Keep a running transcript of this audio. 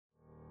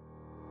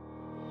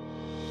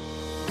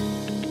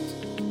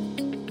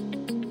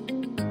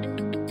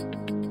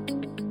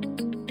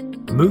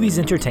Movies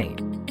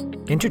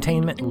entertain.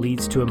 Entertainment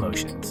leads to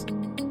emotions.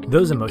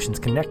 Those emotions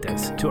connect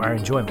us to our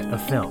enjoyment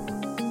of film.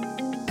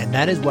 And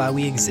that is why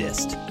we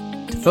exist,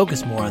 to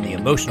focus more on the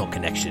emotional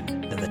connection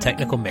than the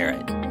technical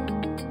merit.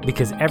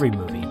 Because every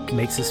movie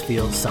makes us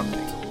feel something.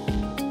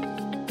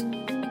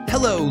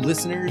 Hello,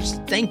 listeners.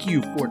 Thank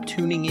you for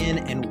tuning in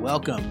and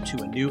welcome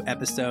to a new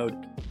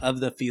episode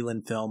of the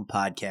Feelin' Film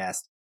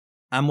Podcast.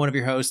 I'm one of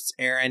your hosts,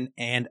 Aaron,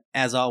 and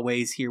as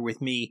always, here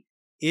with me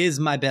is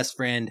my best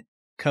friend,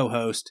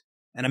 co-host,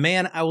 and a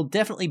man I will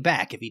definitely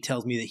back if he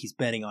tells me that he's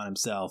betting on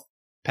himself,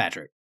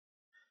 Patrick.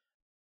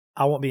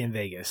 I won't be in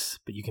Vegas,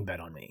 but you can bet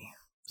on me.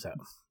 So,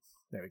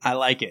 there we go. I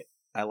like it.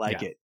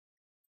 It.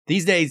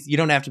 These days, you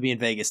don't have to be in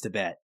Vegas to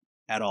bet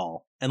at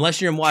all,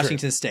 unless you're in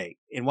Washington State.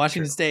 In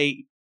Washington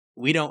State,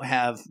 we don't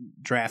have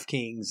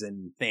DraftKings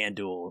and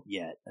FanDuel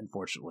yet,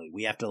 unfortunately.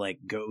 We have to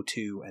go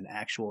to an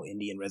actual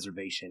Indian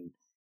reservation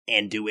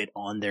and do it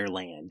on their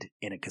land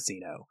in a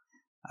casino.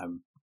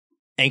 I'm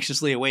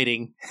anxiously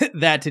awaiting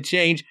that to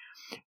change.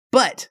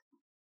 But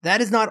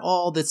that is not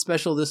all that's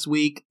special this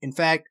week. In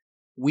fact,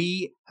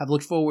 we have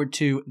looked forward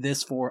to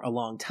this for a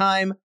long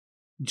time.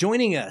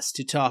 Joining us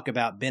to talk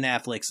about Ben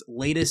Affleck's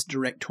latest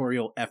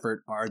directorial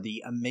effort are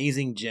the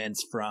amazing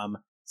gents from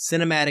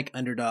Cinematic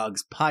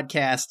Underdogs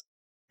podcast,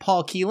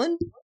 Paul Keelan.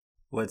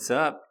 What's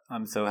up?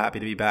 I'm so happy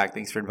to be back.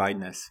 Thanks for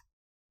inviting us.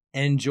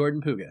 And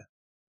Jordan Puga.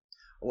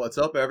 What's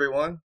up,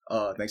 everyone?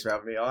 Thanks for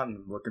having me on.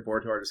 I'm looking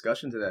forward to our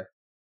discussion today.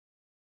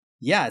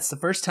 Yeah, it's the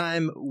first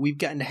time we've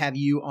gotten to have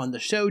you on the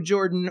show,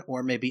 Jordan,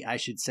 or maybe I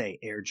should say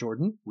Air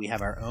Jordan. We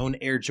have our own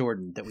Air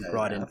Jordan that we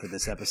brought in for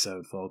this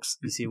episode, folks.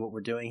 You see what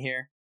we're doing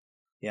here?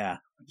 Yeah.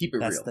 Keep it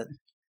real.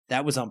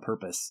 That was on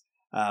purpose.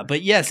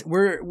 But yes,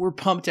 we're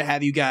pumped to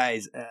have you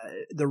guys.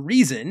 The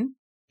reason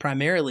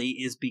primarily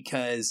is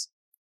because,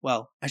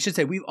 well, I should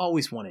say we've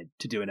always wanted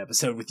to do an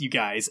episode with you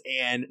guys,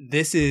 and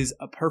this is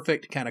a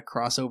perfect kind of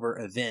crossover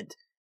event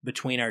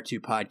between our two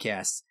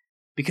podcasts.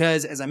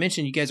 Because, as I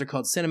mentioned, you guys are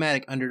called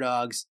Cinematic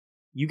Underdogs.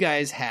 You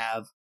guys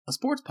have a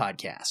sports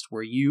podcast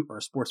or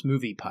a sports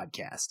movie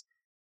podcast.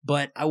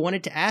 But I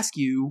wanted to ask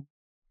you,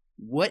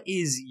 what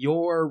is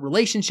your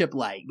relationship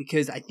like?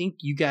 Because I think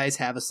you guys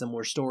have a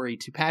similar story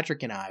to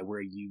Patrick and I, where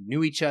you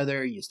knew each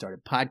other, you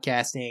started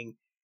podcasting,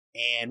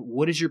 and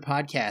what is your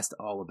podcast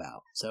all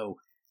about? So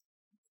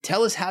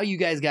tell us how you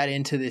guys got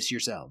into this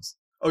yourselves.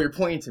 Oh, you're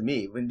pointing to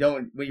me. When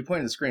you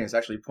point at the screen, it's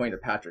actually pointing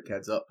to Patrick.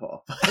 Heads up,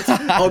 Paul.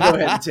 I'll go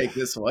ahead and take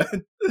this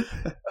one.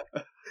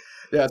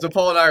 Yeah, so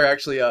Paul and I are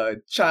actually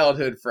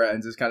childhood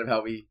friends. Is kind of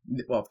how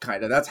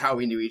that's how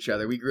we knew each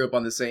other. We grew up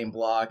on the same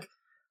block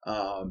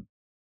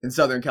in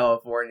Southern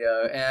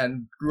California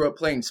and grew up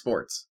playing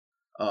sports.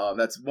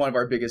 That's one of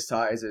our biggest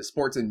ties is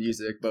sports and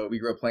music, but we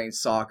grew up playing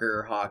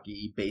soccer,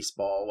 hockey,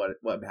 baseball,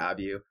 what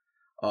have you.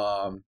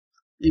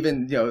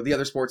 Even, the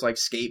other sports like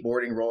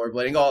skateboarding,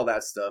 rollerblading, all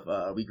that stuff,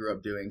 we grew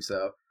up doing.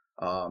 So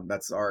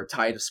that's our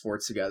tie to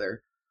sports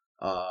together.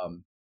 How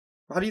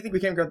do you think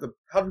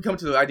how did we come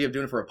to the idea of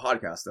doing it for a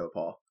podcast, though,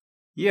 Paul?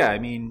 Yeah, I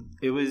mean,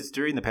 it was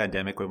during the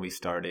pandemic when we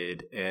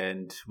started,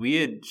 and we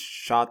had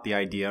shot the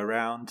idea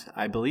around.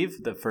 I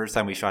believe the first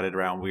time we shot it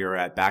around, we were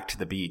at Back to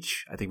the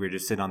Beach. I think we were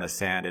just sitting on the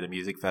sand at a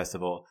music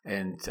festival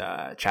and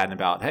chatting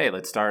about, hey,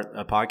 let's start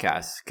a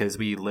podcast, because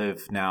we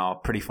live now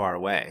pretty far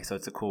away. So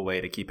it's a cool way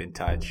to keep in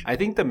touch. I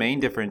think the main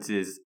difference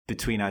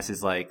between us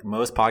is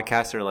most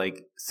podcasts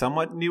are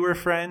somewhat newer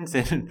friends,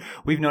 and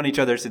we've known each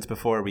other since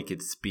before we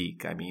could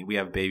speak. I mean, we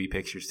have baby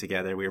pictures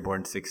together. We were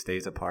born 6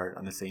 days apart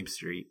on the same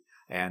street.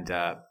 And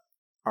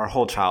our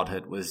whole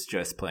childhood was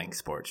just playing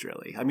sports,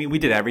 really. I mean, we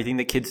did everything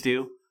that kids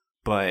do,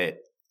 but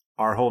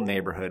our whole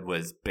neighborhood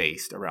was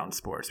based around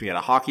sports. We had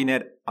a hockey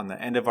net on the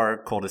end of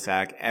our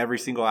cul-de-sac every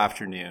single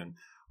afternoon.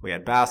 We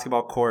had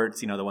basketball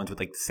courts, the ones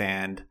with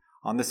sand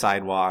on the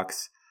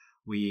sidewalks.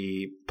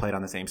 We played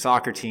on the same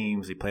soccer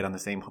teams. We played on the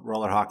same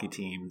roller hockey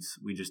teams.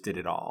 We just did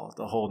it all.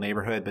 The whole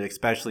neighborhood, but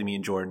especially me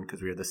and Jordan,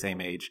 because we were the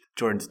same age.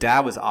 Jordan's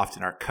dad was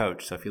often our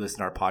coach. So if you listen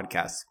to our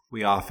podcast,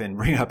 we often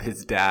bring up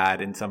his dad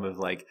and some of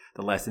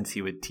the lessons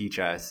he would teach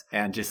us,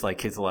 and just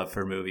his love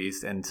for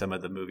movies and some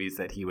of the movies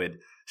that he would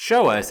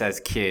show us as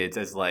kids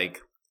as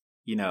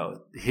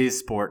his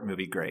sport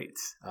movie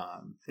greats.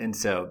 And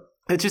so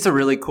it's just a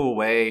really cool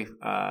way,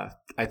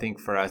 I think,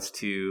 for us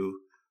to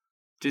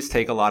just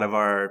take a lot of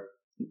our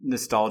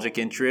nostalgic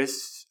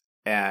interests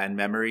and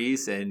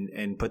memories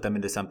and put them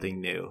into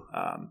something new.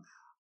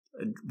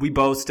 We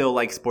both still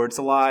like sports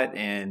a lot,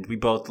 and we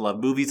both love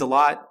movies a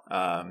lot.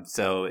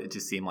 So it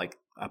just seemed like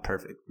a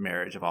perfect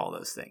marriage of all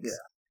those things.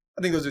 Yeah,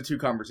 I think those are two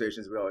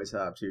conversations we always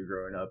have too,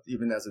 growing up,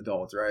 even as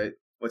adults, right?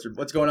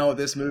 What's going on with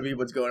this movie?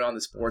 What's going on in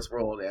the sports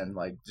world? And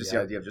the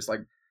idea of just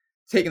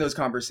taking those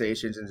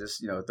conversations and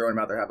just throwing them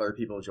out there, have other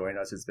people join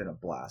us. It's been a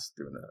blast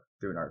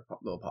doing our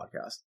little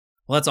podcast.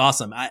 Well, that's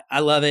awesome. I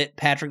love it.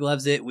 Patrick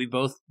loves it. We've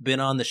both been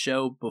on the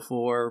show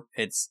before.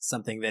 It's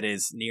something that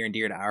is near and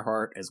dear to our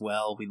heart as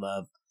well. We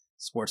love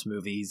sports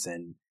movies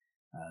and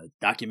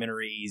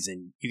documentaries,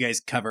 and you guys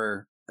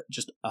cover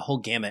just a whole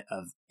gamut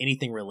of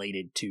anything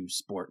related to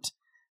sport.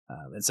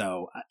 And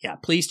so, yeah,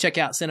 please check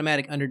out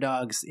Cinematic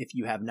Underdogs if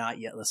you have not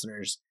yet,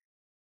 listeners.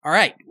 All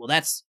right. Well,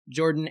 that's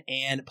Jordan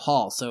and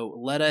Paul. So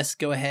let us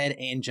go ahead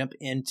and jump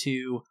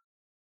into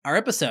our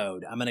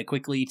episode. I'm going to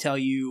quickly tell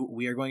you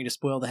we are going to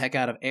spoil the heck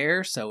out of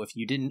Air. So if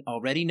you didn't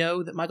already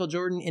know that Michael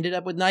Jordan ended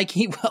up with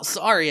Nike, well,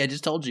 sorry, I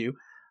just told you.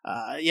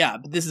 Yeah,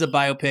 but this is a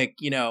biopic,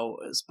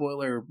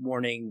 spoiler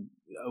warning.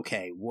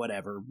 Okay,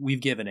 whatever.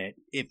 We've given it.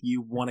 If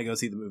you want to go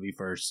see the movie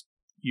first,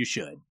 you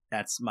should.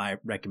 That's my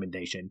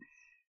recommendation.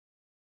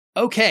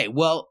 Okay,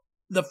 well,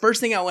 the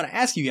first thing I want to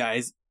ask you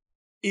guys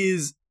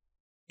is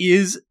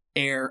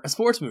Air a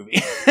sports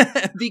movie?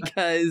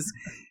 Because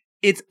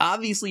it's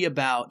obviously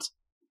about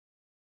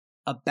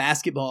a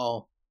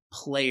basketball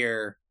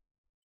player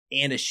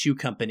and a shoe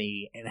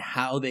company and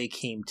how they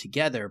came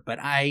together. But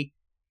I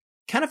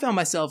kind of found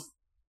myself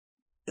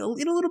in a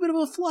little bit of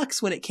a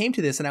flux when it came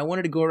to this, and I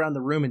wanted to go around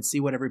the room and see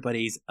what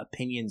everybody's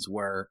opinions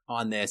were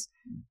on this.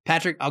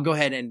 Patrick, I'll go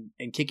ahead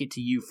and kick it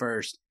to you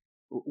first.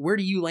 Where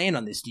do you land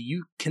on this? Do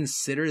you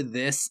consider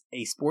this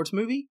a sports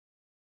movie?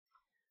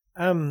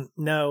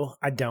 No,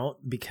 I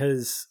don't,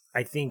 because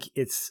I think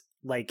it's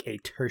like a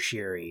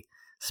tertiary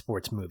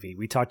sports movie.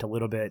 We talked a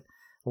little bit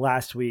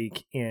last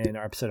week in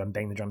our episode on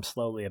Bang the Drum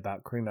Slowly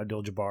about Kareem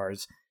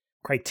Abdul-Jabbar's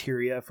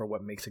criteria for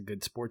what makes a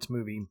good sports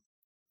movie.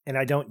 And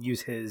I don't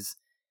use his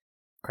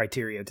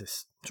criteria to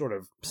sort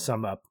of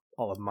sum up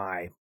all of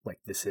my, like,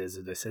 this is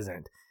or this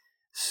isn't.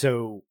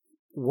 So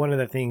one of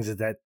the things is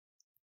that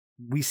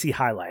we see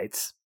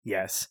highlights,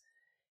 yes.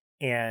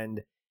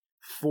 And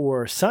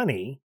for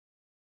Sonny,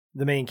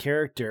 the main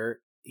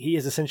character, he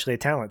is essentially a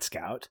talent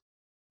scout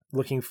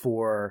looking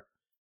for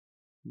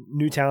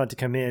new talent to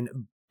come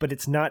in, but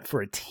it's not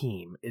for a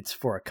team. It's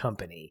for a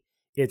company.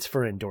 It's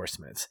for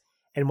endorsements.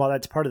 And while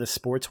that's part of the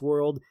sports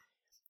world,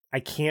 I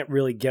can't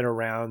really get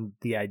around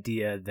the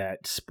idea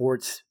that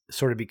sports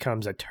sort of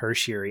becomes a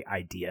tertiary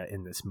idea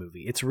in this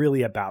movie. It's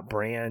really about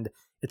brand.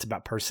 It's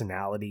about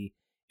personality.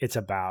 It's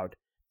about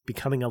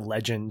becoming a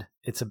legend.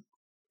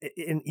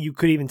 And you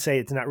could even say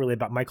it's not really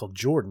about Michael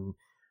Jordan,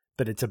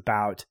 but it's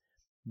about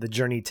the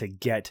journey to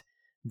get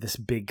this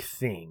big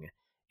thing.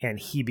 And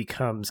he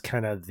becomes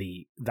kind of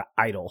the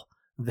idol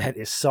that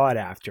is sought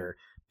after,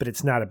 but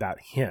it's not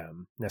about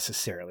him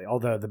necessarily.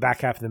 Although the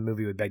back half of the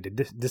movie would beg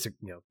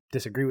to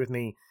disagree with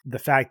me. The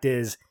fact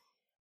is,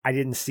 I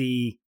didn't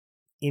see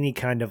any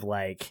kind of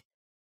like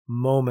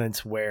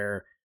moments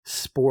where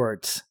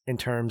sports, in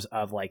terms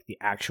of like the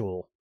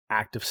actual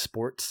act of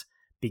sports,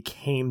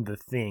 became the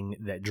thing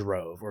that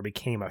drove or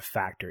became a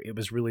factor. It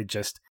was really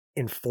just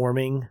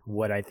informing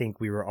what I think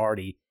we were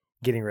already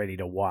getting ready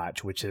to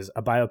watch, which is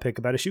a biopic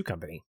about a shoe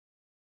company.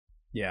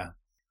 Yeah.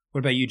 What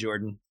about you,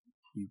 Jordan?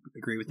 You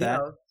agree with that?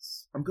 Yeah,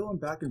 I'm going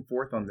back and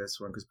forth on this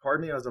one because part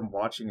of me, as I'm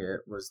watching it,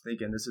 was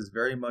thinking this is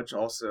very much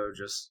also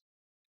just,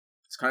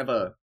 it's kind of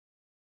a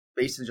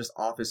based in just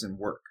office and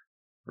work,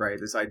 right?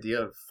 This idea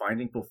of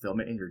finding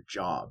fulfillment in your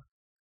job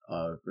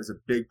was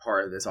a big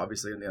part of this,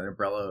 obviously, in the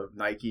umbrella of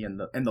Nike and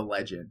the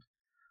legend.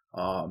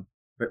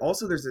 But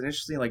also there's an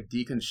interesting like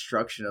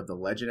deconstruction of the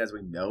legend as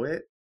we know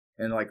it,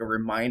 and like a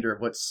reminder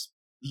of what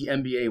the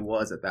NBA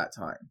was at that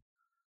time.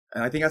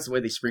 And I think that's the way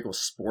they sprinkle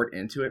sport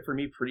into it for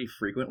me pretty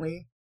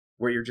frequently,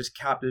 where you're just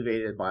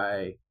captivated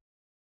by,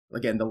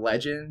 again, the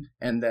legend,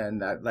 and then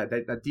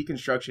that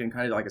deconstruction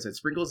kind of, like I said,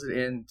 sprinkles it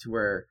in to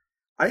where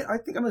I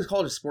think I'm going to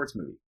call it a sports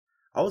movie.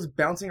 I was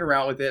bouncing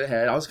around with it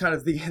ahead. I was kind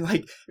of thinking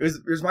like, it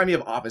reminded me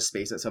of Office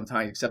Space at some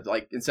time, except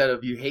like instead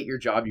of you hate your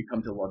job, you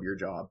come to love your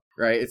job,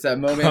 right? It's that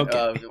moment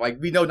of like,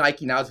 we know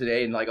Nike now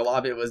today, and like a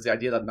lot of it was the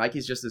idea that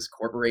Nike's just this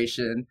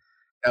corporation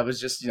that was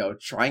just,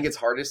 trying its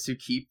hardest to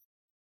keep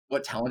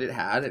what talent it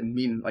had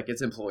and like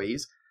its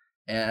employees,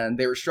 and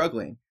they were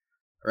struggling,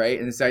 right?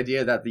 And this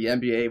idea that the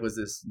NBA was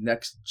this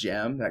next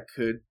gem that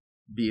could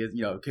be,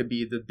 could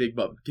be the big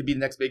bump, could be the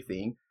next big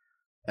thing.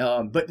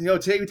 But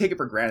today we take it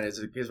for granted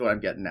is what I'm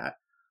getting at.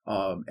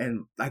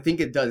 And I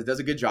think it does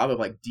a good job of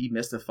like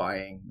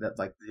demystifying that,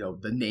 like,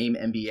 the name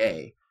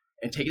NBA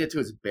and taking it to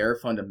its bare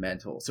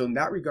fundamentals. So in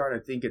that regard,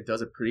 I think it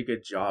does a pretty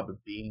good job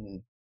of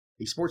being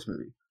a sports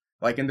movie.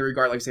 Like in the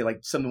regard, like say, like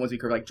some of the ones we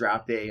covered, like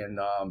Draft Day and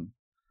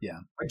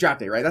like Draft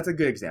Day, right? That's a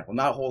good example.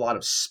 Not a whole lot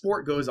of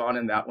sport goes on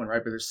in that one,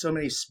 right? But there's so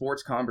many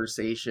sports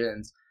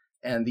conversations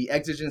and the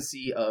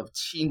exigency of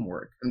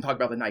teamwork. I'm talking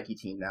about the Nike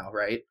team now,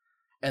 right?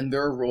 And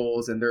their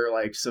roles and their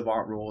like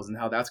savant roles and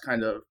how that's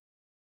kind of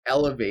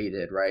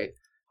elevated, right?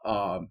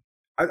 I'm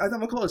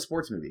gonna call it a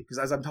sports movie because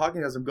as I'm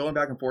going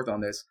back and forth on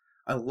this,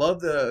 I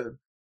love the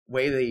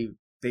way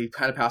they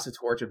kind of pass the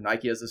torch of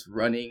Nike as this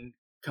running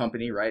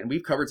company, right? And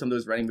we've covered some of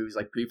those running movies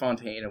like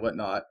Prefontaine and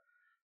whatnot,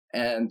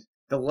 and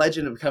the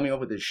legend of coming up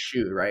with this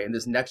shoe, right? And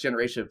this next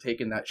generation of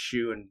taking that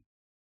shoe and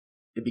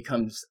it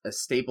becomes a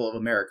staple of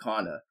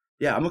Americana.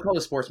 Yeah, I'm gonna call it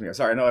a sports movie.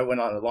 Sorry, I know I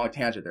went on a long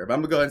tangent there, but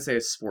I'm gonna go ahead and say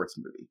a sports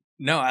movie.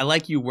 No, I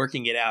like you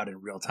working it out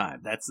in real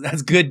time. That's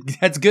good.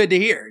 That's good to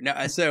hear.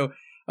 No, so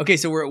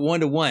we're at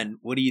 1-1.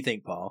 What do you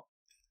think, Paul?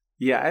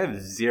 Yeah, I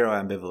have zero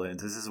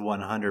ambivalence. This is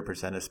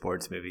 100% a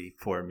sports movie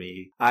for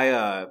me.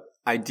 I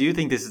I do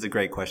think this is a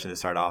great question to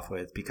start off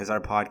with because our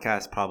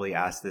podcast probably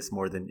asks this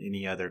more than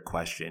any other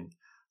question.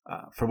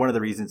 For one of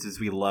the reasons is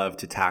we love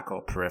to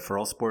tackle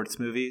peripheral sports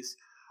movies.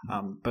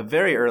 But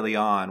very early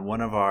on,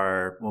 when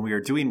we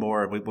were doing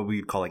more of what we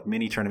would call like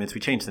mini tournaments, we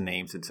changed the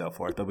names and so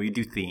forth, but we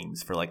do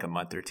themes for like a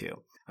month or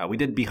two. We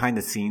did behind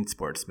the scenes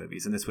sports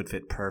movies, and this would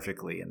fit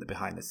perfectly in the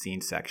behind the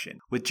scenes section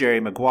with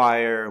Jerry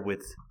Maguire,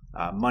 with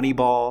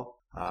Moneyball,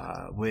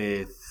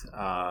 with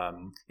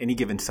Any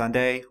Given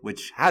Sunday,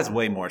 which has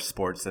way more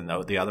sports than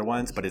the other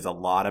ones, but is a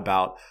lot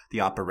about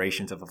the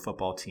operations of a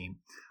football team.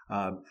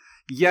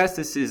 Yes,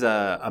 this is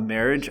a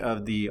marriage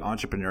of the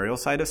entrepreneurial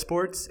side of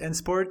sports,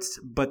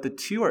 but the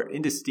two are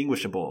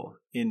indistinguishable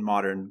in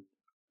modern,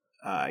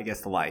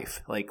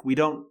 life. Like, we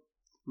don't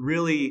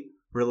really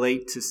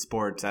relate to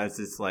sports as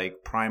this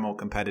like primal,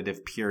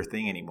 competitive, pure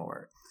thing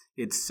anymore.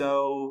 It's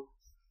so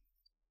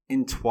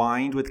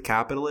entwined with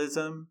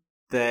capitalism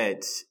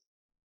that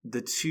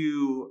the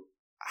two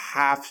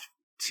have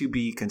to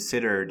be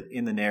considered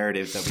in the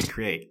narratives that we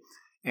create.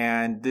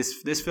 And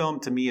this film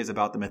to me is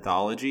about the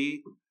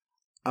mythology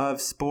of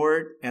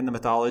sport and the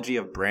mythology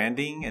of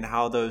branding and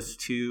how those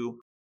two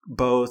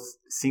both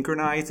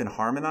synchronize and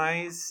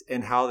harmonize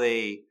and how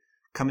they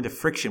come into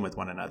friction with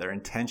one another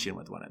and tension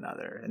with one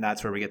another. And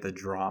that's where we get the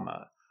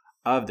drama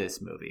of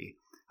this movie.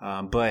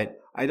 But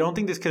I don't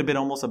think this could have been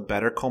almost a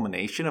better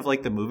culmination of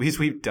like the movies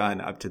we've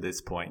done up to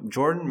this point.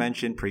 Jordan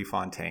mentioned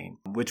Prefontaine,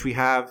 which we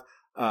have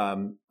a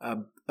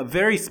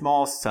very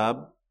small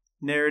sub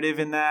narrative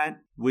in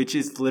that, which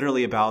is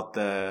literally about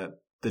the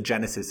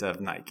genesis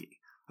of Nike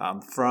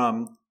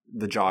from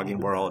the jogging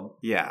world.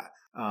 Yeah.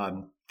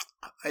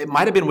 It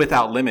might have been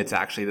Without Limits,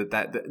 actually,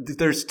 that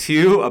there's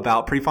two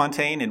about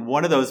Prefontaine, and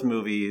one of those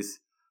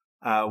movies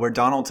where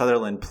Donald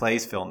Sutherland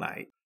plays Phil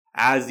Knight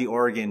as the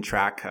Oregon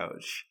track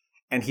coach,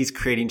 and he's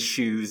creating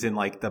shoes in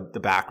like the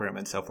back room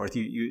and so forth.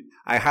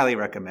 I highly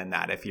recommend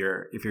that if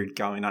you're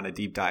going on a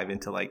deep dive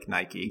into like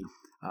Nike,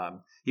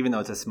 even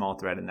though it's a small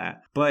thread in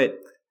that. But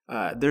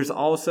there's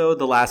also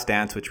The Last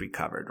Dance, which we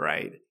covered,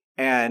 right?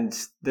 And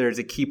there's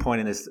a key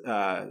point in this,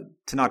 to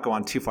not go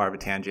on too far of a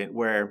tangent,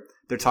 where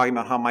they're talking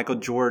about how Michael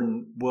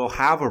Jordan will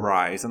have a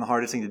rise, and the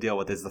hardest thing to deal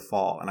with is the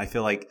fall. And I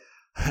feel like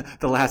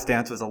The Last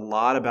Dance was a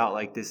lot about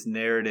like this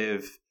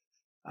narrative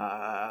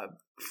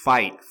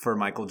fight for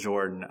Michael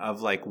Jordan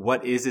of like,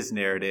 what is his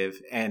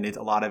narrative? And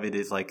a lot of it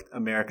is like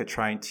America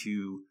trying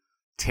to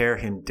tear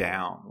him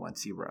down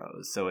once he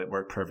rose. So it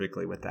worked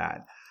perfectly with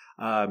that.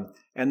 And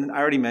then I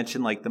already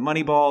mentioned like the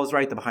Moneyballs,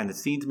 right? The behind the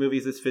scenes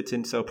movies this fits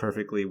in so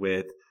perfectly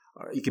with.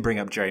 You could bring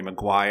up Jerry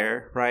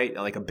Maguire, right?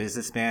 Like a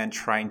businessman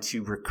trying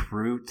to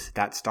recruit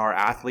that star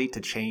athlete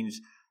to change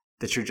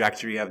the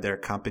trajectory of their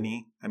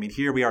company. I mean,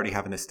 here we already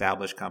have an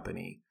established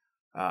company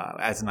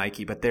as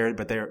Nike, but they're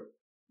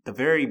the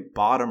very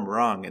bottom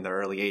rung in the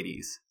early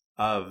 80s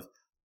of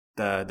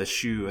the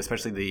shoe,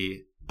 especially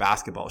the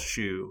basketball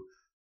shoe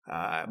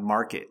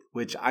market,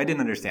 which I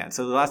didn't understand.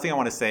 So the last thing I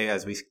want to say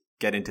as we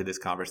get into this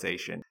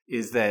conversation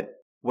is that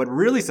what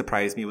really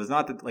surprised me was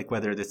not that, like,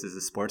 whether this is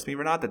a sports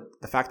movie or not, that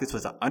the fact this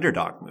was an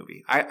underdog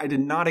movie. I did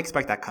not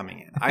expect that coming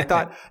in. I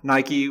thought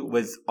Nike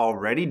was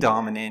already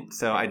dominant,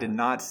 so I did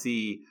not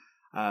see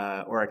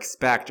or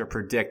expect or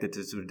predict that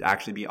this would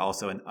actually be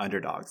also an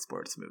underdog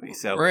sports movie.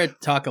 So we're going to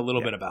talk a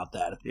little bit about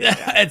that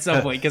at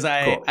some point, because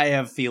Cool. I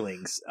have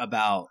feelings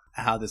about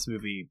how this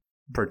movie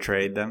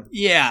portrayed them.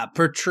 Yeah,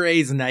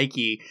 portrays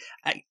Nike.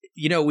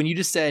 When you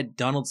just said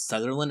Donald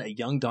Sutherland, a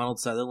young Donald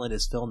Sutherland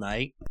is Phil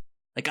Knight,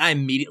 like I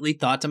immediately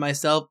thought to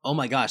myself, oh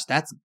my gosh,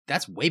 that's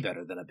way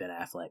better than a Ben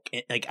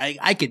Affleck. Like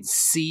I could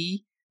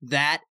see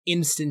that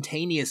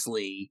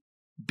instantaneously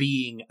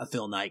being a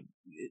Phil Knight,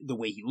 the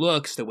way he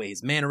looks, the way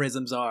his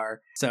mannerisms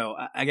are. So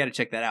I got to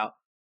check that out.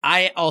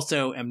 I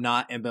also am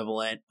not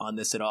ambivalent on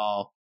this at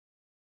all,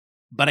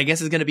 but I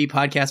guess it's going to be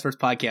podcast versus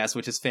podcast,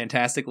 which is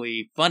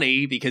fantastically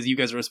funny because you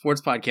guys are a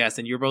sports podcast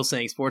and you're both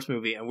saying sports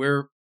movie, and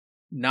we're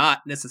not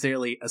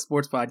necessarily a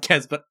sports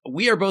podcast, but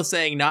we are both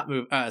saying not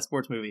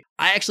sports movie.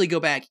 I actually go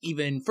back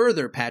even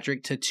further,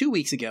 Patrick, to 2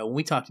 weeks ago when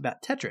we talked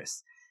about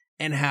Tetris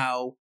and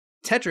how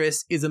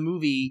Tetris is a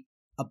movie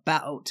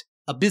about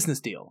a business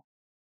deal.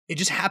 It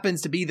just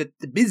happens to be that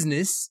the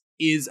business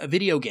is a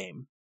video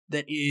game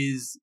that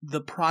is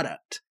the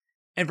product.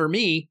 And for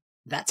me,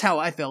 that's how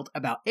I felt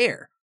about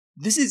Air.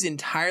 This is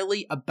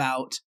entirely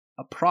about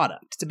a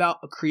product. It's about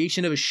a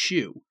creation of a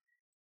shoe.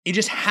 It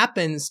just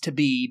happens to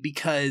be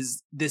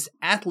because this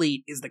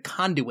athlete is the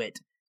conduit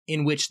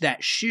in which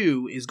that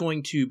shoe is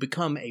going to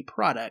become a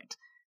product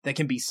that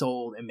can be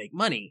sold and make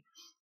money.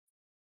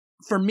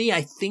 For me,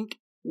 I think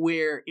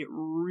where it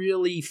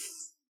really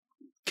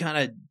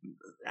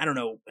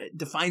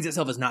defines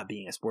itself as not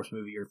being a sports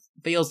movie or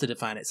fails to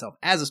define itself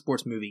as a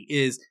sports movie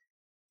is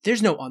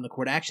there's no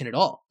on-the-court action at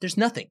all. There's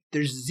nothing.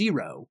 There's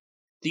zero.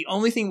 The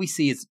only thing we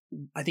see is,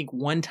 I think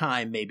one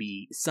time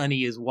maybe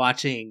Sonny is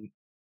watching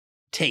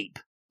tape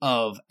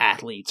of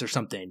athletes or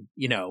something,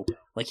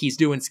 like he's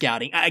doing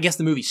scouting. I guess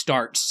the movie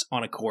starts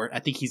on a court. I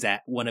think he's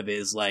at one of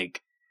his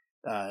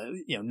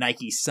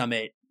Nike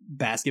Summit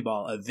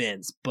basketball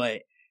events,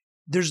 but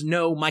there's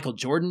no Michael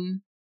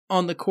Jordan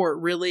on the court,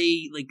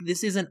 really. Like,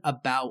 this isn't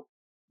about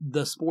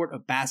the sport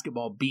of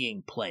basketball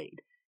being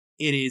played.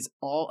 It is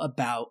all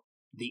about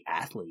the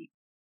athlete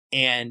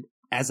and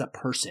as a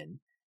person.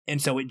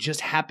 And so it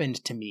just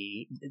happened to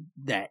me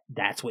that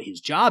that's what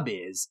his job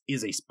is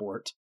a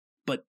sport,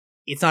 but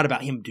it's not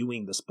about him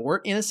doing the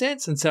sport in a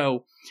sense. And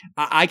so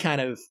I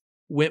kind of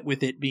went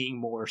with it being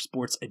more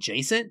sports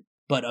adjacent,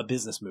 but a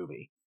business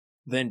movie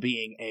than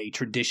being a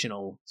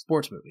traditional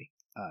sports movie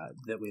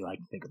that we like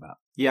to think about.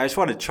 Yeah, I just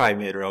want to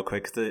chime in real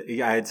quick.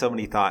 I had so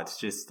many thoughts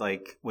just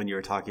like when you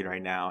were talking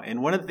right now.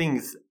 And one of the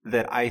things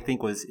that I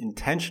think was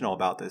intentional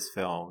about this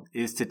film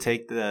is to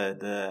take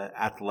the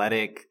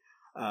athletic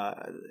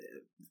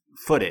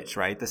footage,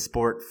 right? The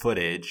sport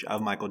footage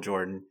of Michael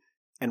Jordan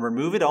and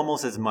remove it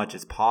almost as much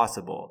as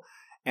possible.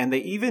 And they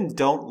even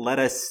don't let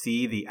us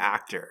see the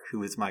actor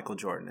who is Michael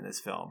Jordan in this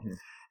film. Mm-hmm.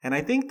 And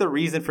I think the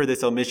reason for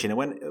this omission, it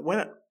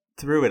went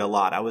through it a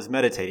lot. I was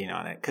meditating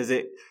on it because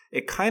it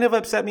kind of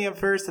upset me at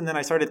first. And then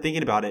I started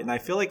thinking about it. And I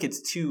feel like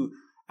it's to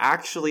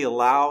actually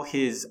allow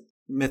his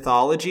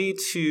mythology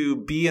to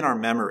be in our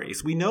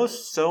memories. We know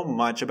so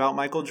much about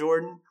Michael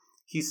Jordan.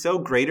 He's so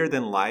greater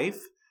than life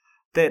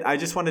that I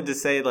just wanted to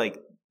say, like,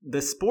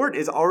 the sport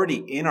is already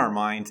in our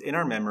minds, in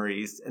our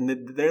memories.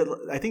 And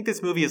I think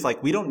this movie is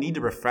like, we don't need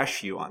to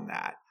refresh you on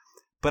that.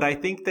 But I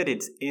think that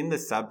it's in the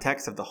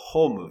subtext of the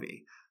whole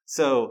movie.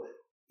 So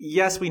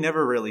yes, we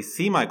never really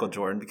see Michael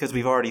Jordan because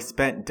we've already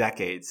spent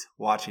decades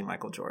watching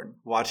Michael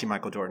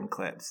Jordan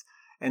clips.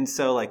 And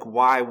so, like,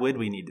 why would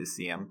we need to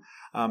see him?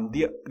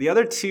 The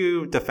other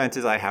two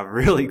defenses I have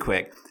really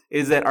quick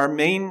is that our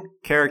main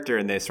character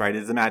in this, right,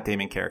 is the Matt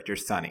Damon character,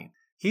 Sonny.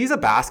 He's a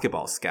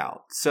basketball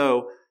scout.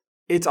 So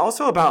it's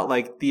also about,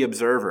 like, the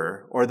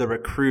observer or the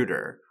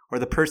recruiter or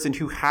the person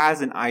who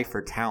has an eye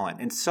for talent.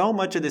 And so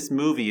much of this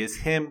movie is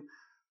him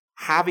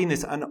having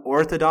this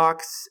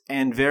unorthodox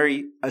and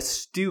very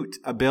astute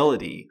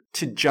ability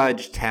to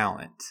judge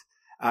talent.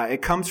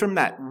 It comes from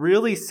that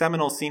really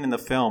seminal scene in the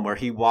film where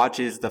he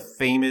watches the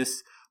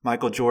famous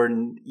Michael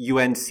Jordan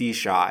UNC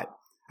shot,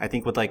 I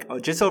think with like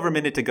just over a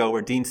minute to go,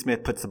 where Dean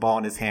Smith puts the ball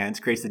in his hands,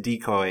 creates the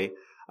decoy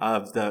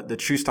of the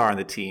true star on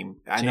the team.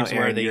 James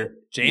Worthy.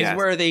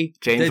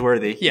 James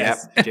Worthy.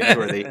 Yes. Yep, James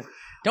Worthy.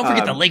 Don't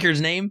forget the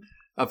Lakers name.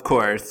 Of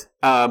course.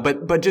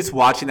 But just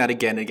watching that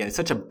again and again, it's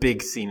such a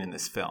big scene in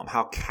this film.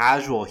 How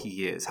casual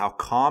he is, how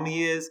calm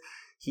he is.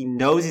 He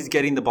knows he's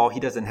getting the ball. He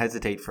doesn't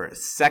hesitate for a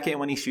second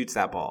when he shoots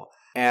that ball.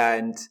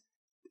 And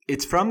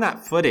it's from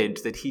that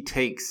footage that he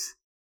takes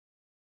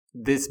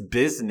this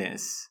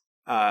business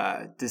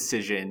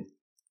decision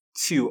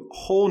to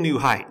whole new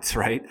heights,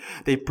 right?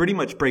 They pretty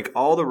much break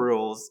all the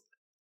rules,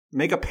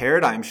 make a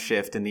paradigm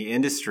shift in the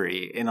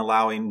industry in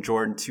allowing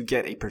Jordan to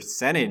get a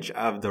percentage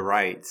of the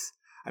rights.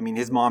 I mean,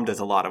 his mom does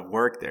a lot of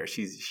work there.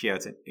 She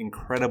has an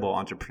incredible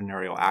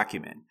entrepreneurial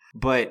acumen.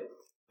 But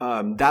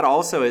that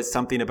also is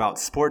something about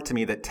sport to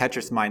me that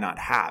Tetris might not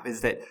have,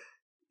 is that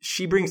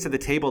she brings to the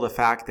table the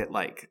fact that,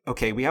 like,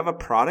 okay, we have a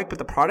product, but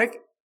the product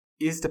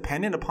is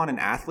dependent upon an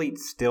athlete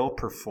still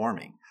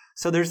performing.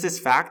 So there's this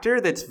factor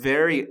that's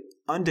very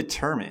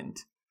undetermined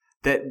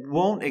that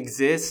won't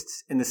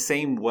exist in the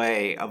same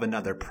way of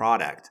another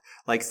product.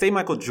 Like, say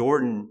Michael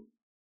Jordan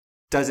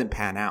doesn't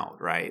pan out,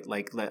 right?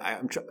 Like,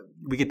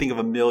 we could think of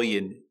a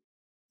million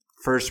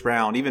first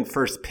round, even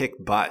first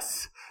pick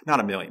busts. Not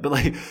a million, but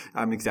like,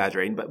 I'm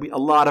exaggerating, but a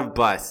lot of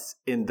busts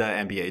in the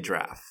NBA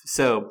draft.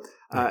 So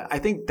I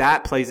think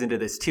that plays into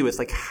this too. It's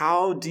like,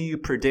 how do you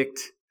predict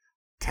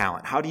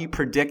talent? How do you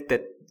predict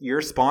that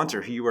your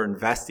sponsor who you are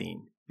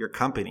investing your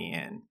company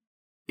in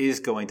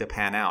is going to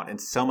pan out? And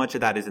so much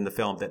of that is in the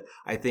film that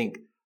I think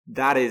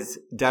that is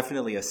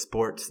definitely a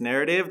sports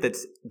narrative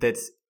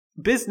that's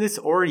business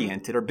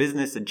oriented or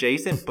business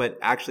adjacent, but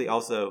actually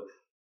also,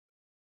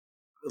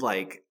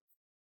 like,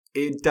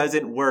 it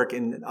doesn't work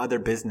in other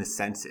business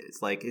senses.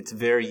 Like, it's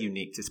very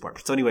unique to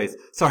sport. So anyways,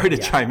 sorry to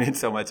chime in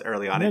so much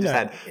early on. I just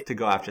had to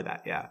go after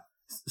that. Yeah.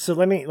 So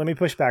let me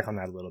push back on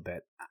that a little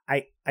bit.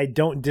 I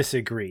don't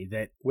disagree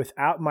that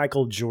without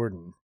Michael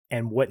Jordan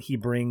and what he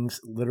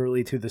brings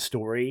literally to the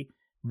story,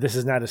 this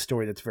is not a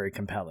story that's very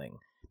compelling,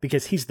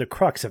 because he's the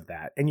crux of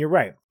that. And you're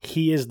right.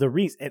 He is the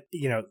reason.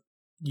 You know,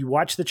 you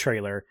watch the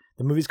trailer,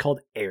 the movie's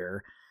called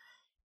Air,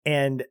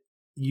 and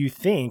you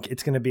think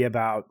it's going to be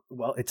about,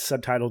 well, it's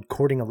subtitled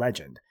Courting a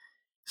Legend.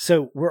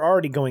 So we're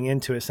already going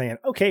into it saying,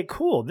 okay,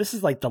 cool. This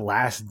is like The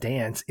Last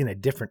Dance in a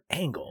different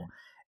angle.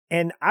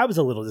 And I was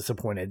a little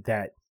disappointed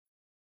that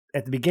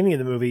at the beginning of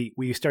the movie,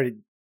 we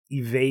started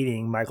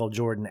evading Michael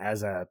Jordan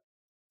as an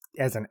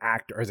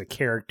actor, as a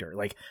character.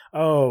 Like,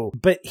 oh,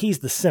 but he's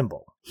the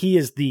symbol. He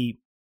is the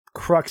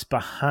crux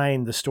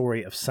behind the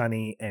story of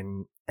Sonny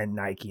and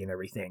Nike and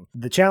everything.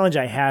 The challenge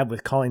I have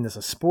with calling this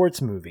a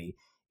sports movie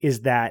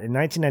is that in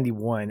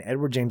 1991,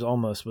 Edward James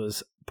Olmos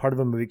was part of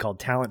a movie called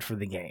Talent for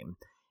the Game.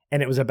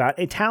 And it was about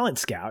a talent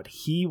scout.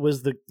 He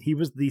was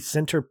the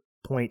center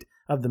point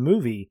of the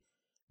movie,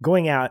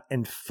 going out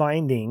and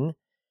finding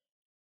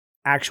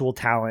actual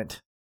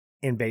talent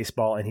in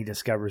baseball. And he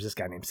discovers this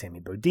guy named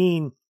Sammy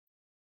Bodine.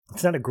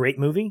 It's not a great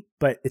movie,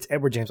 but it's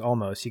Edward James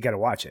Olmos. You got to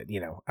watch it.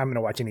 I'm going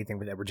to watch anything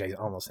with Edward James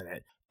Olmos in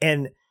it.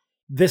 And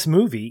this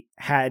movie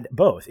had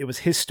both. It was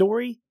his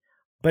story,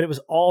 but it was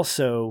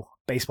also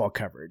baseball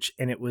coverage.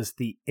 And it was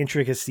the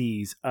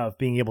intricacies of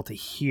being able to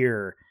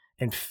hear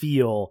and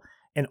feel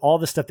and all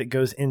the stuff that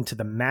goes into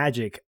the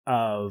magic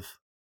of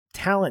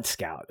talent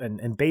scout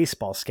and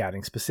baseball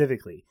scouting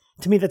specifically.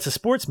 To me, that's a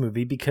sports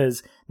movie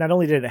because not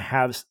only did it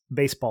have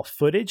baseball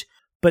footage,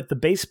 but the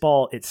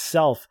baseball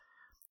itself,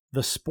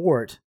 the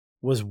sport,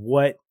 was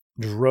what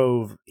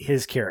drove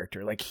his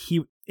character. Like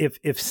if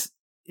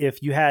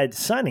you had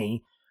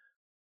Sonny,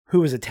 who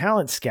was a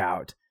talent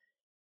scout,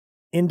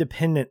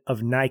 independent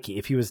of Nike,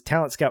 if he was a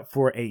talent scout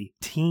for a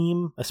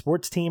team, a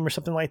sports team or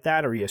something like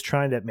that, or he was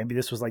trying to, maybe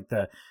this was like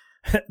the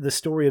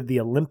story of the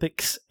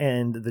Olympics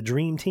and the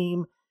dream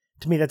team.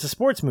 To me, that's a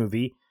sports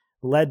movie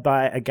led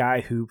by a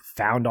guy who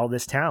found all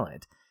this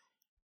talent.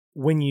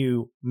 When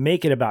you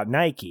make it about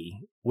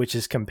Nike, which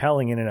is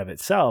compelling in and of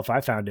itself,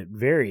 I found it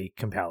very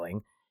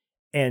compelling,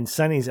 and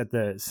Sonny's at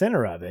the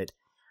center of it,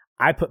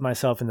 I put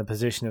myself in the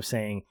position of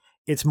saying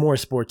it's more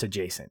sports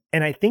adjacent.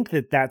 And I think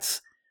that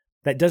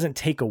doesn't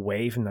take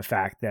away from the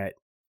fact that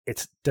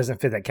it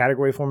doesn't fit that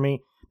category for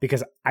me,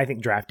 because I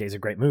think Draft Day is a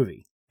great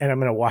movie. And I'm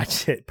going to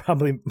watch it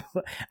probably,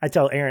 I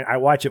tell Aaron, I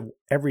watch it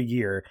every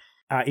year,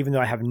 even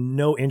though I have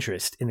no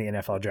interest in the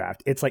NFL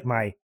draft. It's like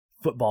my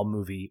football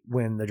movie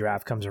when the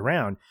draft comes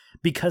around,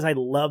 because I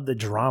love the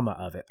drama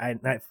of it.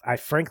 I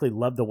frankly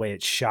love the way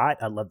it's shot.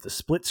 I love the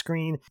split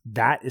screen.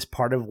 That is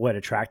part of what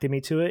attracted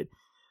me to it.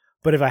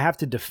 But if I have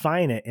to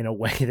define it in a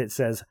way that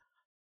says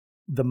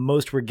the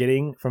most we're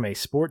getting from a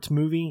sports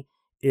movie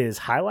is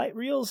highlight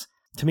reels,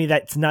 to me,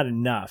 that's not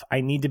enough.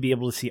 I need to be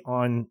able to see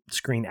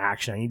on-screen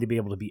action. I need to be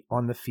able to be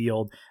on the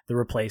field. The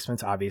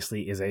Replacements,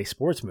 obviously, is a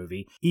sports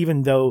movie.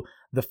 Even though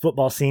the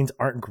football scenes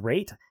aren't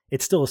great,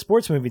 it's still a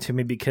sports movie to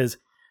me because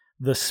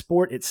the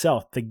sport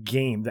itself, the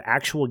game, the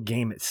actual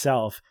game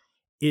itself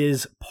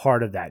is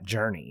part of that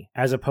journey,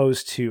 as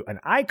opposed to an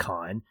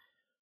icon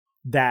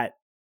that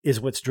is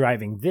what's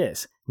driving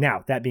this.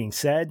 Now, that being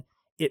said,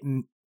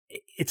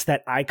 it's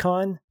that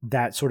icon,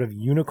 that sort of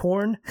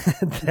unicorn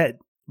that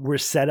we're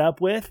set up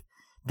with,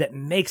 that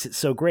makes it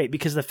so great.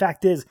 Because the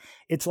fact is,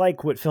 it's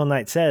like what Phil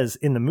Knight says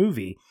in the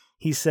movie.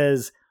 He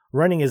says,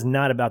 running is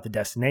not about the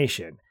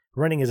destination.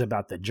 Running is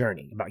about the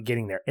journey, about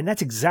getting there. And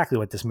that's exactly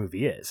what this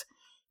movie is.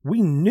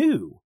 We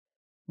knew,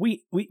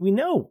 we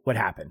know what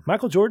happened.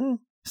 Michael Jordan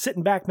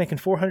sitting back making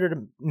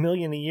 $400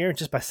 million a year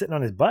just by sitting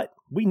on his butt.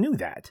 We knew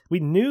that. We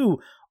knew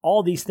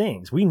all these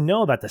things. We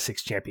know about the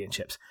 6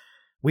 championships.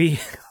 We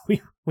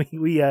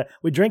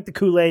drank the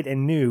Kool-Aid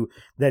and knew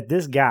that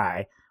this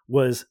guy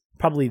was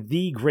probably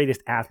the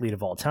greatest athlete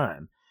of all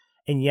time.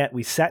 And yet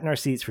we sat in our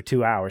seats for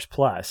 2 hours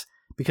plus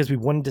because we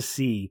wanted to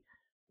see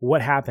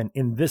what happened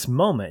in this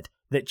moment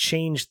that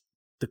changed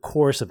the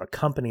course of a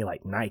company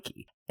like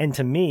Nike. And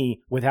to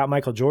me, without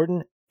Michael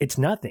Jordan, it's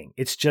nothing.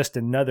 It's just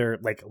another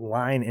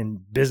line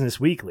in Business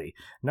Weekly.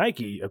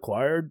 Nike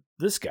acquired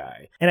this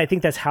guy. And I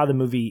think that's how the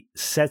movie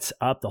sets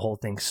up the whole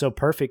thing so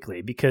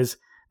perfectly, because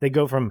they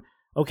go from,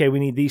 okay, we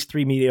need these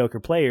 3 mediocre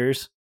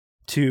players,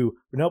 to,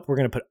 nope, we're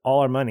going to put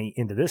all our money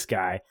into this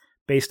guy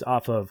based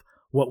off of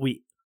what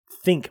we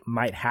think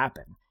might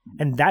happen.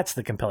 And that's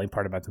the compelling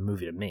part about the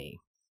movie to me.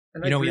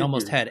 We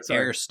almost had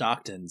Air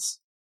Stocktons.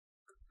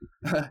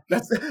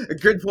 That's a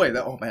good point.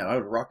 Oh man, I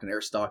would have rocked an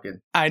Air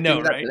Stockton. I know,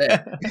 right?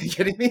 Are you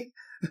kidding me?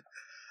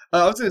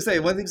 I was going to say,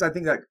 one of the things I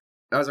think that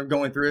as I'm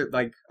going through it,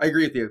 I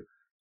agree with you.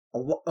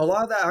 A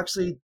lot of that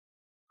actually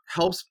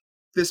helps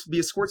this be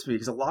a sports movie,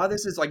 because a lot of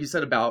this is, like you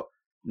said, about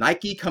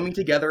Nike coming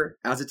together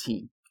as a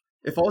team.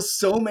 It follows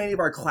so many of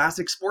our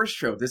classic sports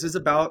tropes. This is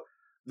about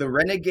the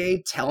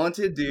renegade,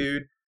 talented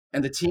dude,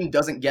 and the team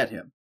doesn't get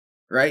him,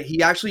 right?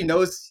 He actually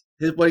knows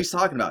what he's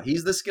talking about.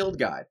 He's the skilled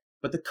guy,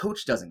 but the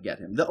coach doesn't get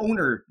him. The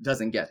owner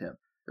doesn't get him,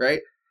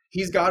 right?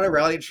 He's got to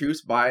rally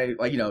troops by,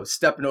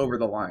 stepping over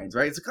the lines,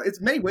 right? It's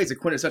in many ways a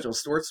quintessential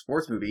sports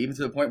movie, even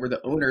to the point where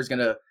the owner is going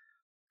to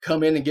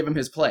come in and give him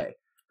his play,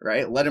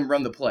 right? Let him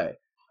run the play.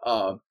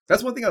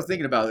 That's one thing I was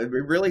thinking about. It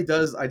really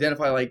does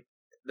identify,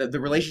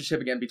 the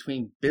relationship again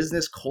between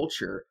business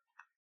culture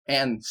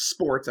and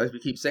sports, as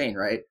we keep saying,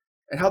 right?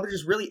 And how they're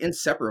just really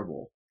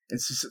inseparable in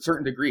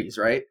certain degrees,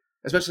 right?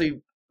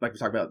 Especially like we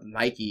talk about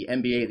Nike,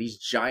 NBA, these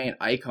giant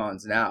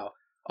icons now.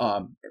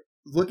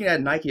 Looking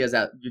at Nike as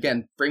that,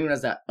 again, framing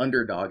as that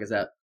underdog, as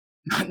that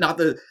not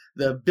the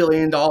 $1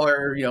 billion,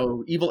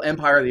 evil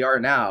empire they are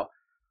now.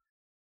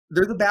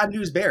 They're the bad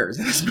news bears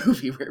in this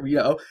movie,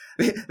 where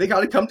they got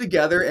to come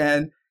together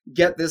and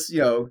get this,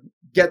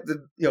 get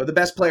the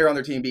best player on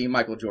their team being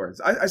Michael Jordan.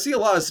 I see a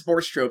lot of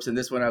sports tropes in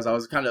this one as I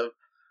was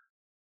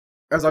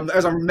as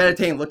I'm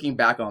meditating, looking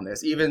back on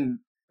this, even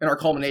in our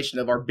culmination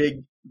of our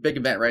big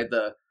event, right?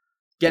 The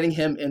getting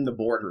him in the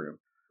boardroom,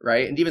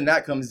 right? And even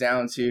that comes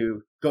down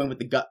to going with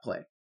the gut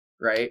play,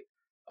 right?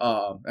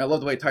 And I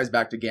love the way it ties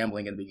back to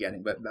gambling in the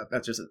beginning, but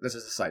that's just a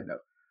side note.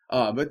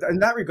 But in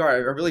that regard,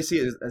 I really see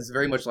it as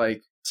very much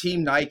like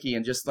Team Nike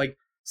and just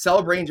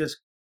celebrating just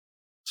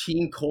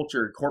team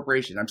culture,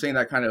 corporation. I'm saying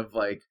that kind of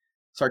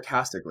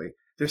sarcastically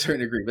to a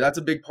certain degree, but that's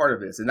a big part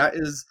of this, and that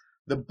is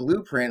the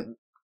blueprint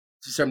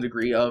to some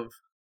degree of,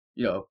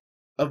 you know,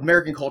 of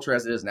American culture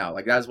as it is now.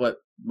 Like that's what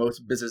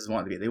most businesses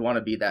want to be. They want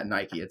to be that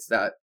Nike. It's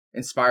that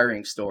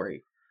inspiring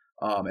story,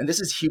 and this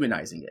is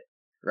humanizing it,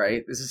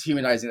 right? This is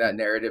humanizing that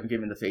narrative and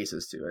giving the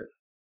faces to it.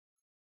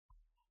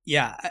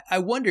 Yeah, I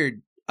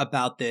wondered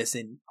about this,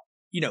 and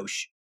you know,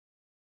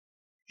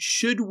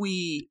 should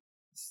we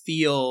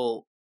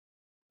feel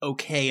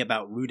okay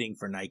about rooting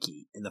for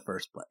Nike in the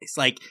first place?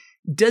 Like,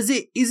 is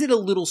it a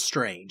little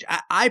strange?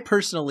 I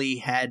personally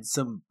had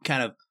some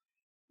kind of,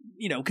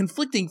 you know,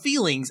 conflicting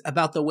feelings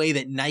about the way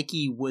that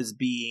Nike was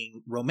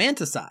being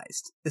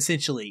romanticized,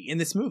 essentially, in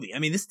this movie. I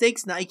mean, this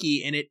takes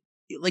Nike and it,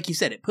 like you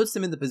said, it puts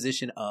them in the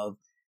position of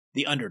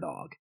the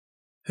underdog,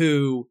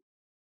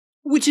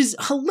 which is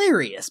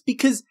hilarious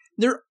because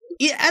they're,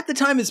 at the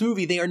time of this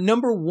movie, they are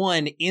number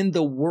one in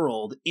the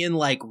world in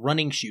like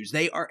running shoes.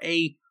 They are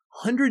a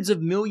hundreds of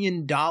 $1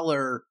 million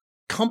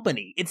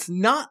company. It's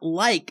not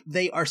like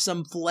they are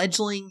some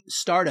fledgling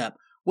startup.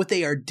 What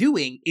they are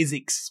doing is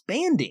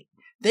expanding.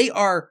 They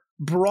are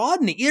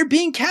broadening. They're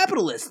being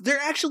capitalists.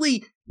 They're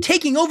actually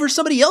taking over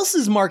somebody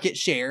else's market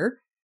share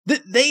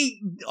that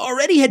they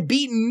already had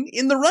beaten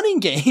in the running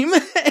game.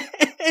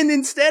 And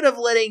instead of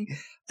letting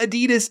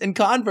Adidas and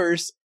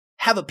Converse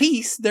have a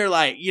piece, they're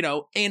like, you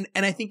know, and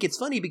I think it's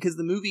funny because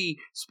the movie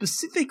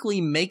specifically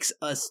makes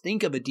us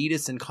think of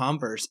Adidas and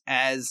Converse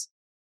as,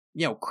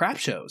 you know, crap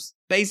shows,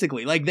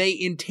 basically. Like they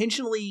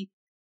intentionally,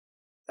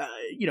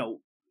 you know,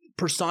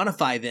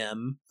 personify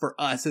them for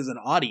us as an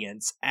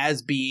audience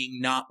as being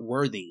not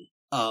worthy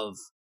of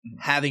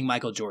having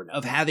Michael Jordan,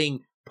 of having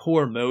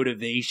poor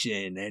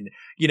motivation, and,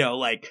 you know,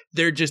 like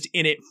they're just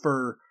in it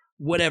for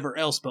whatever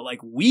else, but like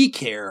we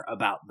care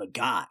about the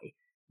guy.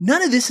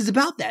 None of this is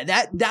about that.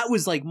 That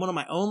was like one of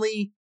my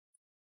only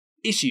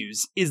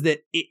issues, is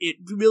that it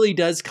really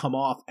does come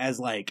off as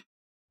like,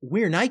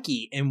 we're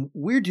Nike and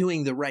we're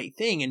doing the right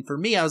thing. And for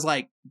me, I was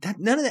like,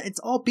 none of that, it's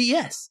all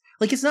BS.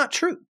 Like, it's not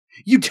true.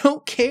 You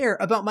don't care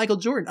about Michael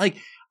Jordan. Like,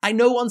 I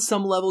know on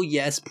some level,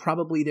 yes,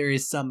 probably there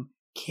is some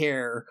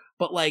care,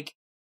 but like,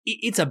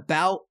 it's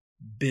about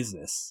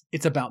business.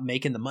 It's about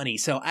making the money.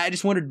 So I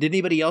just wondered, did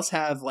anybody else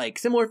have like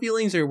similar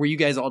feelings, or were you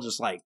guys all just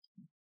like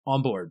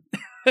on board?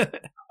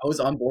 I was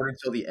on board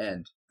until the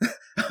end.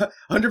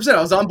 100%.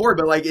 I was on board,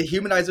 but like it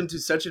humanized him to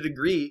such a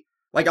degree.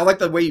 Like, I like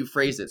the way you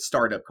phrase it,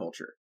 startup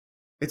culture.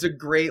 It's a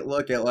great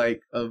look at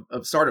like of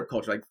startup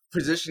culture, like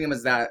positioning him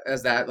as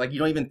that. Like, you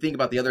don't even think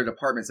about the other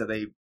departments that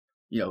they,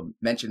 you know,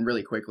 mentioned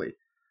really quickly.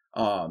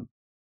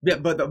 Yeah,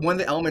 but one of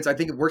the elements I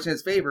think it works in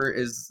his favor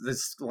is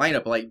this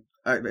lineup. Like,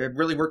 it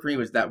really worked for me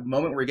was that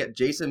moment where we get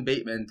Jason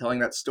Bateman telling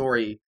that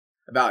story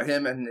about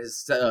him and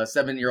his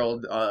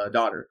 7-year-old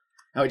daughter,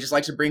 how he just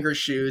likes to bring her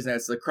shoes, and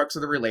it's the crux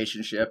of the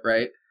relationship,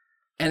 right?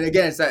 And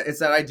again, it's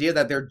that idea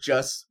that they're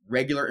just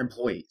regular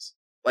employees.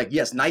 Like,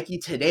 yes, Nike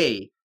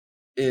today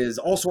is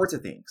all sorts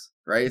of things,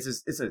 right?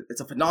 It's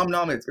a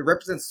phenomenon. It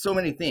represents so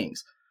many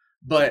things,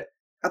 but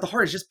at the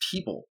heart, it's just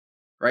people,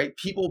 right?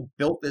 People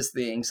built this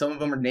thing. Some of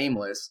them are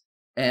nameless,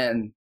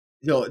 and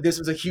you know, this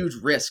was a huge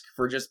risk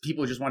for just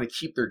people who just want to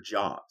keep their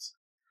jobs.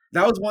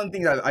 That was one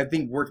thing that I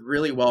think worked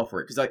really well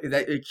for it, because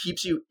it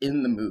keeps you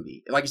in the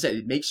movie. Like you said,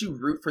 it makes you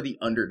root for the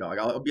underdog.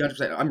 I'll be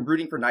 100%. I'm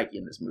rooting for Nike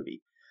in this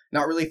movie,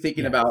 not really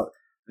thinking about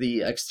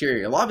the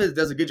exterior. A lot of it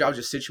does a good job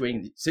just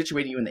situating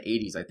you in the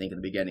 80s, I think, in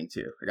the beginning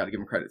too. I got to give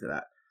him credit to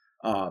that.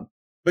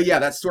 But yeah,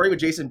 that story with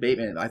Jason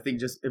Bateman, I think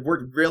just it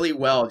worked really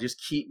well.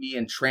 Just keep me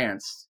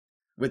entranced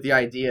with the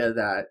idea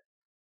that,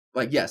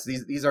 like, yes,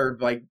 these are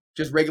like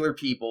just regular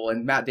people,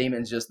 and Matt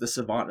Damon's just the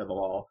savant of it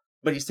all.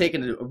 But he's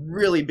taken a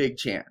really big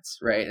chance,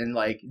 right? And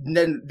like,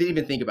 then didn't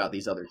even think about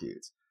these other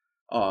dudes.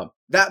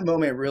 That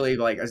moment really,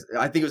 like,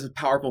 I think it was a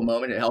powerful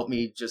moment. It helped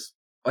me just,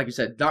 like you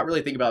said, not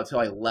really think about it until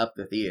I left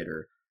the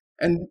theater.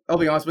 And I'll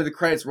be honest, when the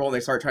credits roll,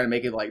 they start trying to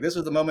make it like, this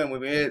was the moment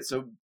when we made it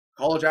so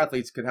college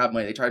athletes could have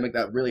money. They try to make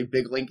that really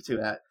big link to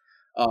that.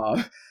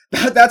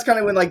 That's kind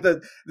of when like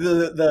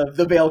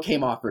the veil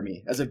came off for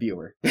me as a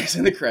viewer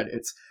in the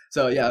credits.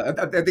 So yeah,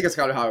 I think that's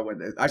kind of how it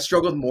went. I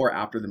struggled more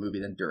after the movie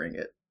than during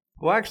it.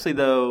 Well, actually,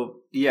 though,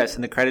 yes,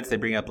 in the credits they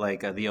bring up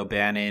like the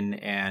O'Bannon,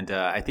 and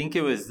I think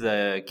it was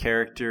the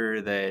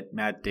character that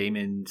Matt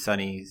Damon,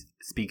 Sonny,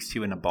 speaks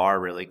to in a bar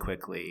really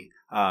quickly,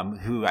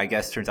 who I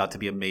guess turns out to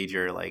be a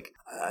major like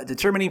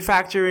determining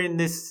factor in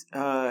this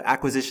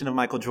acquisition of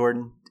Michael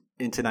Jordan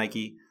into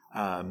Nike,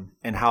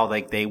 and how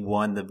like they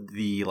won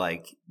the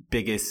like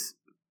biggest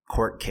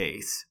court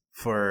case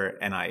for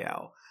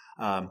NIL.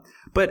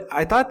 But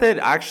I thought that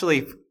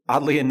actually,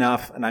 oddly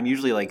enough, and I'm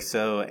usually like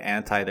so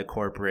anti the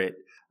corporate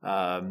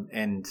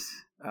and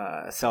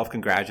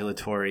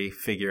self-congratulatory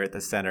figure at the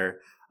center.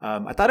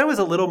 I thought it was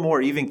a little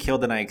more even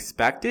keeled than I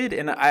expected,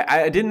 and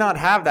I did not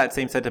have that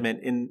same sentiment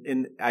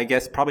in I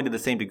guess probably to the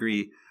same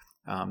degree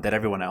that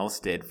everyone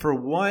else did. For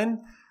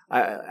one,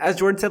 as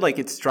Jordan said, like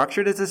it's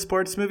structured as a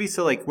sports movie,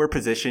 so like we're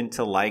positioned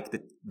to like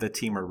the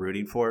team we're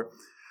rooting for.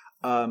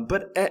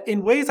 But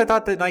in ways, I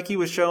thought that Nike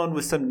was shown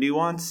with some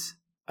nuance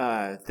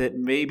that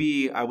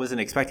maybe I wasn't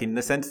expecting, in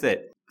the sense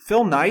that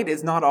Phil Knight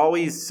is not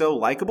always so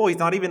likable. He's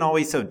not even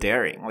always so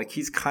daring. Like,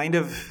 he's kind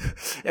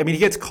of, I mean, he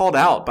gets called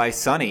out by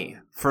Sonny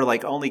for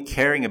like only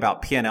caring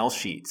about P&L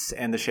sheets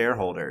and the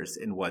shareholders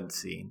in one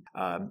scene.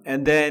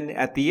 And then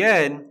at the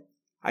end,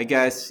 I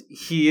guess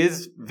he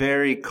is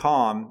very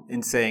calm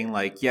in saying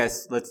like,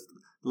 yes,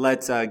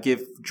 let's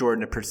give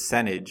Jordan a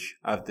percentage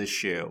of the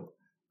shoe,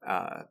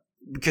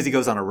 because he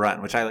goes on a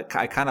run, which I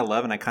kind of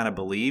love and I kind of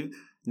believe.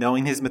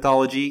 Knowing his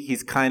mythology,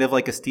 he's kind of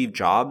like a Steve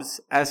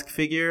Jobs-esque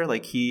figure.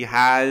 Like, he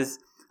has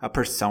a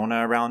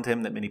persona around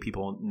him that many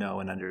people know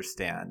and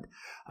understand.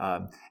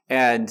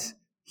 And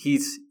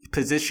he's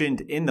positioned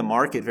in the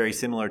market very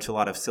similar to a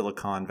lot of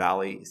Silicon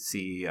Valley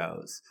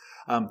CEOs.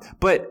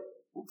 But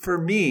for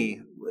me,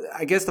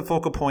 I guess the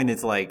focal point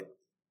is like,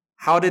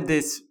 how did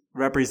this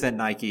represent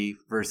Nike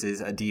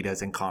versus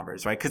Adidas and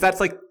Converse, right? Because that's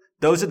like,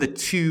 those are the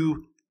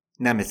two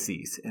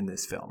nemesis in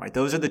this film, right?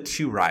 Those are the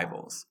two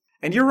rivals.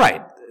 And you're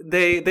right.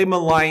 They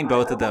malign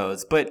both of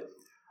those. But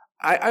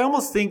I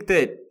almost think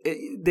that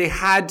they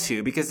had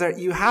to, because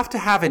you have to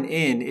have an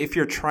in if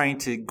you're trying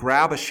to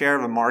grab a share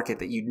of a market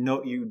that you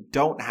know you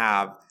don't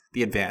have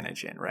the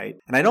advantage in, right?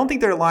 And I don't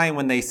think they're lying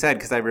when they said,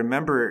 because I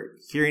remember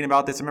hearing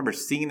about this, I remember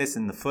seeing this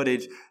in the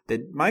footage,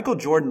 that Michael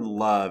Jordan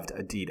loved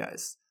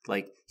Adidas.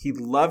 Like, he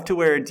loved to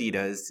wear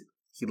Adidas.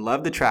 He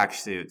loved the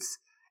tracksuits.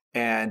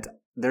 And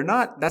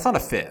that's not a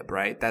fib,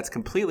 right? That's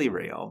completely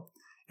real.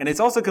 And it's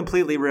also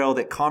completely real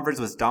that Converse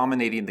was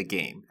dominating the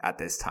game at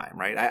this time,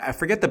 right? I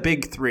forget the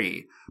big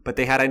three, but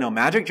they had, I know,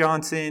 Magic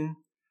Johnson,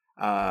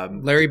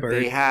 Larry Bird.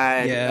 They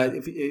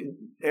had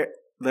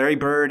Larry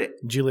Bird,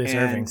 Julius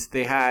Erving.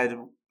 They had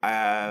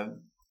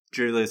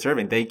Julius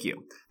Erving. Thank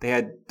you. They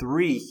had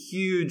three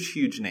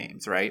huge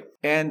names, right?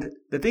 And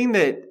the thing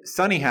that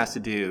Sonny has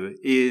to do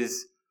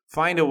is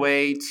find a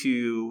way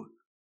to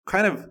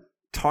kind of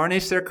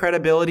tarnish their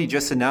credibility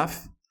just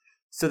enough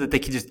so that they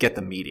can just get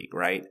the meeting,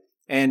 right?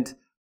 And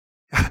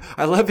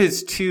I love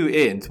his two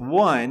ends.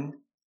 One,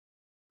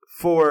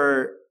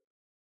 for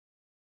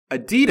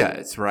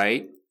Adidas,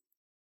 right?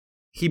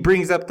 He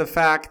brings up the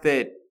fact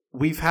that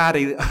we've had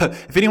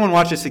if anyone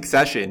watches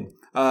Succession,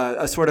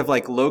 a sort of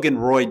like Logan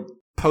Roy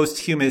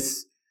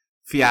posthumous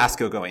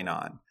fiasco going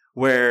on,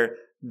 where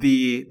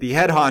the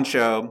head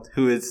honcho,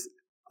 who is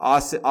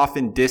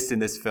often dissed in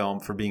this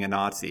film for being a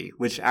Nazi,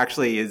 which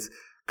actually is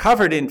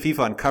covered in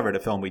FIFA Uncovered, a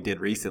film we did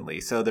recently.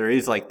 So there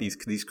is like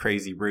these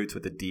crazy roots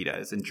with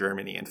Adidas and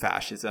Germany and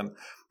fascism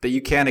that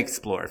you can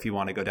explore if you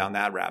want to go down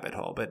that rabbit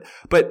hole.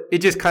 But it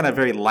just kind of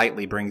very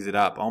lightly brings it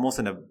up, almost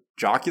in a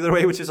jocular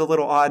way, which is a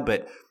little odd,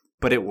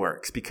 but it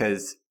works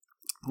because,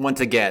 once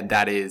again,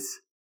 that is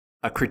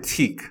a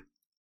critique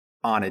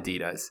on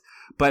Adidas.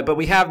 But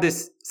we have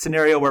this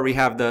scenario where we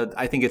have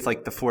I think it's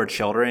like the four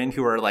children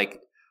who are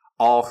like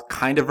all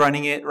kind of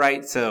running it,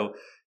 right? So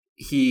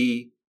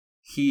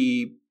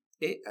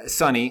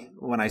Sonny,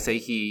 when I say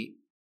he,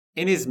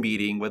 in his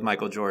meeting with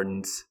Michael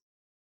Jordan's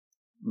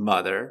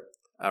mother,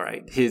 all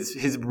right,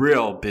 his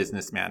real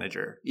business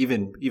manager,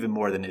 even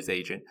more than his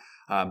agent,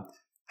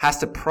 has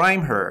to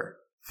prime her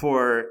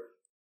for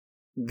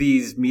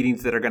these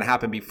meetings that are going to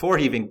happen before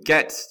he even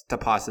gets to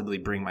possibly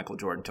bring Michael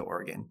Jordan to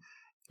Oregon.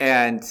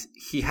 And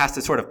he has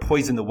to sort of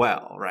poison the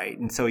well, right?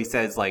 And so he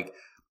says, like,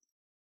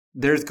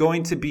 there's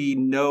going to be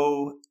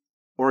no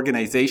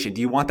organization.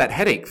 Do you want that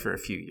headache for a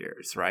few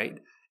years, right?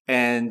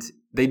 And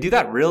they do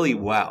that really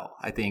well,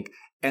 I think.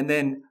 And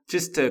then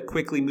just to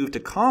quickly move to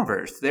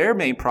Converse, their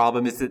main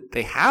problem is that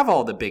they have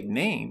all the big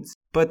names,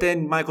 but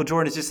then Michael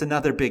Jordan is just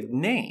another big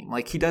name.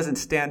 Like, he doesn't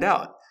stand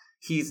out.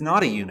 He's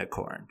not a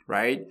unicorn,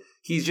 right?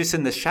 He's just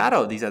in the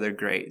shadow of these other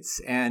greats.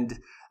 And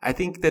I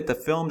think that the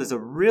film does a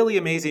really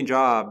amazing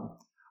job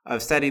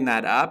of setting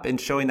that up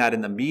and showing that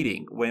in the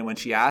meeting when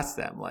she asks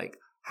them, like,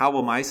 how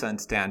will my son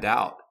stand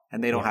out?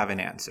 And they don't have an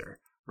answer.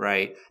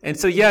 Right. And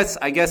so, yes,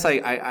 I guess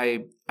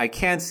I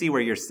can see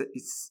where you're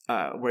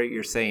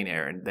saying,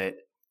 Aaron, that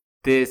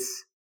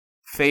this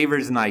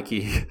favors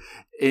Nike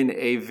in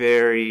a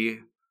very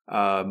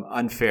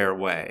unfair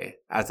way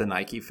as a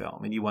Nike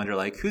film. And you wonder,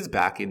 like, who's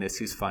backing this,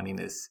 who's funding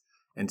this,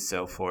 and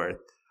so forth.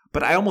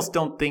 But I almost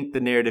don't think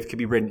the narrative could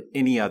be written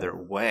any other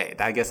way.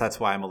 I guess that's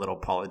why I'm a little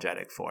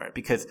apologetic for it,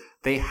 because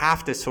they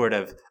have to sort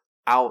of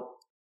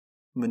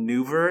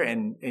outmaneuver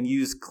and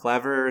use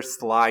clever,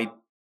 sly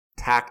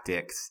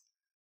tactics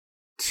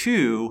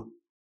to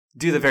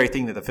do the very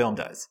thing that the film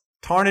does.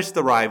 Tarnish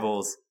the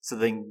rivals so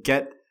they can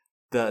get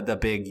the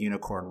big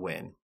unicorn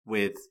win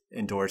with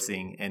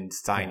endorsing and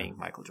signing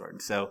Michael Jordan.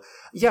 So,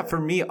 yeah, for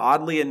me,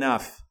 oddly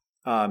enough,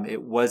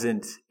 it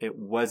wasn't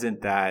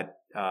that,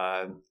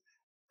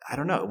 I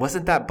don't know, it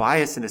wasn't that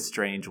biased in a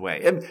strange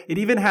way. It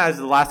even has,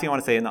 the last thing I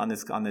want to say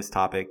on this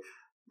topic,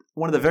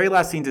 one of the very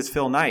last scenes is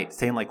Phil Knight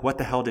saying, like, what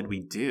the hell did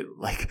we do?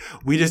 Like,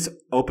 we just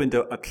opened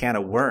a can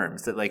of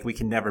worms that, like, we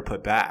can never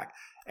put back.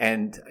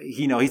 And,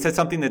 he said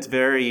something that's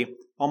very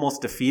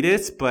almost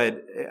defeatist,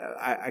 but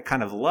I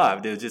kind of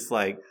loved. It was just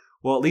like,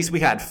 well, at least we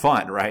had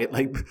fun, right?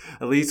 Like,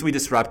 at least we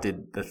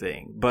disrupted the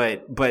thing.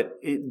 But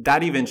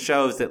that even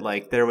shows that,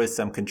 like, there was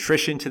some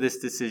contrition to this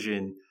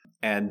decision,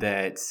 and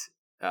that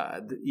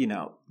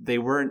they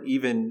weren't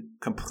even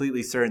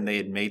completely certain they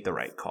had made the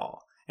right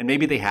call. And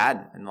maybe they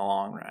hadn't in the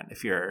long run.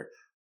 If you're,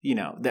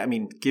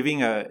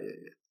 giving a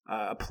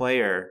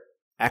player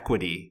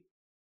equity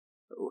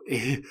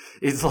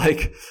is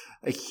like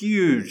a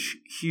huge,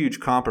 huge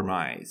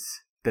compromise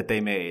that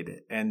they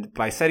made. And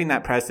by setting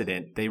that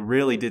precedent, they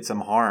really did some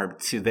harm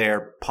to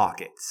their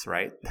pockets,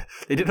 right?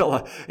 It did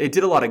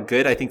a lot of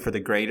good, I think, for the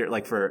greater,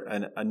 like for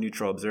a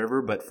neutral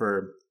observer, but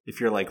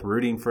if you're like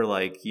rooting for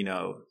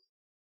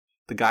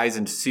the guys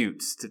in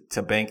suits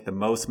to bank the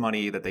most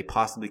money that they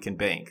possibly can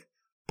bank,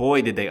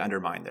 boy, did they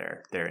undermine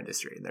their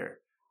industry and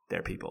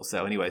their people.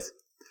 So anyways,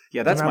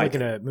 yeah, that's when I my... look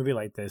at a movie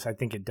like this, I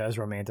think it does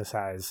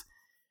romanticize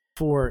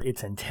for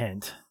its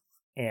intent.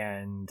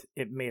 And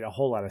it made a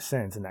whole lot of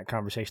sense in that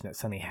conversation that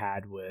Sonny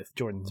had with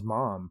Jordan's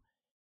mom,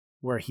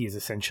 where he is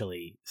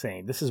essentially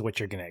saying, this is what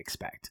you're going to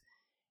expect.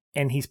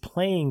 And he's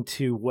playing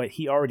to what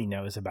he already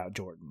knows about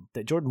Jordan,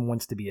 that Jordan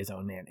wants to be his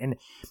own man. And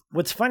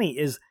what's funny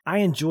is I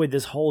enjoyed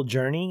this whole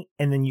journey.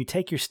 And then you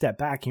take your step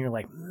back and you're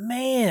like,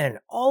 man,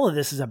 all of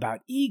this is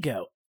about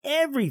ego.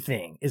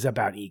 Everything is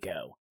about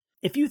ego.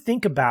 If you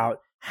think about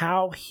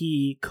how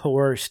he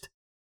coerced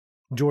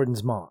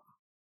Jordan's mom,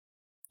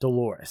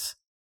 Dolores,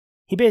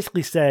 he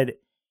basically said,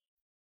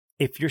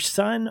 if your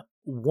son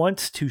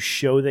wants to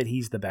show that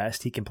he's the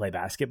best, he can play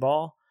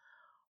basketball.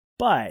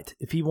 But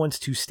if he wants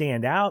to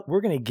stand out, we're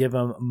going to give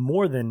him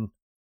more than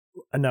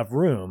enough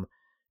room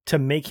to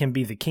make him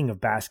be the king of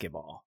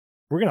basketball.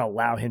 We're going to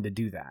allow him to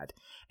do that.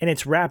 And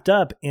it's wrapped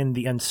up in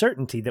the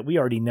uncertainty that we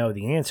already know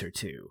the answer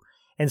to.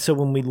 And so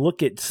when we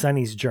look at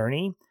Sonny's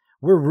journey,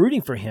 we're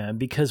rooting for him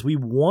because we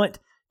want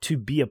to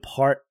be a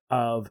part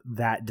of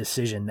that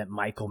decision that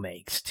Michael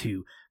makes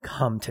to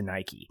come to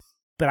Nike.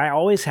 But I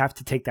always have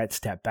to take that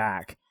step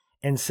back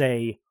and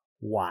say,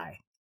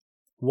 why?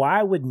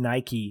 Why would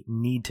Nike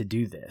need to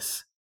do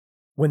this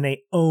when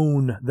they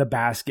own the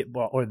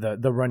basketball or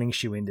the running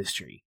shoe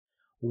industry?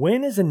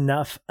 When is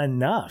enough,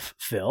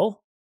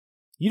 Phil?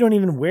 You don't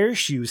even wear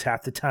shoes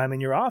half the time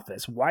in your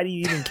office. Why do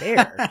you even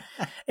care?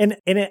 and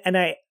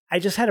I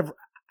just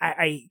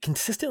I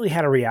consistently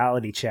had a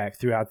reality check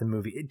throughout the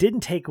movie. It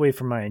didn't take away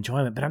from my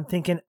enjoyment, but I'm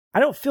thinking, I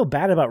don't feel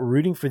bad about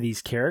rooting for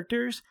these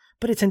characters,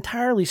 but it's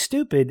entirely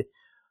stupid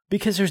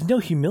because there's no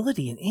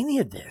humility in any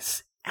of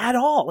this at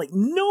all. Like,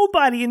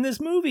 nobody in this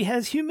movie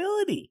has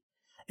humility.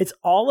 It's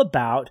all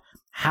about,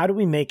 how do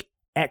we make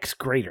X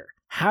greater?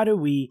 How do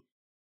we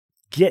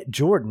get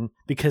Jordan?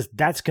 Because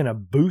that's going to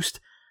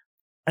boost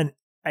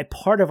a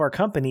part of our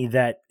company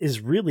that is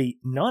really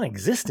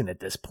non-existent at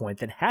this point,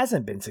 that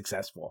hasn't been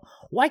successful.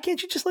 Why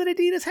can't you just let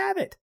Adidas have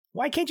it?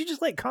 Why can't you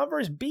just let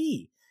Converse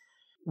be?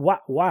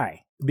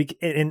 Why?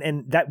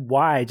 And that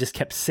why just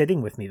kept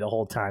sitting with me the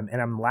whole time. And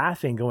I'm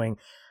laughing going,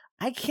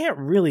 I can't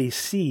really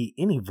see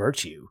any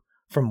virtue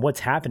from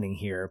what's happening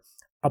here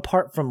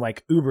apart from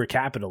like uber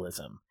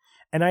capitalism.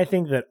 And I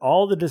think that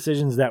all the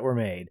decisions that were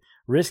made,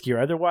 risky or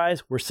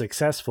otherwise, were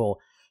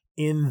successful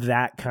in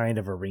that kind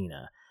of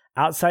arena.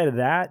 Outside of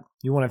that,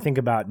 you want to think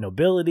about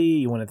nobility.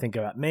 You want to think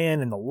about,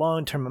 man, in the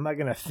long term, am I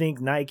going to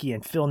think Nike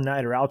and Phil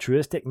Knight are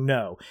altruistic?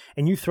 No.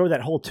 And you throw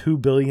that whole $2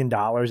 billion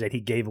that he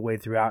gave away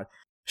throughout.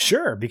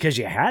 Sure, because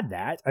you had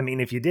that. I mean,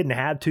 if you didn't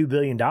have $2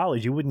 billion,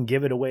 you wouldn't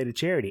give it away to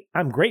charity.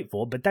 I'm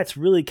grateful, but that's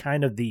really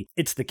kind of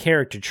it's the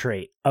character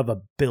trait of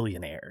a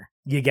billionaire.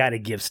 You got to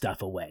give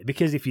stuff away,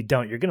 because if you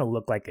don't, you're going to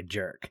look like a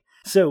jerk.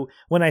 So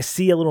when I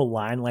see a little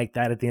line like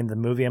that at the end of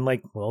the movie, I'm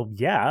like, well,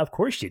 yeah, of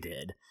course you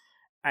did.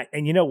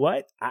 And you know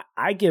what?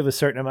 I give a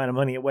certain amount of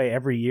money away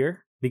every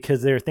year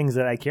because there are things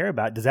that I care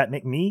about. Does that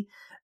make me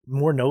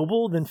more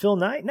noble than Phil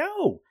Knight?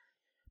 No.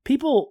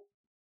 People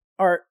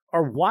are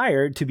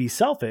wired to be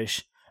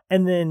selfish,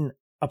 and then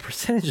a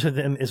percentage of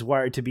them is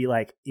wired to be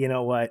like, you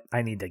know what?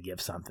 I need to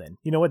give something.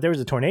 You know what? There was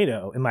a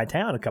tornado in my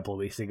town a couple of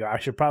weeks ago. I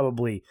should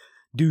probably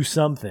do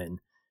something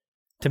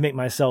to make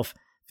myself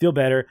feel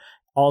better.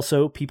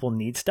 Also, people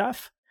need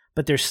stuff,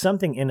 but there's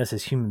something in us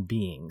as human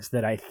beings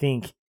that I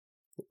think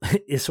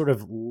is sort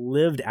of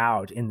lived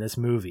out in this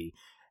movie,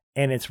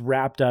 and it's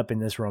wrapped up in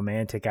this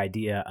romantic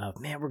idea of,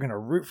 man, we're going to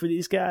root for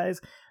these guys,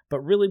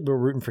 but really we're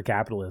rooting for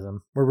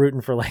capitalism. We're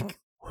rooting for like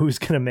who's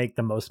going to make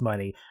the most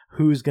money,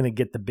 who's going to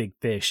get the big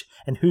fish,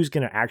 and who's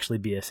going to actually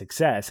be a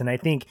success. And I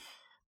think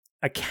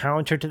a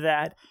counter to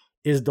that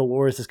is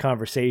Dolores'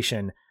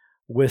 conversation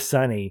with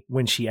Sonny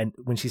when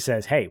she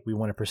says, hey, we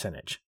want a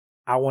percentage.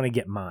 I want to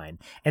get mine.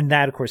 And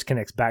that, of course,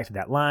 connects back to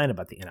that line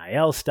about the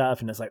NIL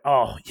stuff. And it's like,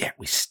 oh, yeah,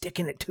 we're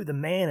sticking it to the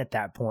man at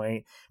that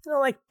point. And they're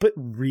like, but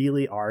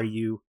really, are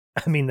you?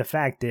 I mean, the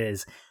fact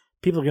is,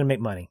 people are going to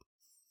make money,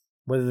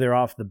 whether they're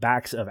off the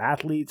backs of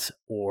athletes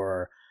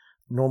or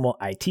normal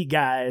IT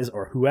guys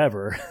or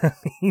whoever. I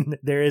mean,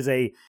 there's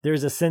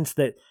a sense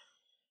that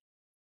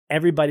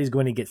everybody's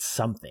going to get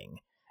something.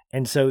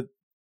 And so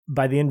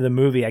by the end of the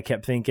movie, I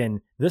kept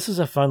thinking, this is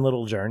a fun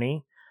little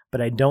journey,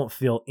 but I don't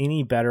feel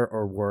any better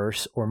or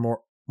worse or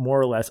more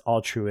or less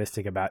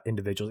altruistic about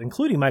individuals,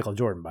 including Michael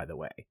Jordan, by the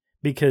way,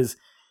 because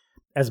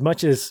as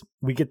much as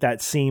we get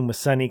that scene with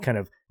Sonny kind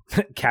of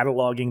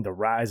cataloging the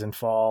rise and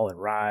fall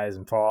and rise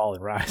and fall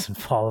and rise and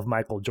fall of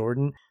Michael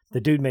Jordan,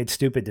 the dude made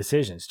stupid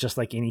decisions, just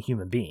like any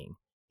human being.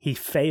 He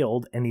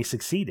failed and he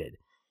succeeded.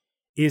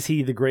 Is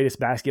he the greatest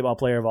basketball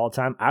player of all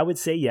time? I would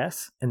say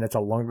yes, and that's a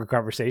longer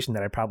conversation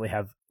that I probably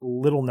have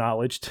little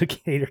knowledge to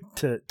cater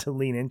to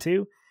lean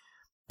into.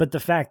 But the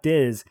fact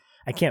is,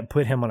 I can't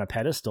put him on a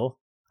pedestal.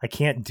 I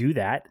can't do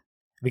that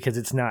because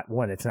it's not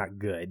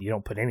good. You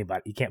can't put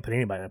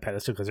anybody on a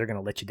pedestal because they're going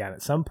to let you down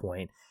at some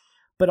point.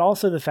 But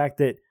also the fact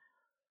that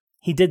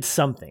he did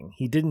something.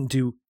 He didn't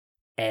do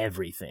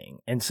everything.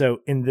 And so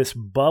in this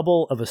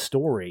bubble of a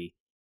story,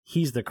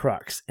 he's the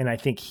crux. And I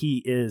think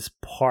he is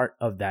part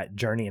of that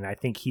journey. And I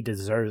think he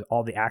deserves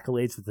all the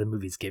accolades that the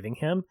movie's giving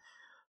him.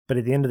 But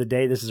at the end of the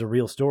day, this is a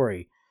real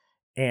story.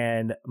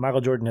 And Michael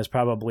Jordan has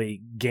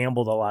probably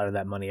gambled a lot of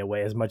that money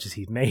away as much as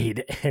he's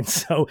made. And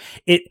so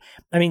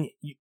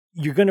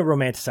you're going to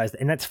romanticize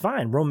it, and that's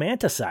fine.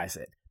 Romanticize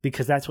it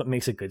because that's what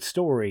makes a good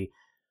story.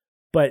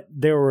 But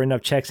there were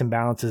enough checks and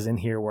balances in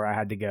here where I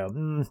had to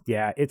go,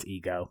 yeah, it's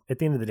ego. At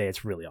the end of the day,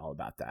 it's really all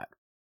about that.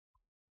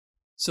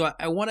 So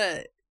I want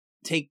to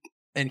take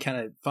and kind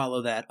of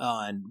follow that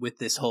on with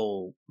this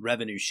whole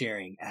revenue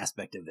sharing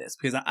aspect of this,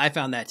 because I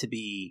found that to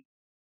be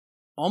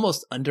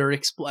almost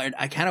underexplored.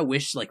 I kind of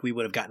wish like we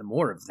would have gotten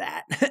more of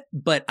that,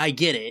 but I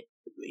get it.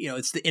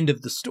 It's the end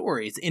of the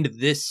story. It's the end of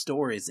this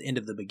story. It's the end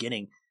of the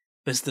beginning,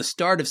 but it's the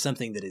start of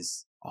something that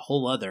is a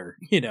whole other,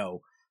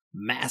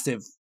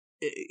 massive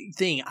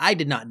thing. I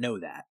did not know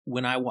that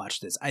when I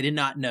watched this. I did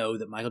not know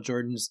that Michael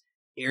Jordan's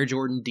Air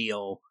Jordan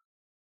deal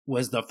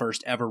was the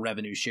first ever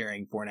revenue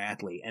sharing for an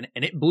athlete. And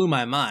it blew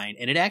my mind.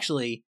 And it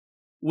actually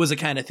was a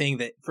kind of thing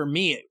that for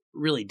me, it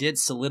really did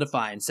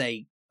solidify and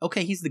say,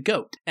 okay, he's the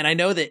GOAT. And I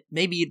know that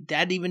maybe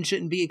that even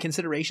shouldn't be a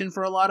consideration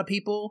for a lot of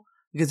people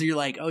because you're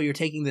like, oh, you're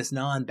taking this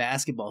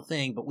non-basketball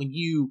thing. But when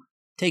you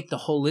take the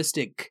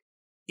holistic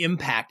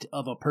impact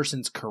of a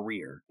person's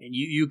career and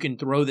you can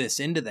throw this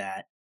into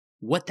that,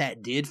 what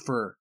that did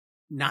for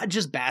not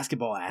just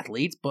basketball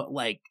athletes, but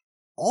like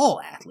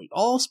all athletes,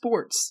 all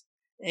sports,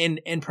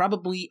 and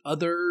probably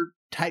other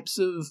types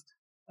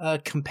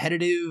of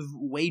competitive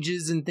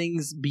wages and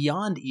things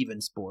beyond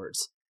even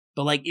sports.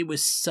 But like it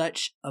was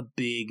such a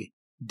big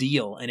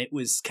deal, and it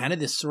was kind of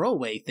this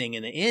throwaway thing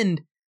in the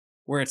end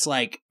where it's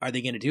like, are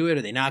they going to do it?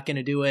 Are they not going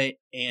to do it?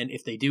 And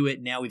if they do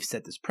it, now we've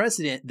set this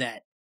precedent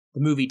that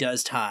the movie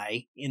does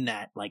tie in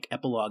that like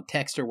epilogue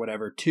text or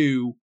whatever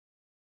to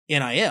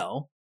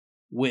NIL,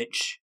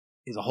 which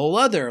is a whole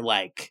other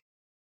like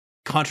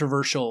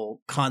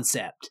controversial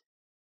concept.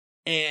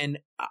 And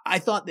I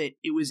thought that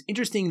it was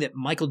interesting that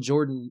Michael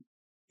Jordan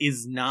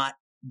is not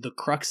the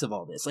crux of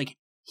all this. Like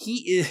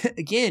he's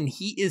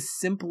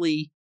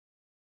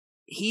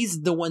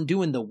the one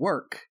doing the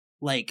work,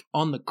 like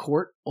on the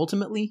court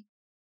ultimately.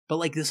 But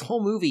like this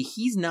whole movie,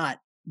 he's not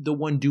the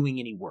one doing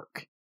any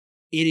work.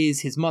 It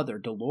is his mother,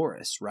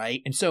 Dolores,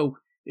 right? And so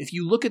if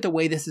you look at the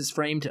way this is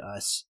framed to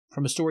us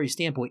from a story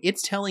standpoint,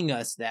 it's telling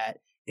us that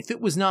if it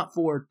was not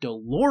for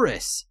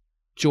Dolores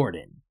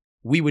Jordan,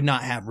 we would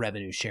not have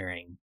revenue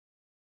sharing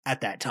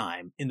at that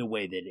time in the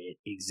way that it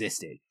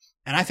existed.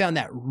 And I found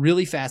that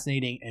really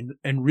fascinating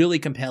and really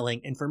compelling.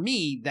 And for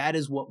me, that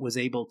is what was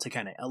able to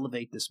kind of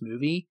elevate this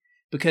movie,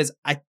 because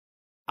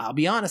I'll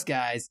be honest,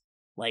 guys,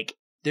 like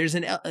there's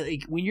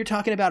when you're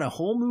talking about a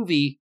whole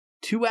movie,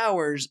 2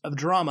 hours of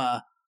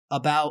drama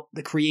about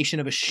the creation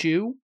of a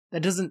shoe,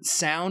 that doesn't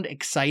sound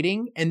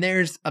exciting. And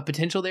there's a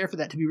potential there for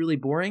that to be really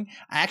boring.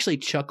 I actually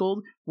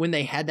chuckled when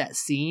they had that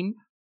scene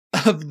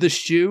of the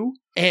shoe,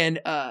 and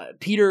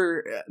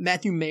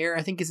Matthew Mayer,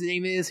 I think his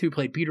name is, who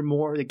played Peter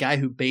Moore, the guy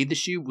who bathed the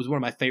shoe, was one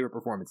of my favorite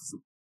performances.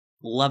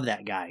 Love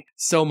that guy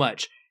so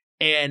much.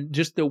 And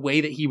just the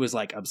way that he was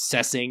like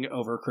obsessing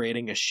over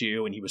creating a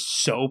shoe, and he was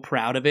so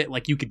proud of it.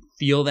 Like you could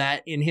feel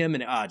that in him,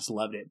 and I just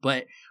loved it.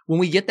 But when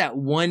we get that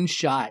one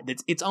shot,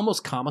 it's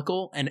almost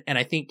comical. And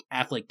I think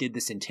Affleck did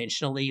this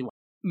intentionally, like,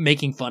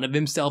 making fun of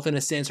himself in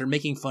a sense, or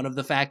making fun of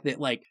the fact that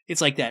like, it's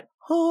like that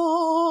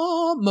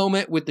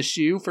moment with the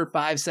shoe for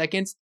 5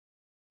 seconds.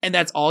 And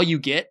that's all you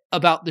get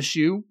about the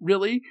shoe,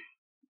 really.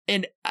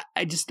 And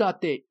I just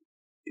thought that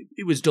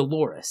it was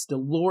Dolores.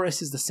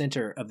 Dolores is the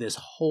center of this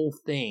whole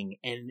thing.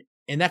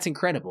 And that's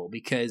incredible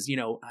because,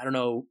 I don't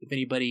know if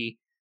anybody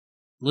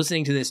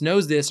listening to this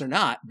knows this or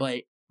not,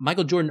 but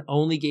Michael Jordan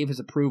only gave his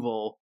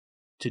approval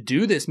to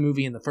do this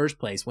movie in the first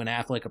place when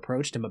Affleck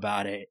approached him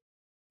about it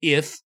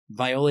if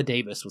Viola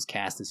Davis was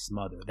cast as his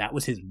mother. That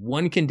was his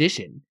one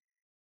condition.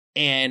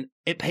 And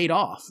it paid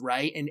off,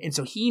 right? And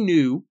so he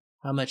knew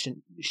how much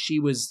she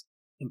was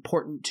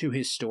important to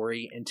his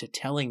story and to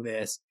telling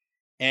this.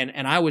 And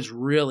I was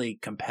really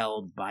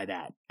compelled by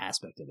that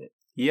aspect of it.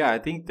 Yeah, I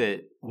think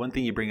that one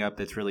thing you bring up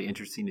that's really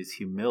interesting is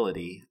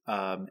humility.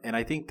 And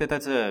I think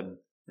that's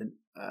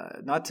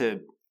not to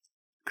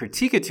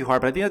critique it too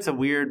hard, but I think that's a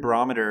weird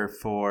barometer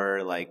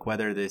for like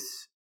whether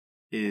this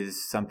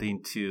is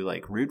something to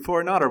like root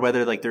for or not, or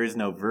whether like there is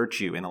no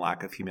virtue in a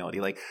lack of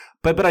humility. Like,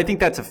 but I think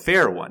that's a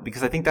fair one,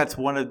 because I think that's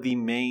one of the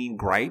main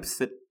gripes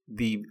that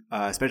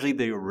especially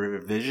the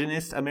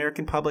revisionist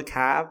American public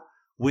have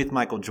with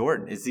Michael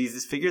Jordan is he's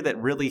this figure that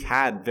really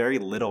had very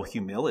little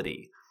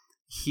humility.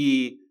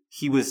 He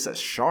was a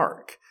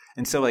shark.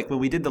 And so like when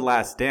we did The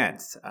Last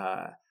Dance,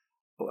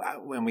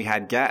 when we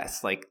had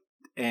guests, like,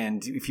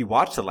 and if you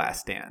watch The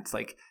Last Dance,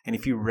 like, and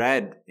if you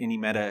read any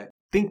meta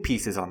think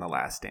pieces on The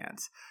Last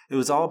Dance, it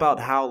was all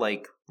about how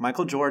like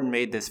Michael Jordan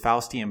made this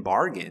Faustian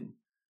bargain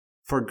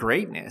for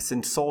greatness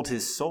and sold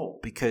his soul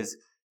because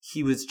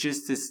he was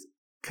just this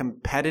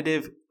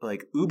competitive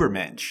like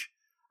ubermensch.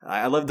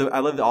 I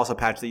love also,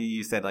 Patrick, that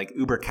you said like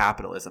uber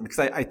capitalism, because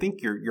I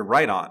think you're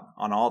right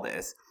on all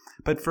this.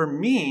 But for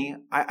me,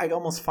 I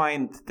almost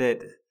find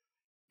that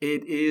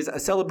it is a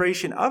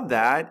celebration of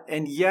that.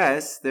 And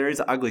yes, there is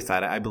an ugly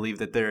side. I believe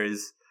that there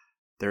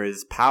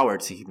is power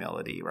to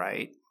humility,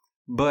 right?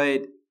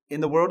 But in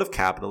the world of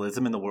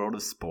capitalism, in the world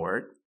of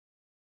sport,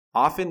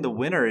 often the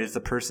winner is the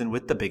person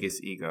with the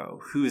biggest ego,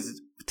 who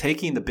is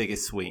taking the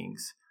biggest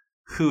swings,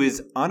 who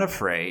is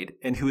unafraid,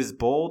 and who is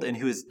bold, and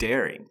who is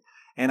daring.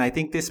 And I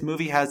think this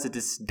movie has a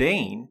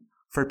disdain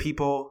for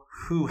people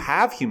who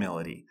have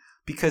humility,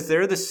 because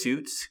they're the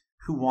suits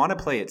who want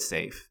to play it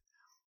safe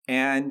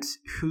and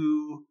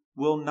who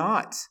will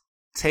not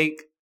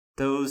take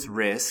those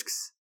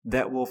risks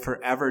that will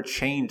forever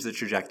change the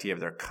trajectory of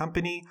their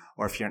company,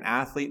 or if you're an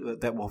athlete,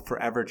 that will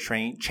forever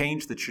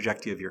change the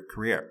trajectory of your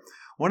career.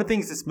 One of the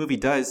things this movie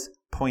does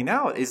point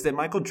out is that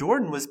Michael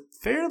Jordan was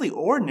fairly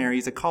ordinary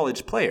as a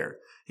college player.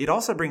 It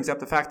also brings up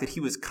the fact that he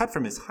was cut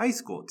from his high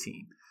school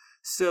team.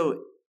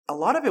 So a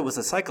lot of it was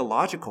a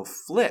psychological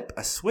flip,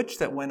 a switch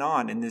that went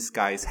on in this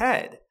guy's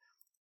head,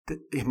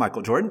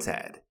 Michael Jordan's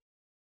head.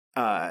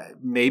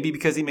 Maybe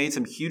because he made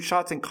some huge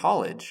shots in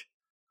college.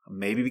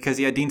 Maybe because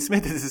he had Dean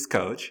Smith as his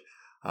coach.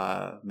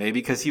 Maybe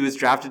because he was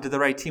drafted to the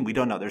right team. We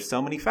don't know. There's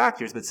so many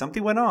factors, but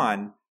something went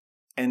on.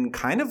 And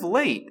kind of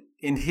late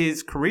in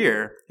his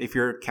career, if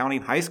you're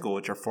counting high school,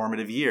 which are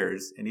formative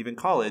years, and even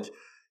college,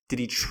 did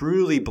he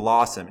truly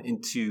blossom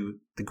into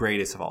the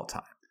greatest of all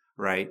time,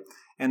 right?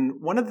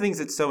 And one of the things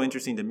that's so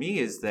interesting to me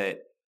is that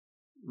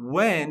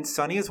when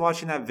Sonny is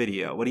watching that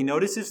video, what he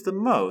notices the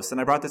most,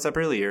 and I brought this up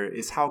earlier,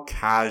 is how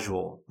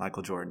casual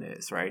Michael Jordan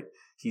is, right?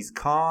 He's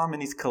calm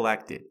and he's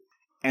collected.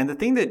 And the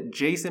thing that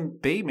Jason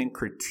Bateman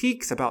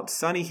critiques about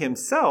Sonny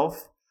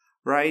himself,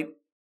 right,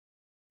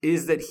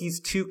 is that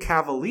he's too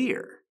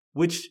cavalier,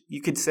 which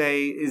you could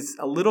say is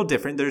a little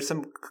different. There's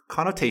some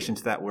connotation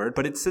to that word,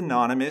 but it's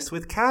synonymous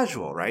with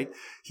casual, right?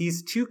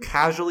 He's too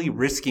casually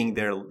risking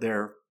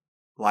their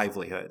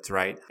livelihoods,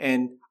 right?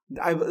 And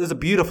it was a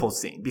beautiful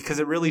scene because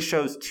it really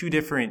shows two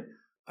different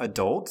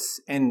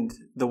adults and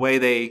the way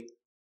they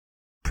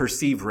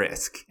perceive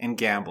risk and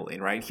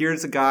gambling, right?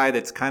 Here's a guy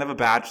that's kind of a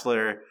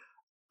bachelor.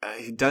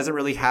 He doesn't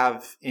really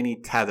have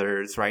any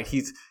tethers, right?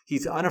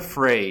 He's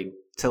unafraid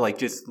to like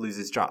just lose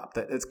his job.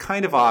 That's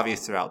kind of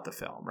obvious throughout the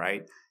film,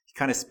 right? He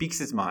kind of speaks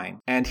his mind.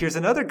 And here's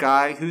another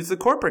guy who's the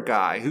corporate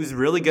guy who's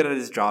really good at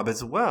his job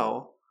as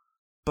well,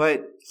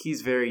 but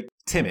he's very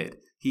timid.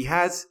 He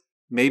has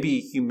maybe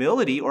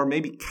humility or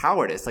maybe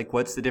cowardice. Like,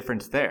 what's the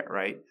difference there,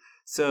 right?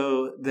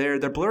 So they're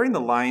blurring the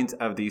lines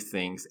of these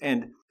things.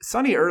 And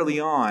Sonny early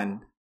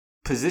on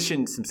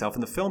positions himself,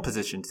 and the film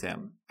positions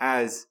him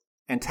as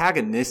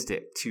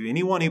antagonistic to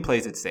anyone who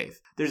plays it safe.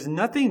 There's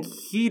nothing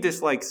he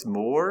dislikes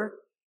more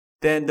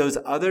than those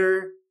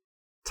other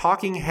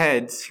talking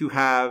heads who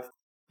have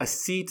a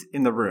seat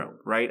in the room,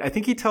 right? I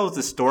think he tells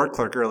the store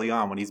clerk early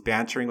on when he's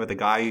bantering with the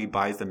guy he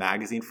buys the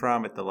magazine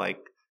from at the like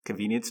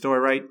convenience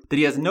store, right? That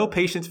he has no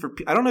patience for,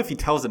 I don't know if he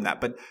tells him that,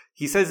 but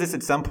he says this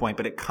at some point,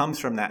 but it comes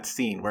from that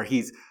scene where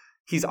he's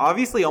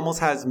obviously almost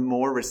has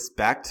more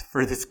respect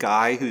for this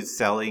guy who's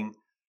selling,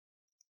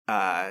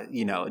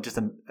 just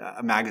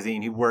a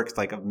magazine who works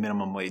like a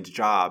minimum wage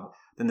job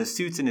than the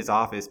suits in his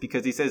office,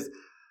 because he says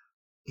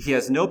he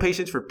has no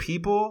patience for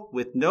people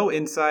with no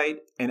insight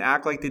and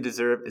act like they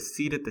deserve a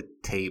seat at the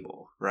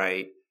table,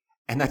 right?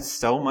 And that's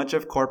so much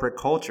of corporate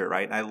culture,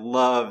 right? And I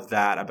love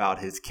that about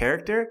his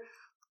character.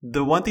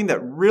 The one thing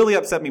that really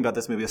upset me about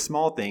this movie, a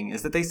small thing,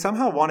 is that they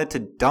somehow wanted to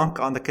dunk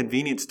on the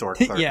convenience store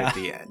clerk at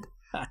the end.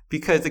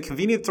 Because the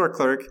convenience store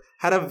clerk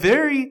had a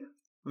very,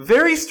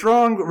 very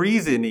strong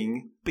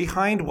reasoning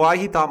behind why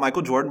he thought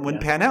Michael Jordan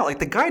wouldn't pan out. Like,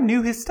 the guy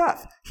knew his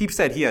stuff. He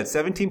said he had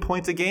 17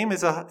 points a game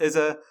as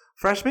a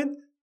freshman.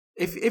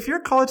 If you're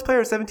a college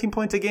player, 17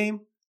 points a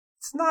game,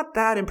 it's not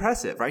that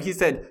impressive, right? He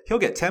said he'll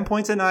get 10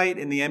 points a night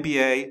in the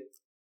NBA.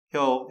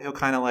 He'll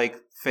kind of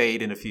like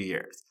fade in a few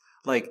years.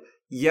 Like,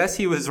 yes,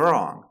 he was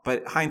wrong,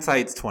 but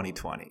hindsight's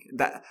 20/20.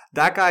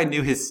 That guy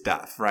knew his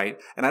stuff, right?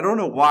 And I don't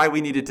know why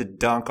we needed to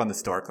dunk on the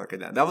store clerk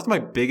again. That was my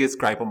biggest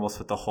gripe almost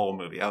with the whole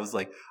movie. I was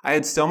like, I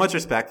had so much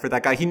respect for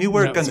that guy. He knew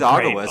where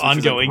Gonzaga was, which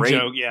ongoing was a great,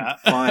 joke, yeah.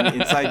 fun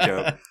inside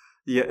joke.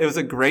 Yeah, it was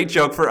a great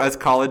joke for us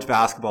college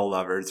basketball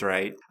lovers,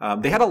 right?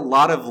 They had a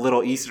lot of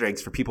little Easter eggs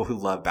for people who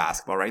love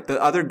basketball, right?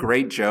 The other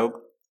great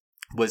joke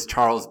was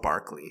Charles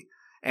Barkley.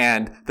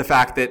 And the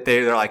fact that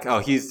they're like, oh,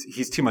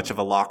 he's too much of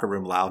a locker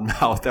room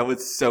loudmouth. That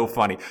was so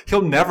funny.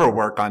 He'll never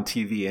work on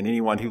TV. And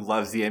anyone who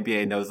loves the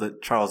NBA knows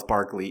that Charles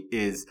Barkley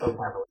is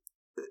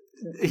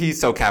he's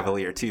so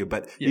cavalier too,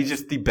 but he's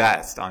just the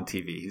best on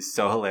TV. He's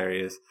so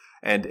hilarious.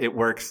 And it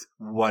works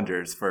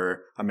wonders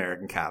for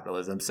American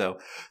capitalism. So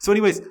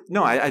anyways,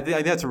 no, I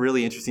think that's a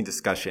really interesting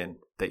discussion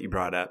that you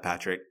brought up,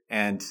 Patrick.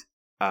 And,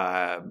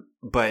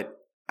 but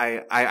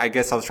I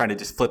guess I was trying to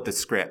just flip the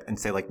script and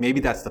say, like, maybe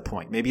that's the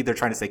point. Maybe they're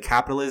trying to say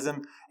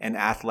capitalism and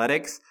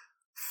athletics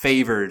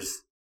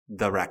favors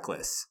the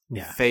reckless,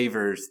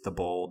 favors the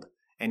bold.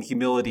 And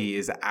humility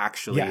is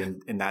actually,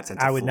 in that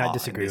sense, I would not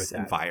disagree with that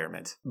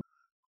environment.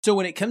 So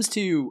when it comes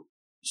to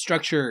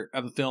structure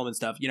of a film and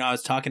stuff, I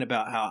was talking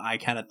about how I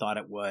kind of thought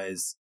it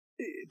was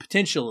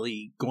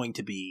potentially going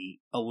to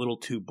be a little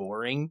too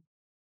boring.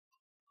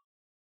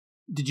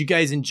 Did you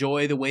guys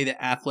enjoy the way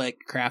that Affleck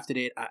crafted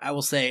it? I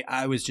will say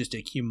I was just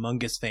a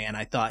humongous fan.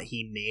 I thought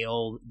he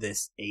nailed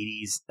this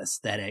 80s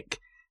aesthetic,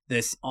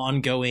 this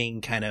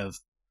ongoing kind of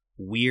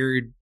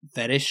weird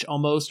fetish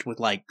almost with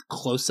like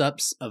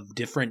close-ups of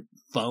different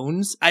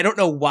phones. I don't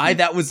know why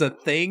that was a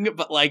thing,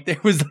 but like there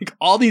was like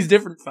all these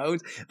different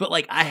phones. But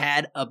like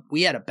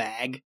we had a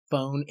bag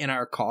phone in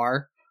our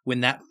car when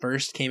that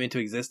first came into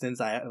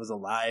existence. I was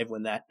alive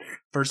when that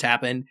first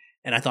happened,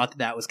 and I thought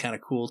that was kind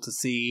of cool to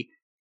see.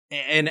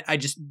 And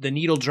the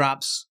needle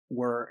drops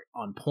were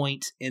on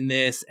point in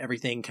this.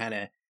 Everything kind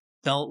of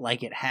felt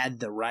like it had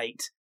the right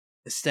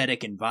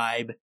aesthetic and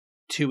vibe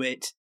to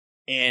it.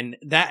 And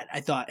that I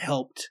thought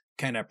helped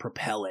kind of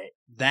propel it.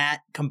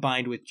 That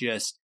combined with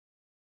just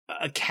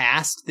a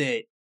cast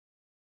that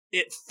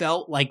it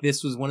felt like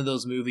this was one of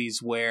those movies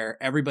where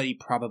everybody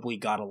probably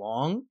got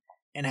along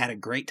and had a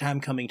great time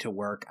coming to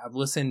work. I've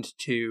listened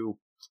to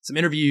some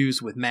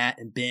interviews with Matt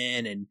and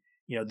Ben, and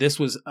this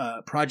was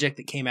a project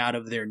that came out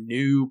of their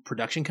new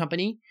production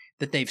company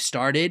that they've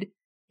started.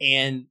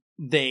 And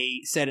they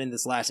said in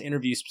this last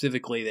interview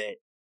specifically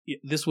that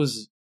this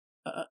was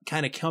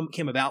kind of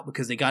came about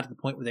because they got to the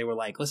point where they were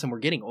like, listen, we're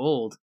getting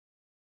old.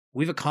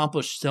 We've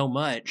accomplished so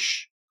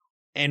much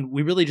and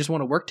we really just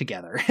want to work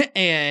together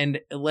and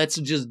let's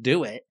just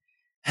do it.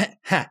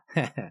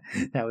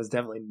 That was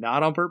definitely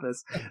not on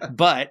purpose,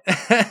 but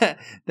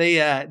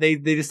they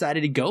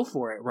decided to go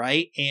for it.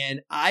 Right.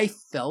 And I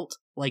felt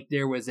like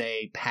there was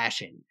a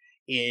passion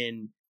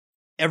in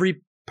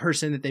every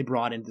person that they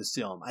brought into this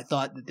film. I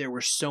thought that there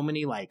were so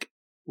many like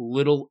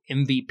little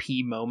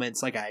MVP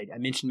moments. Like I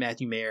mentioned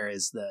Matthew Mayer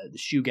as the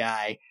shoe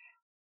guy,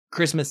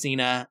 Chris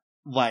Messina,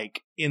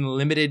 like in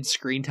limited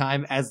screen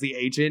time as the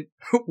agent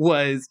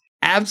was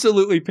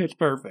absolutely pitch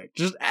perfect.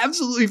 Just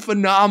absolutely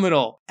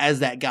phenomenal as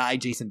that guy.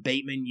 Jason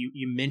Bateman,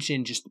 you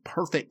mentioned just the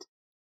perfect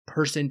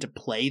person to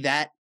play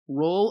that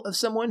role of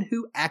someone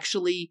who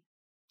actually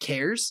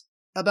cares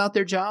about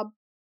their job.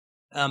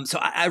 So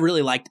I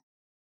really liked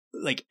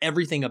like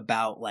everything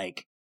about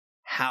like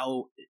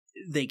how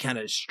they kind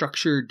of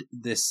structured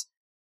this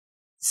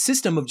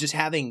system of just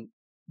having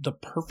the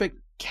perfect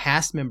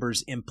cast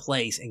members in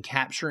place and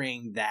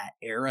capturing that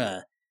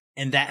era.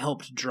 And that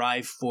helped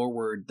drive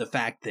forward the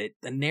fact that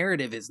the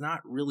narrative is not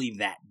really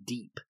that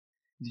deep.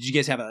 Did you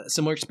guys have a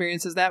similar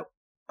experience as that?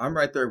 I'm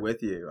right there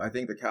with you. I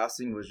think the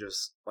casting was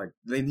just like,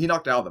 he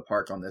knocked it out of the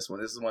park on this one.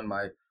 This is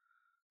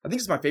I think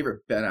it's my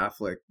favorite Ben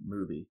Affleck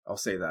movie. I'll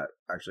say that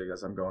actually,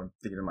 as I'm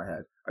thinking in my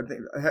head. I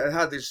think it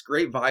had these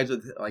great vibes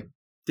with like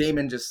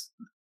Damon, just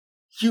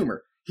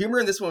humor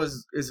in this one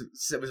is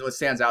what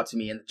stands out to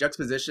me, and the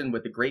juxtaposition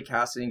with the great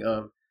casting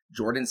of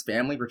Jordan's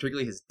family,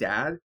 particularly his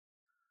dad.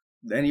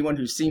 Anyone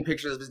who's seen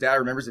pictures of his dad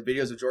remembers the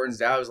videos of Jordan's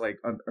dad was like,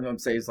 I'm gonna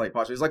say it's like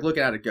possible. It's like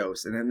looking at a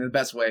ghost, and in the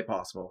best way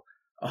possible.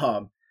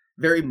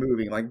 Very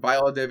moving. Like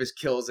Viola Davis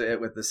kills it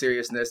with the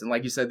seriousness, and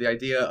like you said, the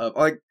idea of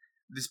like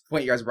this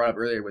point you guys brought up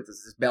earlier with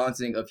this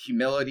balancing of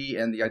humility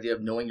and the idea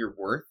of knowing your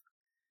worth,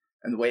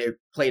 and the way it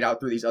played out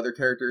through these other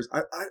characters.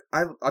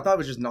 I thought it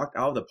was just knocked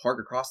out of the park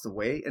across the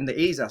way, and the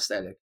 80s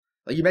aesthetic.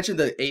 Like you mentioned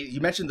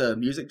the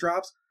music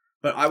drops,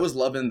 but I was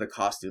loving the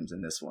costumes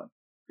in this one.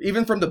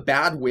 Even from the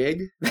bad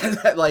wig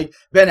that like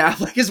Ben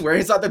Affleck is wearing,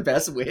 it's not the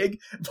best wig,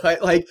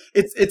 but like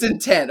it's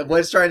intent of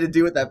what it's trying to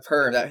do with that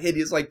perm, that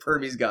hideous like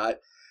perm he's got.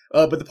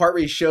 But the part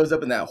where he shows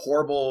up in that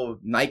horrible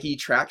Nike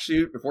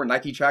tracksuit before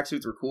Nike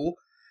tracksuits were cool,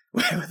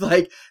 with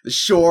like the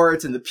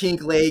shorts and the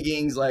pink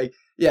leggings, like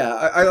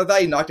yeah, I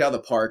thought he knocked it out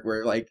of the park.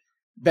 Where like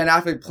Ben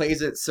Affleck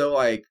plays it so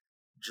like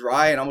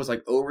dry and almost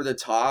like over the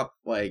top,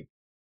 like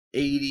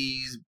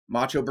 80s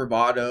macho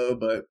bravado,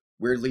 but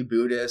weirdly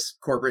Buddhist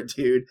corporate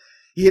dude.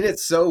 He hit it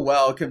so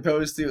well,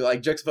 composed to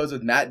like juxtaposed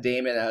with Matt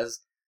Damon as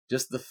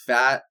just the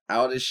fat,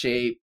 out of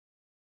shape,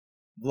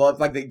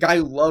 like the guy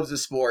who loves the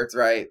sports,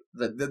 right?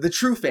 The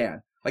true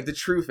fan, like the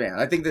true fan.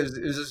 I think there's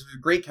this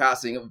great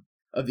casting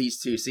of these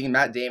two. Seeing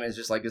Matt Damon is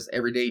just like this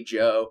everyday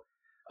Joe,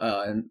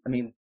 and I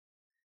mean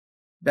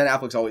Ben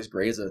Affleck's always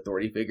great as an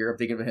authority figure. I'm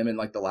thinking of him in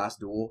like The Last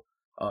Duel.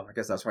 I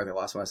guess that's probably the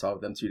last one I saw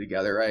with them two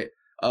together, right?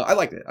 I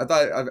liked it. I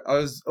thought I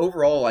was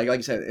overall like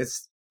you said,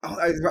 it's.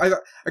 I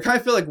kind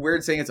of feel like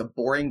weird saying it's a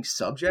boring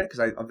subject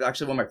because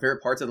actually one of my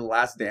favorite parts of The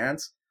Last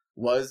Dance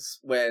was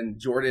when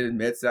Jordan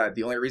admits that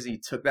the only reason he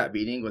took that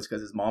beating was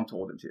because his mom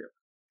told him to.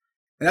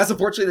 And that's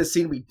unfortunately the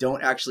scene we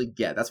don't actually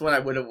get. That's what I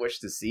would have wished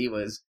to see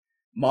was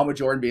Mama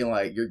Jordan being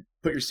like, "You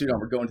put your suit on,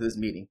 we're going to this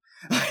meeting."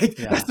 Like,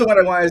 that's the one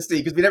I wanted to see,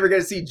 because we never get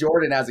to see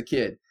Jordan as a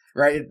kid,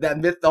 right? That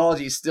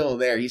mythology is still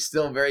there. He's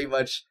still very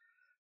much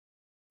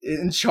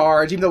in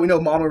charge, even though we know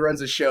Mama runs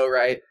the show,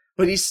 right?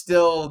 But he's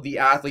still the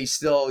athlete.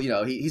 Still,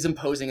 he's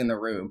imposing in the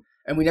room,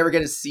 and we never get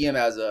to see him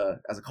as a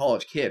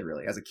college kid,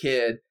 really, as a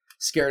kid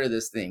scared of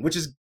this thing, which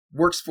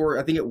works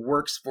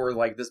for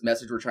like this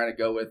message we're trying to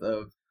go with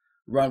of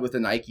run with the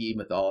Nike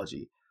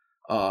mythology.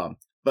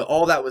 But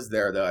all that was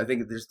there, though. I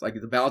think there's like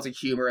the balance of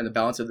humor and the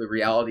balance of the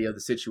reality of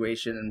the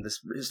situation and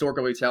this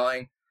historical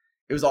retelling.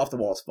 It was off the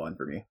walls fun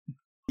for me.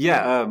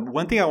 Yeah.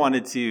 One thing I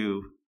wanted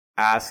to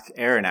ask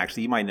Aaron,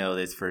 actually, you might know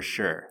this for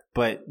sure,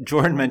 but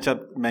Jordan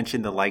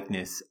mentioned the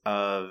likeness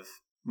of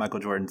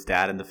Michael Jordan's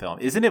dad in the film.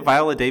 Isn't it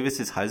Viola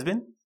Davis's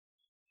husband?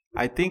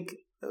 I think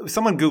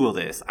someone Google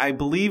this. I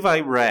believe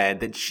I read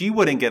that she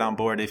wouldn't get on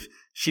board if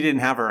she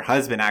didn't have her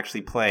husband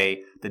actually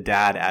play the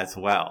dad as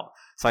well.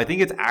 So I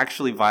think it's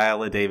actually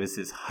Viola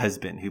Davis's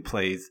husband who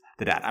plays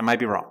the dad. I might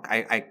be wrong.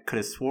 I could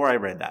have swore I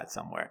read that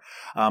somewhere.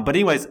 But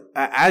anyways,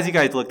 as you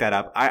guys look that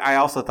up, I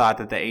also thought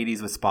that the 80s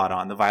was spot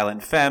on. The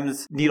violent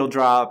femmes, needle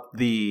drop,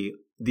 the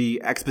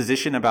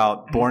exposition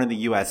about Born in the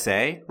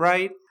USA,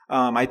 right?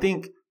 I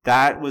think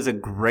that was a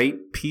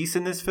great piece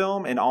in this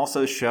film, and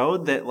also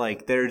showed that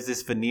like there's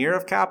this veneer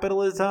of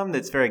capitalism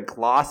that's very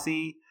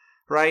glossy,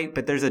 right?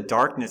 But there's a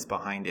darkness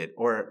behind it,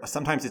 or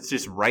sometimes it's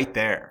just right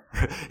there.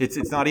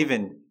 It's not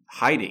even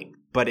hiding,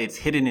 but it's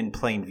hidden in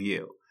plain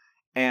view.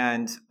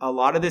 And a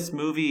lot of this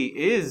movie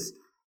is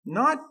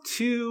not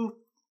too,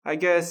 I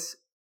guess,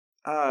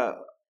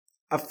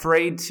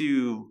 afraid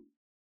to,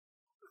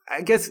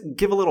 I guess,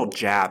 give a little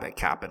jab at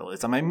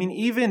capitalism. I mean,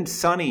 even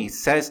Sonny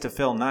says to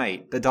Phil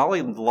Knight, the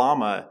Dalai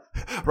Lama,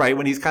 right,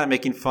 when he's kind of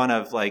making fun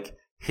of like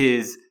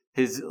his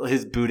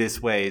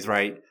Buddhist ways,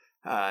 right?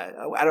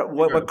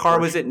 What car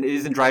was it? It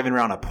isn't driving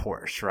around a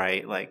Porsche,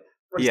 right? Like,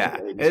 yeah,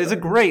 it is a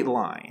great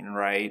line,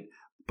 right?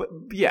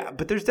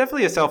 But there's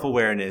definitely a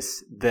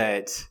self-awareness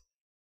that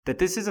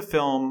this is a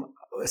film,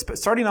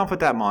 starting off with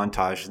that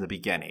montage in the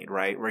beginning,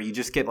 right, where you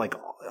just get like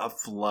a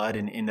flood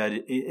and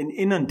an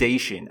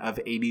inundation of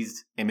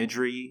 80s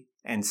imagery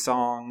and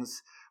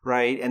songs,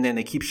 right? And then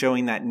they keep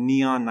showing that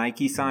neon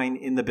Nike sign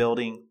in the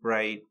building,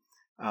 right,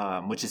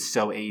 which is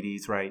so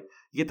 80s, right?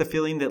 You get the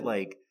feeling that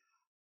like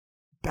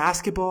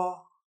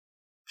basketball,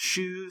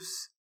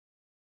 shoes,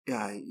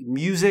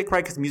 music,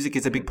 right, because music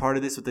is a big part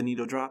of this with the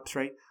needle drops,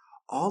 right?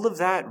 All of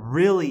that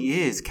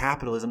really is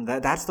capitalism.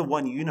 That's the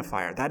one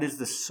unifier. That is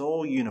the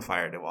sole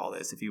unifier to all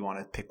this, if you want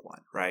to pick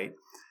one, right?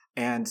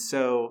 And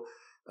so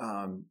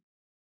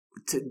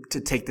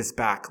to take this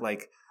back,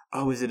 like,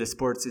 oh, is it a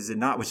sports? Is it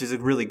not? Which is a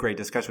really great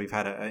discussion. We've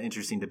had an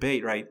interesting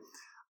debate, right?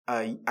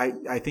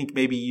 I think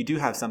maybe you do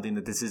have something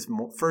that this is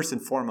first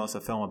and foremost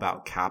a film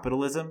about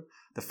capitalism.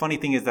 The funny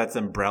thing is that's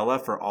umbrella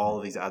for all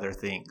of these other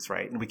things,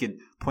 right? And we could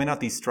point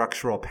out these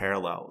structural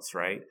parallels,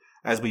 right?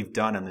 As we've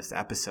done on this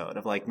episode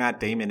of like Matt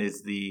Damon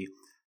is the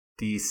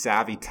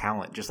savvy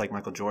talent, just like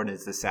Michael Jordan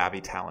is the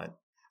savvy talent,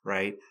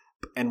 right?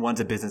 And one's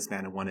a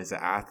businessman and one is an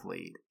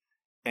athlete.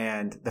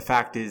 And the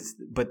fact is,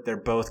 but they're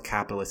both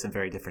capitalists in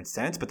very different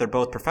sense, but they're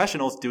both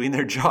professionals doing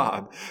their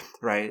job,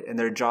 right? And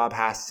their job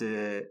has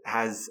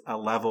a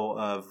level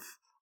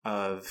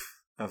of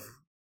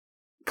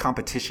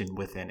competition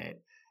within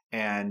it.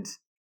 And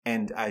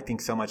I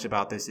think so much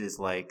about this is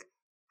like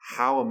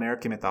how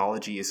American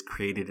mythology is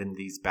created in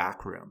these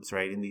back rooms,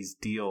 right? In these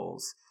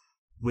deals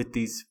with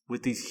these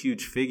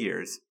huge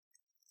figures,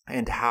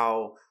 and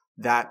how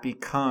that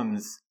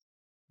becomes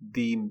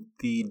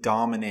the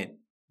dominant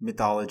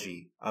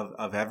mythology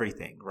of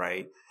everything,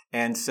 right?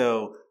 And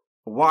so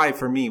why,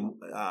 for me,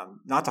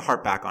 not to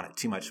harp back on it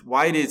too much,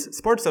 why it is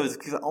sports though is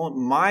because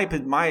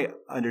my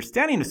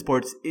understanding of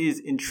sports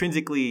is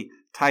intrinsically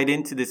tied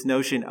into this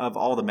notion of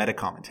all the meta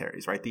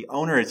commentaries, right? The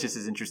owner is just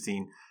as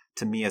interesting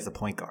to me as the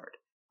point guard.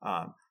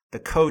 The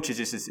coach is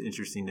just as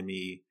interesting to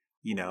me,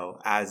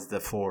 as the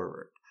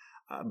forward.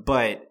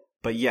 But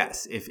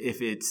yes,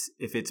 if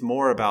it's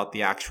more about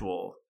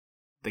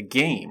the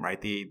game,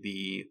 right?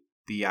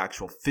 The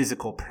actual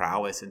physical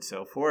prowess and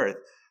so forth,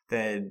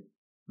 then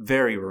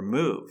very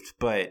removed.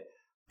 But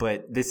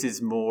this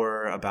is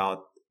more about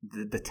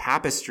the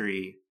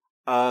tapestry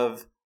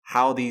of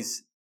how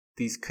these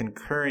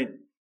concurrent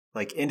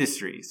like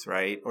industries,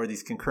 right? Or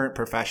these concurrent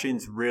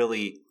professions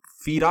really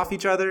feed off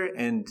each other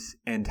and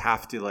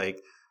have to like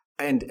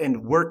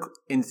and work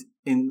in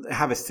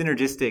have a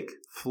synergistic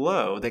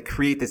flow that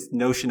create this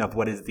notion of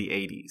what is the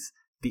 80s.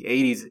 The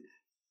 80s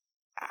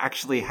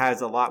actually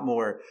has a lot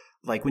more,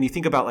 like when you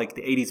think about like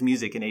the 80s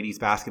music and 80s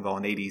basketball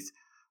and 80s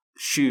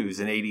shoes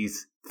and 80s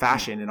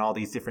fashion and all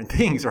these different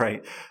things,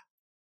 right?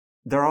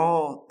 They're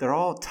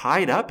all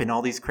tied up in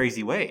all these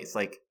crazy ways.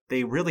 Like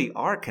they really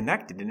are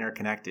connected and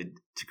interconnected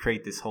to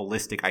create this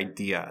holistic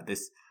idea,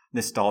 this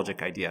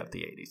nostalgic idea of the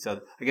 80s.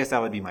 So I guess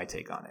that would be my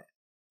take on it.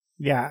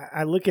 Yeah,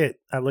 I look at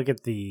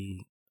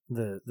the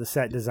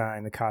set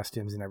design, the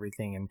costumes and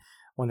everything, and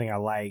one thing I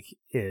like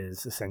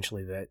is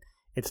essentially that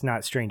it's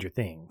not Stranger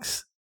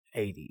Things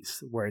 80s,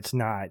 where it's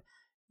not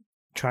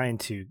trying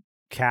to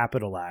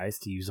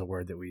capitalized, to use a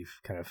word that we've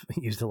kind of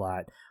used a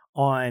lot,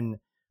 on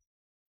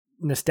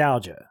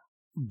nostalgia.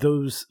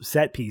 Those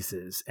set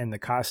pieces and the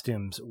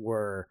costumes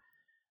were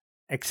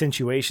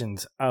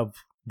accentuations of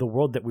the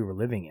world that we were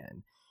living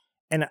in.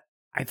 And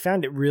I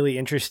found it really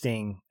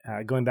interesting,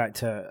 going back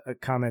to a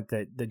comment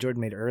that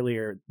Jordan made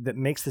earlier, that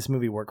makes this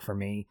movie work for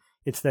me.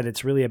 It's that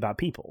it's really about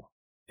people.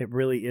 It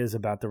really is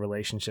about the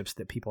relationships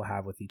that people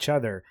have with each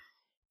other.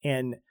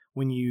 And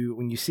when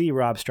you see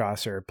Rob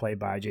Strasser, played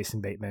by Jason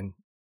Bateman,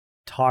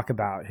 talk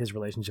about his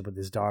relationship with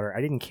his daughter,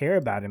 I didn't care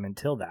about him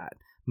until that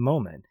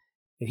moment.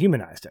 It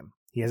humanized him.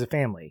 He has a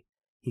family.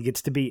 He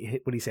gets to be,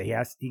 what do you say?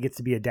 He gets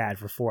to be a dad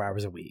for 4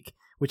 hours a week,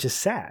 which is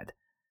sad.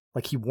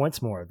 Like, he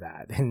wants more of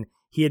that. And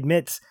he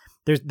admits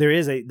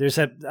there's a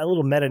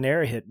little meta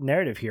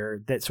narrative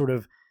here that sort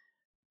of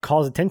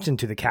calls attention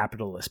to the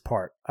capitalist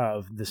part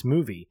of this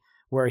movie,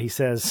 where he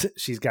says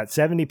she's got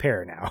 70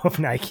 pair now of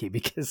Nike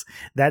because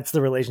that's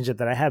the relationship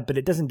that I have. But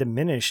it doesn't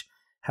diminish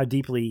how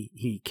deeply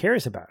he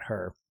cares about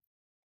her.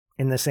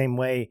 In the same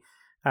way,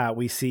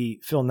 we see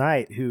Phil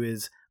Knight, who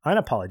is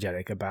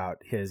unapologetic about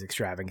his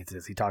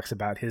extravagances. He talks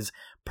about his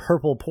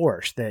purple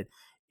Porsche that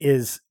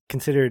is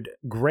considered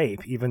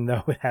grape, even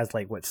though it has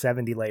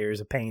 70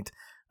 layers of paint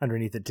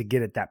underneath it to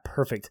get it that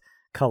perfect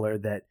color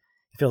that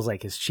feels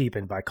like is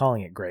cheapened by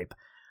calling it grape.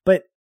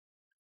 But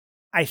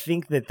I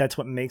think that that's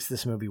what makes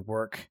this movie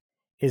work,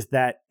 is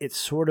that it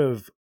sort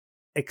of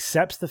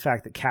accepts the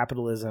fact that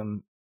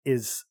capitalism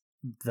is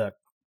the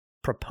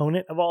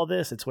proponent of all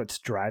this. It's what's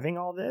driving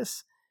all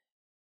this.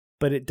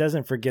 But it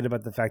doesn't forget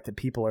about the fact that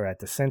people are at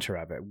the center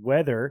of it,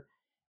 whether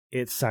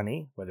it's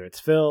Sonny, whether it's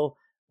Phil,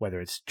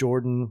 whether it's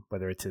Jordan,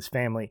 whether it's his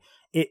family.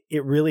 It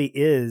really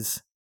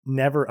is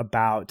never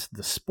about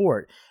the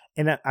sport.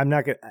 And I'm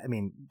not going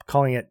to,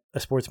 calling it a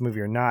sports movie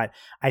or not,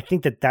 I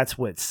think that that's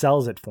what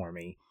sells it for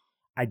me.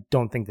 I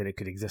don't think that it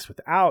could exist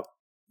without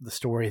the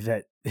story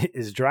that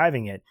is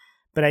driving it.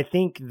 But I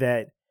think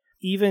that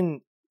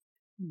even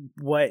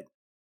what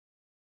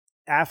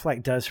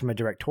Affleck does from a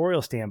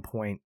directorial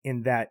standpoint,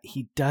 in that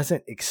he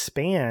doesn't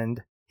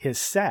expand his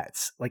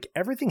sets. Like,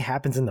 everything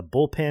happens in the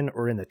bullpen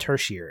or in the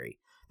tertiary.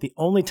 The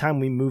only time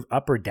we move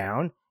up or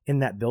down in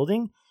that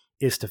building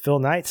is to Phil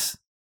Knight's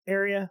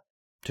area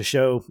to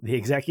show the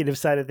executive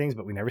side of things,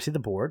 but we never see the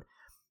board.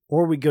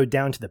 Or we go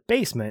down to the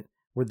basement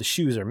where the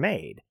shoes are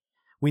made.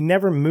 We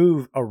never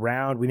move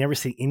around. We never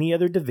see any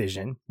other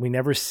division. We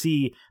never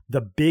see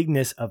the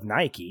bigness of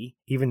Nike,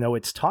 even though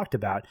it's talked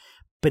about.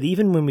 But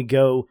even when we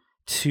go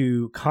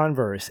to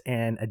Converse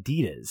and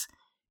Adidas,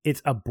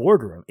 it's a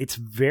boardroom. It's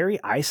very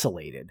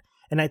isolated.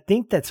 And I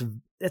think that's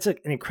an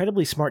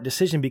incredibly smart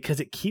decision, because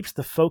it keeps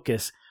the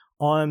focus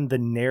on the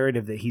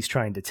narrative that he's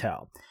trying to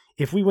tell.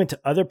 If we went to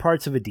other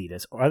parts of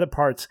Adidas or other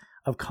parts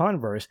of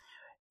Converse,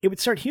 it would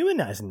start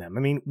humanizing them.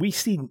 We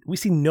see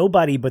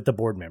nobody but the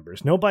board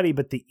members, nobody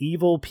but the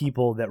evil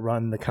people that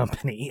run the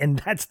company. And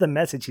that's the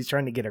message he's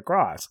trying to get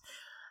across.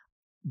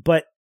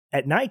 But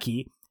at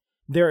Nike,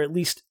 there are at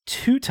least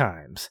 2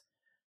 times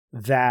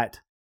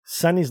that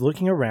Sonny's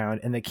looking around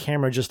and the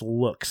camera just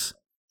looks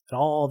at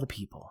all the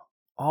people.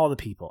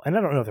 And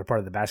I don't know if they're part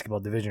of the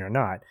basketball division or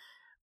not,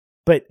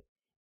 but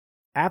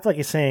Affleck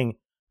is saying,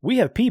 we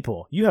have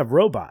people, you have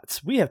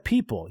robots. We have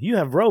people, you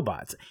have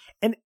robots.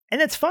 And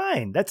that's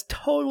fine. That's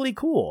totally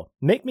cool.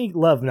 Make me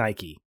love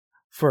Nike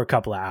for a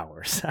couple of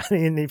hours.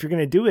 If you're going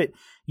to do it,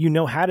 you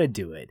know how to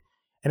do it.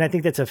 And I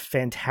think that's a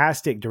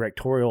fantastic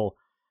directorial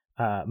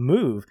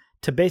move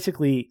to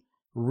basically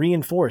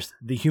reinforce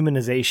the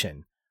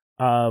humanization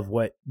of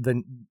what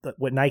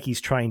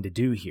Nike's trying to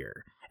do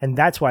here. And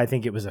that's why I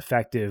think it was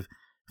effective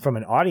from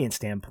an audience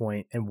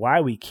standpoint, and why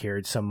we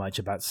cared so much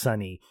about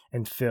Sonny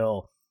and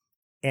Phil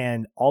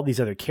and all these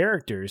other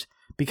characters,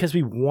 because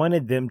we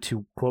wanted them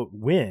to, quote,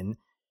 win.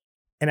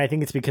 And I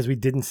think it's because we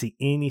didn't see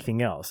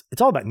anything else. It's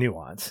all about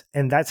nuance.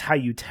 And that's how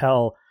you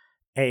tell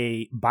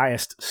a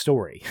biased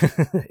story.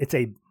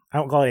 I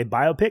don't call it a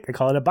biopic. I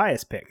call it a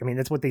bias pick.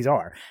 That's what these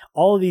are.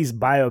 All of these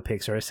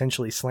biopics are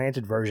essentially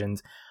slanted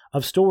versions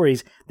of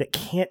stories that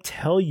can't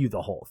tell you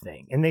the whole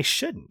thing. And they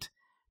shouldn't.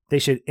 They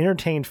should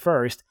entertain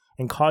first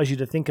and cause you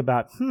to think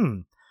about,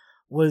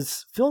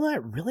 was Phil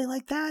Knight really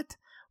like that?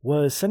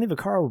 Was Sonny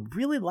Vaccaro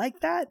really like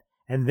that?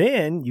 And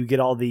then you get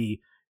all the,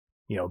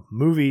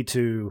 movie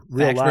to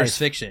real Fact life versus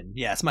fiction.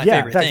 Yeah, it's my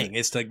favorite thing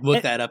is to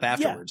look that up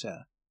afterwards. Yeah.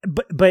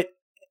 But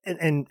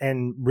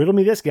riddle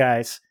me this,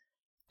 guys.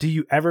 Do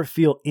you ever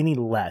feel any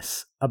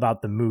less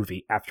about the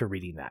movie after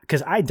reading that?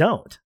 Because I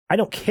don't. I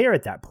don't care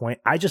at that point.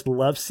 I just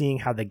love seeing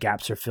how the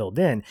gaps are filled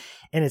in.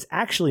 And it's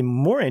actually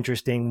more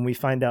interesting when we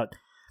find out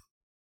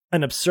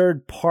an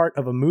absurd part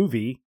of a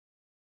movie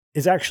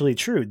is actually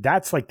true.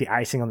 That's like the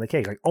icing on the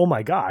cake. Like, oh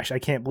my gosh, I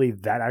can't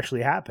believe that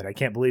actually happened. I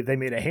can't believe they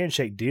made a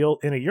handshake deal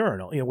in a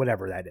urinal,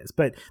 whatever that is.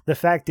 But the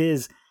fact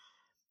is,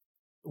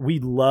 we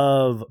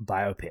love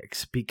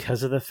biopics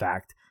because of the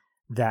fact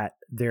that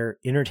they're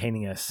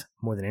entertaining us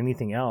more than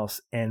anything else.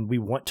 And we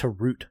want to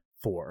root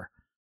for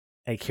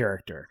a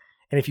character.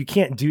 And if you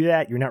can't do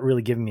that, you're not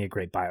really giving me a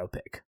great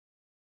biopic.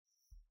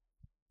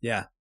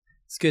 Yeah.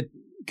 It's good.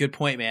 Good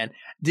point, man.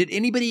 Did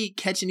anybody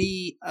catch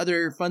any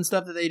other fun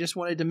stuff that they just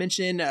wanted to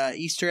mention?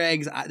 Easter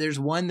eggs. There's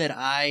one that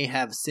I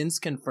have since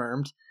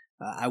confirmed.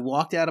 I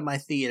walked out of my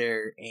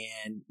theater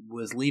and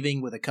was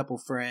leaving with a couple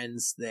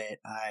friends that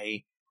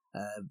I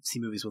see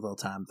movies with all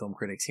the time, film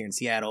critics here in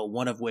Seattle,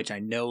 one of which I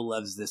know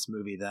loves this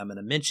movie that I'm going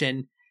to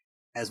mention,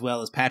 as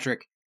well as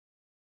Patrick.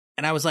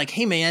 And I was like,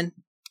 hey, man,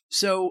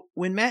 so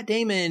when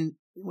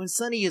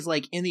Sonny is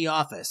like in the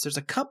office, there's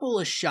a couple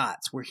of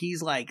shots where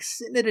he's like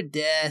sitting at a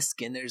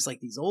desk and there's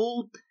like these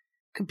old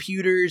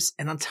computers.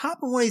 And on top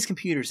of one of these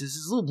computers is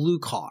this little blue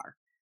car.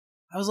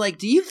 I was like,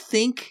 do you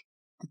think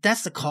that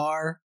that's the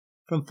car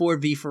from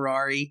Ford v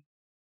Ferrari?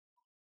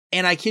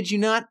 And I kid you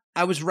not,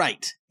 I was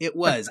right. It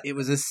was. It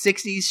was a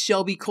 60s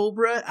Shelby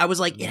Cobra. I was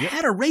like, it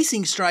had a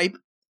racing stripe.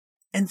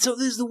 And so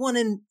there's the one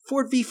in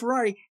Ford v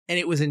Ferrari. And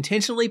it was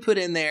intentionally put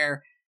in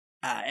there.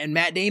 And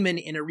Matt Damon,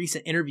 in a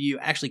recent interview,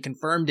 actually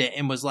confirmed it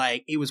and was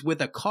like, it was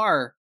with a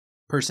car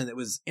person that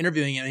was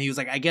interviewing him. And he was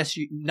like, I guess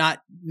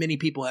not many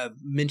people have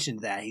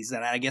mentioned that. He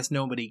said, I guess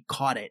nobody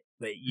caught it,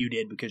 but you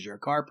did because you're a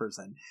car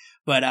person.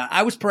 But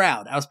I was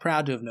proud. I was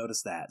proud to have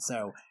noticed that.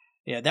 So,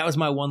 yeah, that was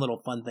my one little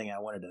fun thing I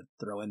wanted to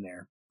throw in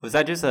there. Was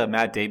that just a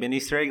Matt Damon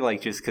Easter egg? Like,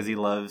 just because he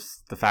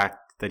loves the fact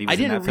that he was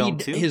in that film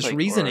too? I didn't read his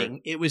reasoning. Or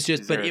it was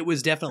just, but it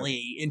was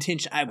definitely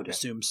intention. I would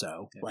assume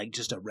so, like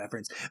just a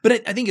reference.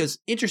 But I think it was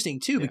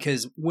interesting too,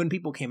 because when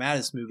people came out of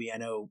this movie, I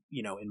know,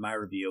 in my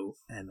review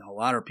and a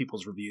lot of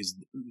people's reviews,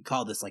 we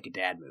call this like a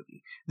dad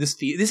movie.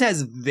 This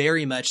has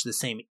very much the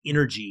same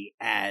energy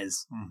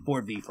as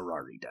Ford v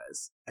Ferrari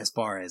does, as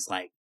far as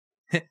like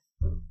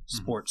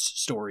sports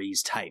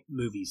stories type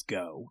movies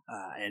go.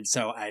 And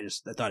so I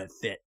thought it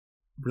fit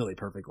really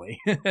perfectly.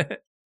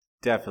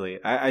 Definitely.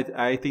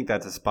 I think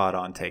that's a spot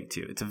on take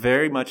too. It's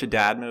very much a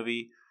dad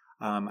movie.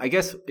 I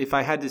guess if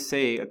I had to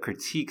say a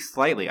critique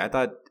slightly, I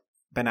thought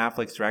Ben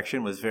Affleck's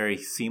direction was very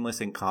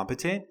seamless and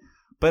competent,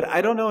 but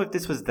I don't know if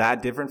this was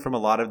that different from a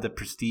lot of the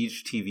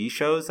prestige TV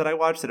shows that I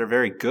watch that are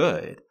very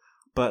good.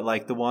 But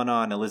like the one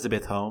on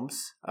Elizabeth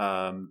Holmes,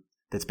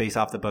 that's based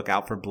off the book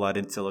Out for Blood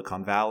in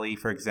Silicon Valley,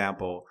 for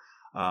example.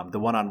 The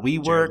one on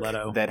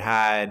WeWork that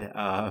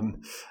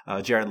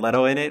had Jared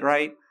Leto in it,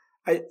 right?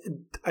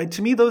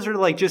 To me, those are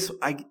like just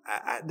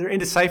they're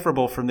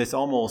indecipherable from this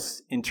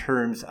almost in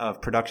terms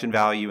of production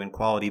value and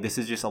quality. This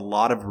is just a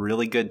lot of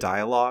really good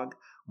dialogue,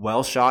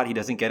 well shot. He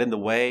doesn't get in the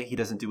way. He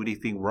doesn't do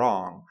anything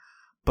wrong,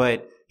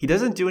 but he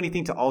doesn't do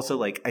anything to also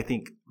like I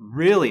think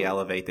really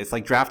elevate this.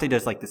 Like Draft Day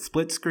does like the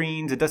split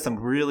screens. It does some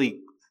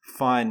really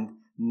fun,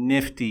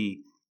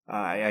 nifty,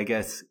 I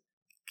guess,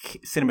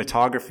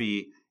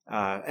 cinematography.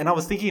 And I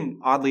was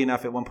thinking, oddly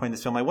enough, at one point in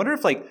this film, I wonder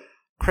if like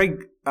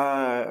Craig,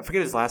 I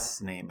forget his last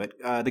name, but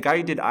the guy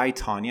who did I,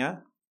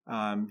 Tonya,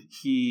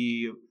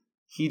 he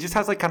just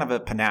has like kind of a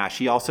panache.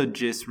 He also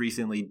just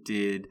recently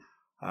did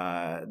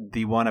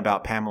the one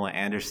about Pamela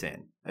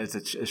Anderson as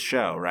a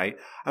show, right?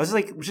 I was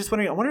like just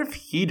wondering, I wonder if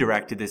he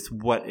directed this,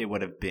 what it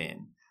would have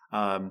been.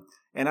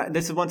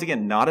 This is once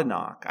again not a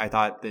knock. I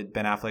thought that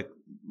Ben Affleck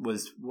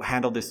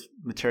handled this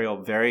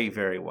material very,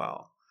 very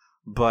well,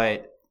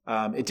 but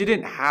it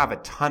didn't have a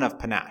ton of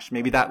panache.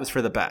 Maybe that was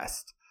for the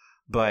best,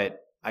 but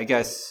I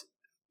guess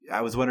I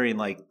was wondering,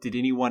 like, did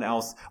anyone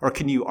else, or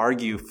can you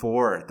argue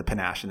for the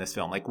panache in this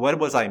film? Like, what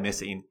was I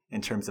missing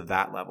in terms of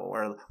that level?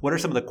 Or what are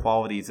some of the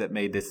qualities that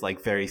made this,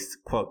 like, very,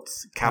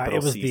 quotes, capital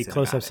it was C the cinematic?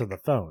 Close-ups of the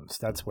phones.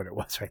 That's what it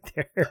was right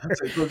there.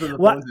 Close-ups of the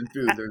phones and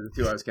food. They're the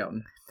two I was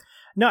counting.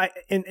 No,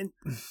 and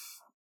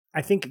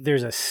I think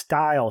there's a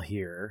style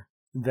here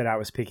that I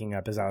was picking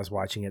up as I was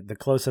watching it, the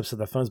close-ups of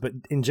the phones, but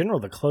in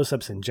general, the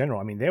close-ups in general,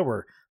 I mean, there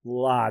were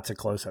lots of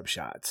close-up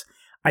shots.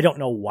 I don't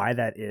know why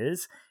that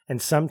is. And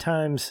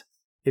sometimes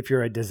if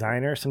you're a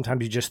designer,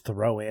 sometimes you just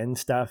throw in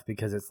stuff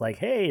because it's like,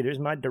 hey, there's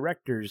my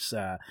director's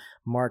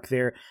mark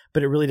there,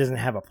 but it really doesn't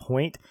have a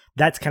point.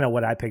 That's kind of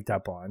what I picked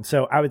up on.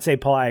 So I would say,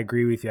 Paul, I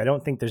agree with you. I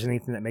don't think there's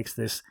anything that makes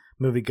this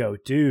movie go,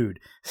 dude,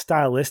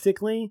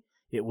 stylistically,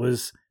 it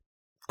was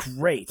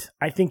great.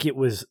 I think it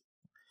was,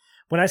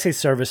 when I say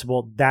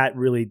serviceable, that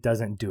really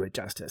doesn't do it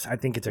justice. I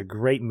think it's a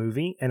great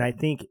movie. And I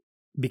think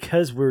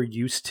because we're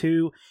used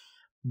to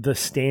the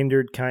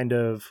standard kind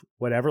of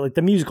whatever, like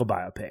the musical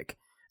biopic,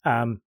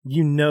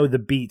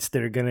 the beats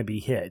that are going to be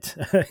hit,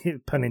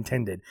 pun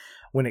intended,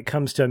 when it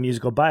comes to a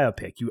musical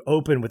biopic. You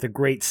open with a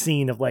great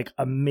scene of like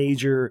a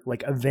major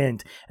like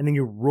event, and then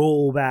you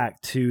roll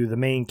back to the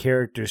main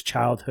character's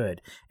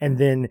childhood, and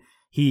then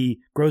he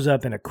grows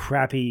up in a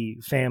crappy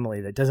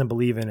family that doesn't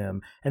believe in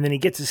him, and then he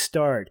gets his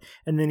start,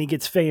 and then he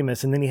gets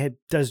famous, and then he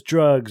does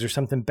drugs or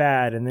something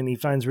bad, and then he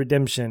finds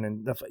redemption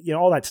and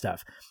all that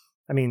stuff.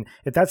 I mean,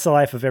 if that's the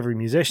life of every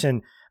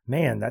musician,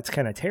 man, that's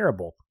kind of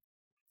terrible.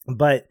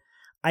 But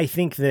I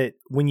think that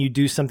when you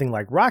do something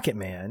like Rocket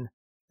Man,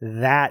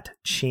 that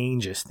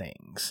changes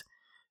things.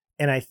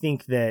 And I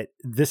think that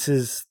this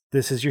is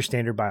your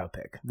standard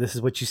biopic. This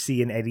is what you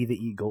see in Eddie the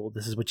Eagle.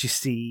 This is what you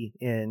see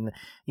in,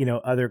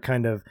 other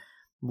kind of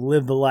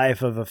live the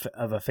life of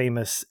a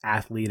famous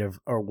athlete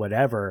or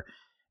whatever.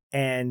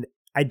 And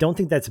I don't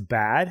think that's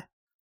bad,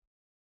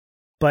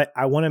 But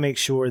I want to make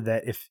sure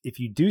that if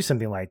you do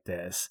something like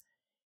this,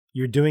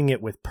 you're doing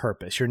it with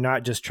purpose. You're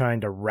not just trying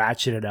to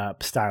ratchet it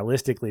up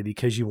stylistically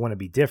because you want to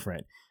be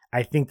different.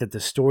 I think that the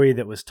story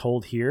that was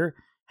told here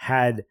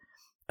had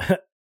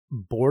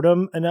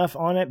boredom enough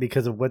on it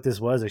because of what this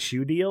was, a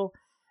shoe deal,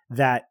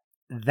 that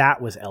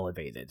was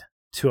elevated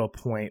to a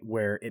point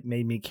where it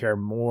made me care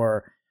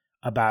more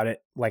about it,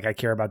 like I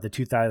care about the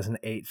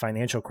 2008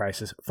 financial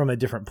crisis from a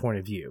different point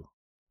of view.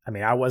 I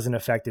mean, I wasn't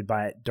affected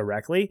by it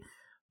directly,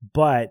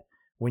 but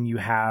when you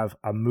have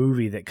a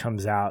movie that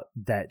comes out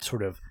that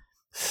sort of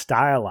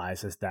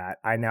stylizes that,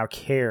 I now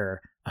care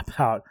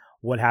about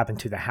what happened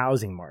to the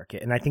housing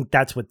market. And I think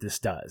that's what this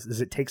does, is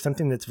it takes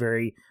something that's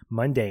very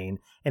mundane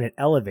and it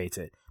elevates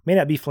it. May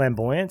not be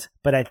flamboyant,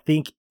 but I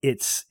think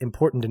it's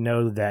important to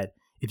know that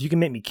if you can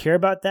make me care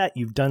about that,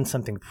 you've done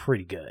something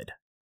pretty good.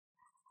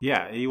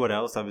 Yeah. What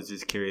else? I was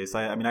just curious.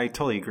 I mean, I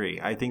totally agree.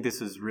 I think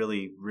this was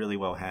really, really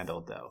well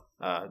handled, though.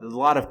 There's a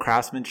lot of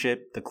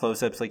craftsmanship, the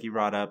close-ups, like you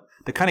brought up,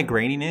 the kind of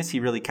graininess. He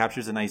really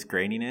captures a nice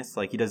graininess.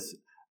 Like he does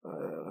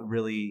a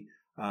really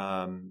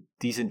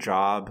decent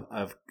job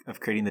of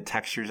creating the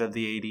textures of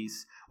the 80s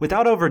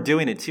without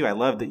overdoing it, too. I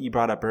love that you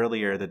brought up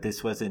earlier that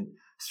this wasn't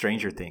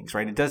Stranger Things,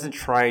 right? It doesn't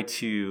try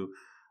to,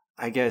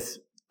 I guess,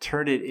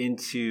 turn it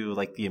into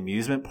like the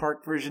amusement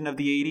park version of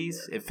the 80s.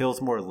 It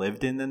feels more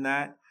lived in than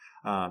that.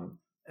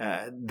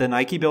 The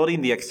Nike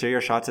building, the exterior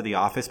shots of the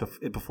office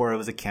before it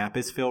was a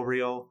campus feel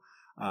real.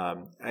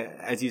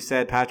 As you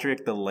said,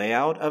 Patrick, the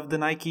layout of the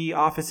Nike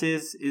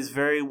offices is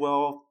very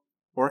well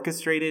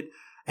orchestrated.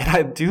 And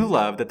I do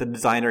love that the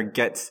designer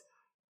gets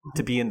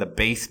to be in the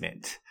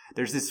basement.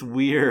 There's this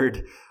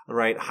weird,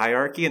 right,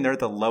 hierarchy, and they're at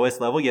the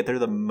lowest level, yet they're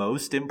the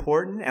most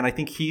important. And I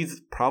think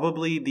he's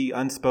probably the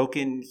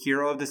unspoken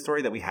hero of the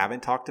story that we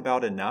haven't talked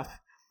about enough,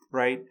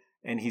 right?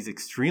 And he's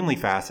extremely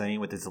fascinating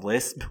with his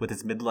lisp, with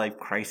his midlife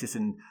crisis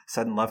and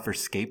sudden love for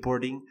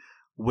skateboarding,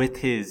 with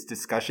his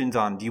discussions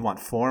on, do you want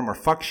form or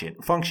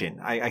function?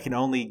 I can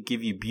only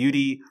give you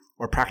beauty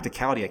or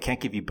practicality. I can't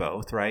give you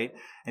both, right?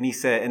 And he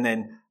said, and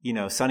then,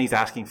 Sonny's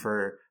asking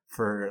for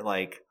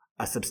like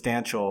a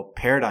substantial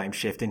paradigm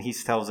shift. And he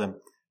tells him,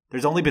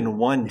 there's only been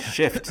one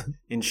shift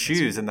in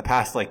shoes in the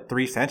past like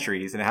 3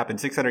 centuries. And it happened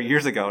 600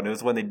 years ago. And it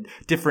was when they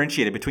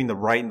differentiated between the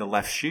right and the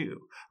left shoe,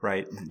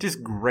 right?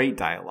 Just great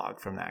dialogue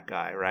from that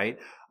guy, right?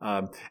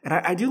 And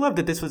I do love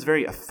that this was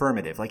very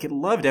affirmative. Like it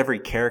loved every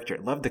character.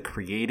 It loved the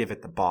creative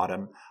at the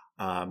bottom.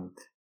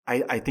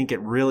 I think it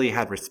really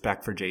had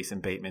respect for Jason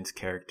Bateman's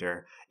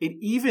character. It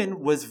even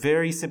was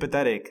very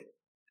sympathetic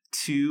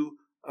to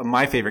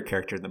my favorite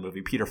character in the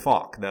movie, Peter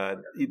Falk,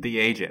 the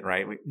agent,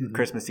 right? Mm-hmm.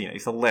 Chris Messina.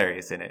 He's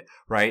hilarious in it,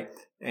 right?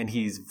 And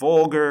he's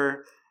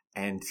vulgar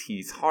and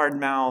he's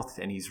hard-mouthed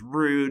and he's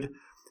rude.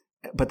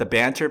 But the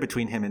banter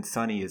between him and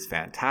Sonny is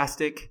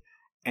fantastic.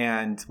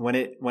 And when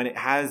it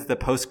has the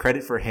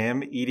post-credit for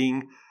him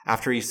eating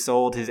after he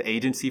sold his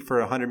agency for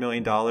 $100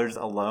 million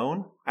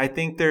alone, I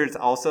think there's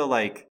also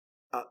like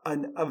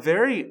a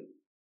very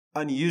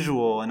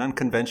unusual and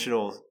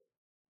unconventional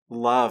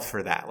love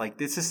for that. Like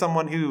this is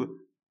someone who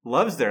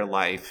loves their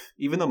life,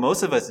 even though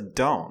most of us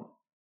don't.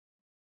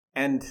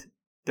 And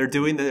they're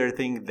doing their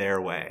thing their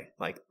way.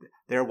 Like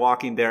they're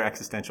walking their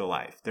existential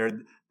life.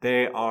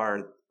 They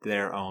are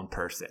their own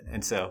person.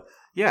 And so,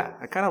 yeah,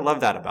 I kind of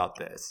love that about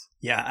this.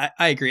 Yeah,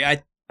 I agree.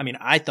 I mean,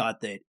 I thought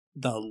that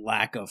the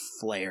lack of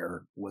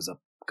flair was a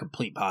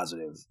complete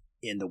positive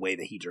in the way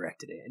that he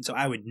directed it. And so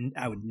I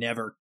would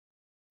never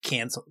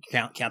count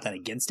that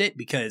against it,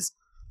 because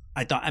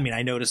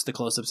I noticed the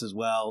close-ups as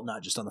well,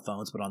 not just on the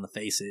phones, but on the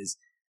faces.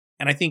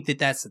 And I think that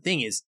that's the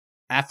thing, is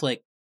Affleck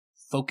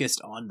focused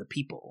on the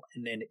people.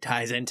 And then it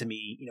ties into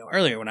me,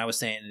 earlier when I was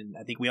saying, and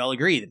I think we all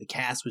agree that the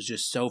cast was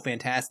just so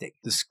fantastic.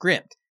 The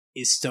script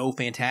is so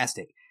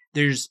fantastic.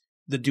 There's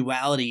the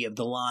duality of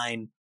the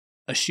line,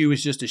 a shoe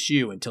is just a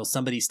shoe until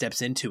somebody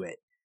steps into it,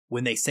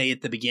 when they say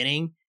at the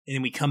beginning, and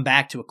then we come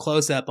back to a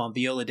close-up on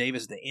Viola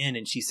Davis at the end,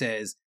 and she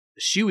says,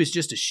 a shoe is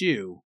just a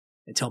shoe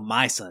until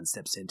my son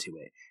steps into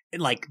it.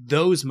 And like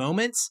those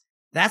moments,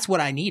 that's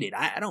what I needed.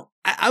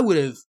 I would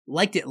have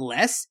liked it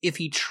less if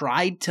he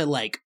tried to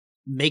like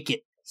make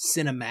it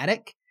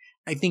cinematic.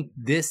 I think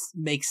this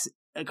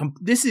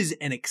is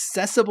an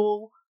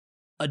accessible,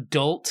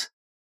 adult,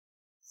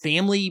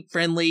 family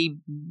friendly,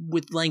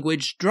 with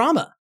language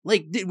drama.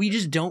 Like we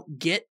just don't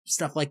get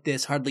stuff like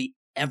this hardly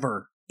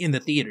ever in the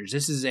theaters.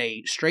 This is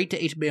a straight to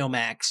HBO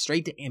Max,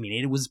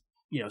 it was,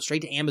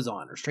 straight to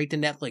Amazon or straight to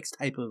Netflix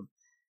type of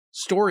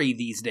story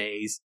these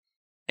days.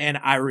 And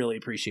I really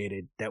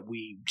appreciated that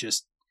we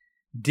just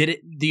did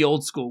it the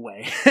old school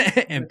way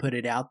and put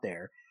it out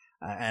there.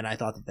 And I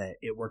thought that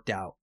it worked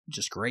out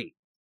just great.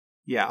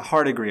 Yeah,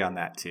 hard agree on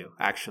that too,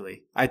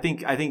 actually. I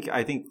think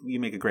you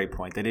make a great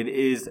point that it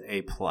is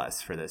a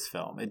plus for this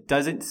film. It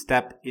doesn't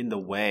step in the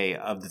way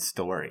of the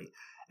story.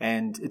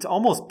 And it's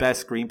almost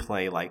best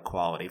screenplay-like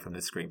quality from the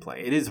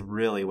screenplay. It is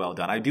really well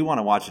done. I do want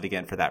to watch it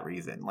again for that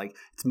reason. Like,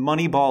 it's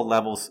Moneyball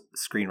level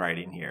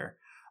screenwriting here.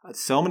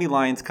 So many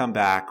lines come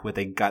back with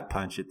a gut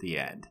punch at the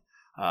end.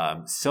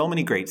 So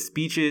many great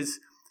speeches.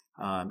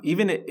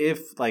 Even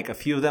if like a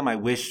few of them I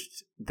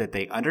wished that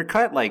they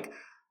undercut, like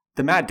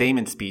the Matt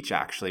Damon speech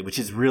actually, which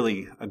is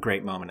really a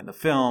great moment in the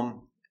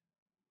film.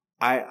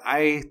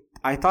 I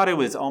thought it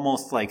was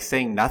almost like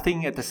saying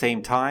nothing at the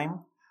same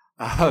time.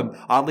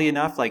 Oddly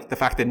enough, like the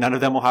fact that none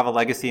of them will have a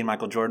legacy and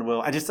Michael Jordan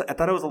will. I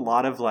thought it was a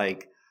lot of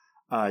like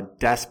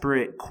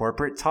desperate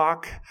corporate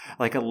talk,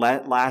 like a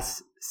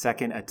last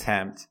second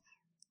attempt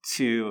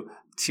to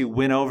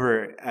win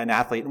over an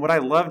athlete. And what I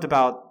loved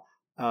about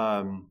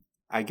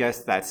I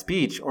guess that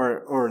speech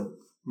or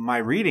my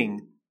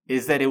reading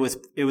is that it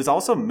was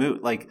also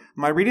moot. Like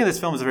my reading of this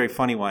film is a very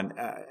funny one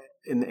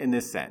in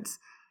this sense.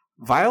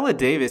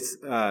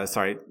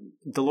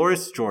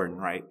 Dolores Jordan,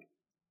 right,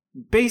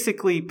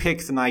 basically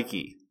picks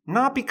Nike,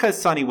 not because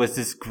Sonny was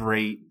this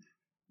great,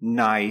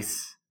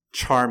 nice,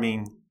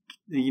 charming,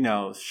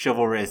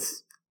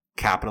 chivalrous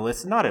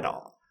capitalist. Not at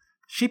all.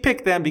 She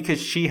picked them because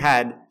she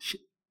had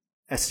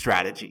a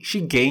strategy.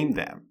 She gamed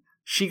them.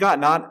 She got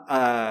not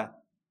a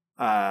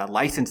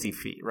licensing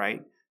fee,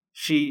 right?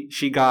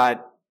 She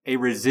got a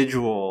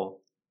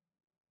residual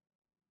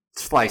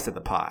slice of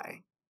the pie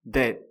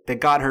that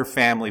got her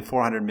family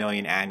 $400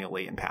 million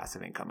annually in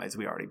passive income, as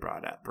we already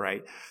brought up,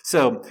 right?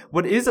 So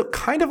what is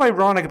kind of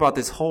ironic about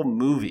this whole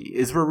movie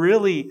is we're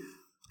really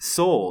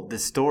sold the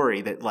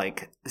story that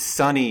like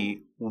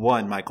Sonny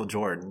won Michael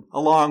Jordan,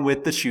 along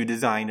with the shoe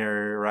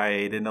designer,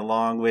 right? And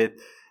along with,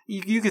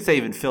 you could say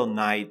even Phil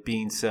Knight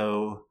being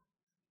so,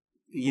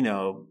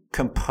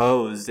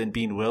 composed and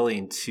being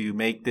willing to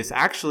make this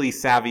actually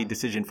savvy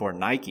decision for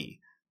Nike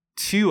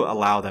to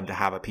allow them to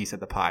have a piece of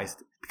the pie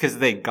because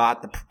they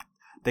got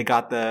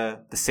the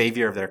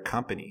savior of their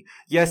company.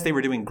 Yes, they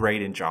were doing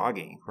great in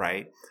jogging,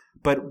 right?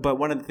 But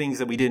one of the things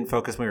that we didn't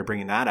focus when we were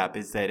bringing that up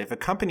is that if a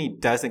company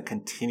doesn't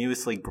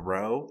continuously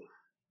grow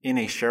in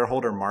a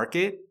shareholder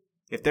market,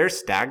 if they're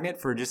stagnant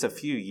for just a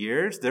few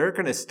years, they're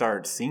going to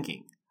start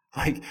sinking.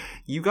 Like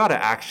you got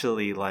to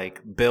actually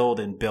like build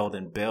and build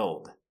and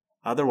build.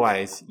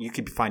 Otherwise, you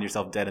could find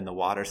yourself dead in the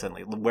water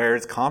suddenly.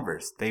 Where's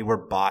Converse? They were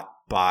bought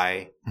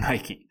by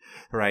Nike,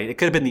 right? It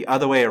could have been the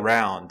other way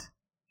around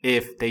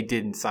if they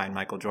didn't sign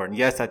Michael Jordan.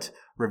 Yes, that's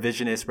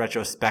revisionist,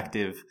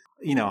 retrospective,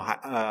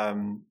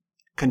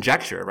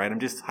 conjecture, right? I'm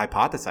just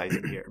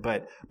hypothesizing here,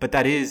 but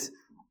that is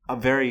a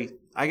very,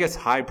 I guess,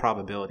 high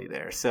probability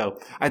there. So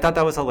I thought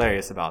that was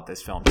hilarious about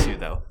this film too,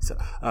 though. So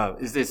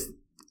is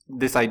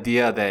this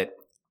idea that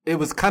it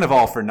was kind of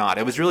all for naught.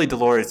 It was really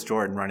Dolores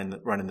Jordan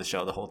running the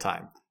show the whole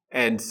time.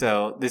 And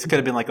so this could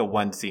have been like a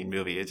one scene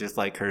movie. It's just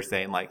like her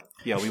saying like,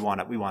 "Yeah, we want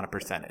a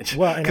percentage."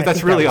 Well, because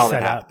that's really all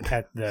that happened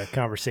at the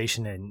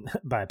conversation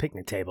by a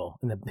picnic table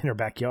in her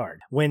backyard.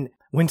 When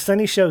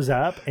Sonny shows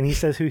up and he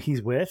says who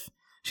he's with,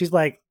 she's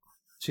like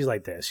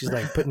this. She's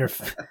like putting her.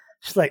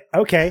 She's like,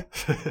 "Okay,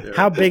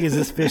 how big is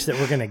this fish that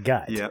we're gonna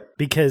gut?" Yep.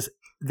 Because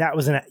that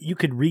was you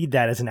could read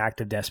that as an act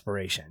of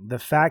desperation. The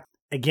fact,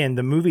 again,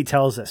 the movie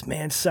tells us,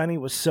 man, Sonny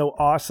was so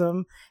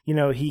awesome.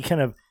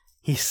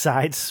 He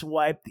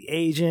sideswiped the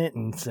agent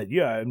and said,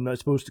 yeah, I'm not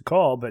supposed to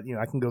call, but,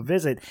 I can go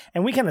visit.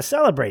 And we kind of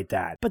celebrate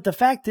that. But the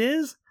fact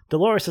is,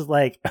 Dolores is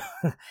like,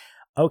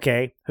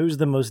 okay, who's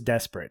the most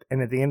desperate?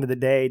 And at the end of the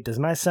day, does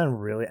my son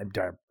really,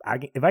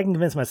 if I can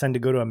convince my son to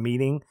go to a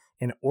meeting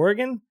in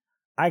Oregon,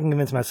 I can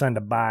convince my son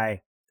to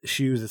buy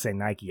shoes that say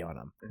Nike on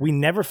them. We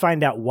never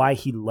find out why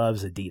he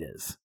loves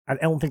Adidas. I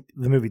don't think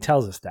the movie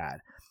tells us that.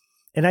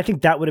 And I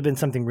think that would have been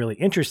something really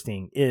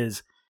interesting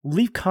is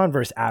leave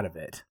Converse out of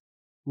it.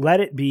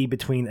 Let it be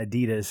between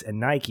Adidas and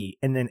Nike,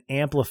 and then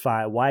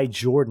amplify why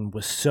Jordan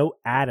was so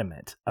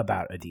adamant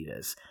about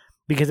Adidas.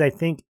 Because I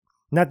think,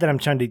 not that I'm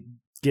trying to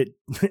get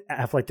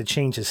Affleck to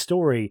change his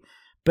story,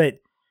 but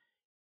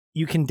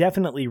you can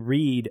definitely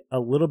read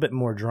a little bit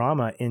more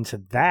drama into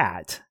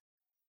that,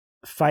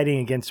 fighting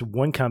against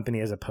one company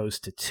as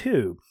opposed to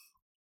two.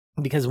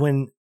 Because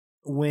when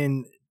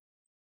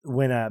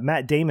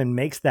Matt Damon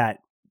makes that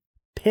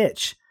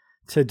pitch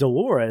to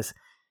Dolores,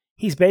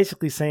 he's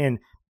basically saying,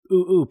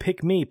 ooh,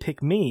 pick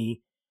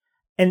me.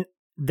 And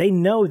they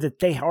know that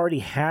they already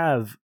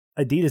have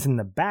Adidas in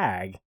the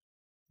bag.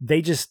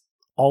 They just,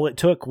 all it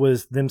took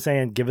was them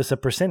saying, give us a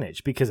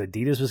percentage, because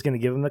Adidas was going to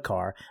give them the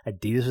car.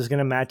 Adidas was going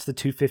to match the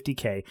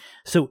 $250K.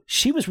 So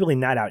she was really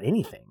not out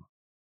anything.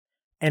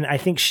 And I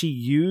think she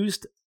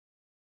used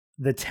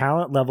the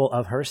talent level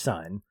of her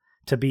son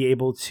to be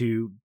able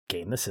to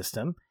game the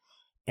system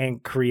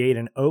and create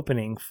an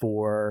opening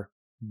for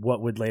what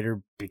would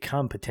later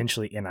become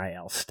potentially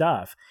NIL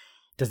stuff.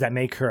 Does that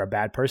make her a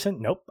bad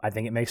person? Nope. I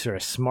think it makes her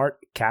a smart,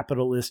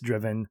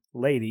 capitalist-driven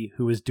lady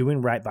who is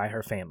doing right by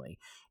her family.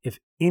 If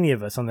any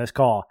of us on this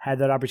call had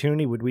that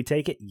opportunity, would we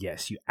take it?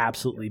 Yes, you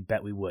absolutely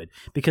bet we would.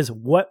 Because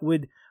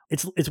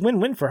it's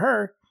win-win for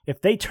her.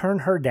 If they turn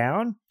her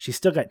down, she's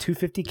still got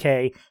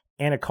 $250K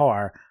and a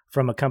car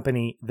from a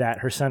company that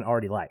her son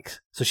already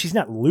likes. So she's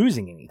not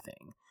losing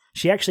anything.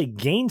 She actually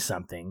gained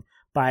something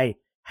by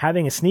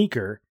having a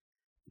sneaker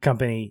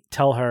company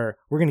tell her,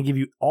 we're going to give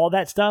you all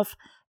that stuff,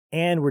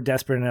 and we're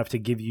desperate enough to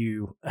give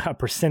you a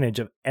percentage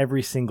of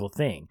every single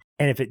thing.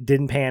 And if it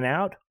didn't pan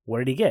out, what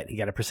did he get? He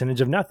got a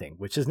percentage of nothing,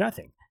 which is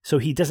nothing. So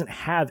he doesn't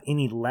have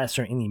any less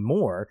or any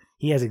more.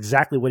 He has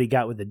exactly what he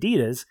got with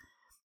Adidas,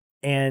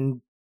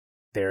 and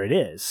there it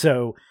is.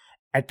 So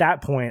at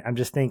that point, I'm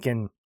just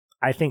thinking,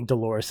 I think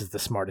Dolores is the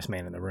smartest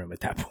man in the room at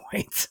that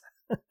point.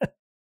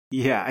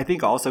 Yeah, I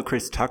think also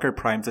Chris Tucker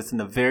primes us in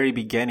the very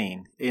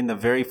beginning, in the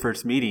very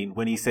first meeting,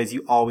 when he says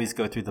you always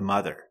go through the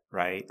mother,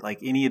 right? Like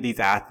any of these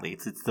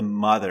athletes, it's the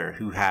mother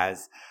who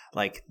has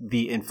like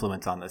the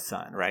influence on the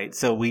son, right?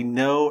 So we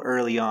know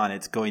early on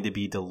it's going to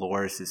be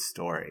Dolores'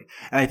 story.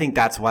 And I think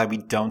that's why we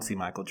don't see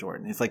Michael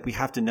Jordan. It's like we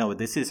have to know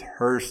this is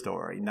her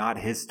story, not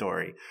his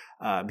story.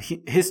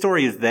 His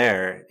story is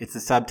there. It's a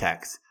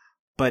subtext,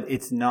 but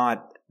it's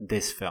not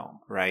this film,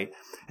 right?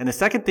 And the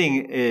second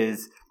thing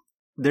is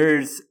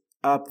there's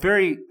a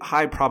very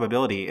high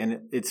probability,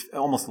 and it's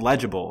almost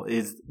legible,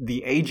 is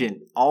the agent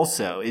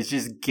also is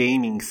just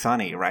gaming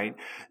Sonny, right?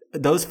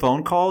 Those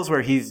phone calls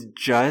where he's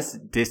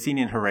just dissing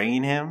and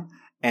haranguing him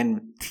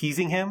and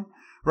teasing him,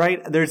 right?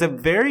 There's a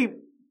very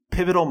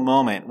pivotal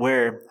moment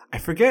where I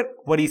forget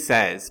what he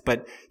says,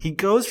 but he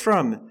goes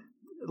from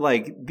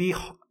like the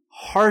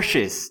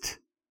harshest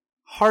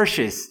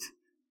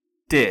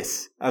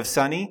diss of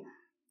Sonny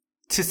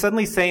to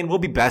suddenly saying, we'll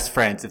be best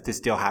friends if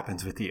this deal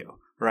happens with you,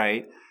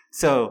 right?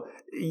 So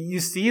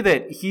you see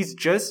that he's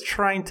just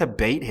trying to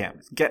bait him,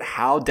 get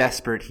how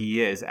desperate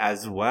he is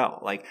as well.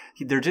 Like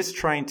they're just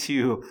trying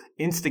to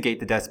instigate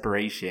the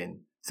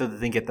desperation so that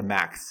they get the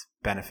max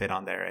benefit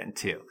on their end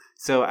too.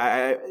 So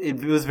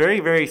it was very,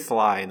 very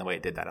sly in the way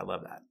it did that. I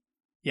love that.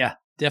 Yeah,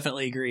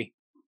 definitely agree.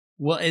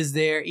 Well, is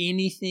there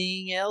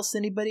anything else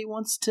anybody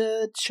wants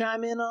to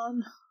chime in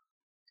on?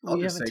 I'll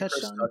just say Chris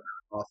Tucker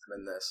is awesome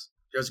in this.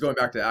 Just going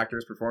back to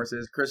actors'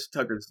 performances, Chris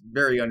Tucker's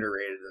very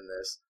underrated in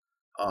this.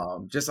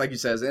 Just like you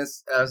said,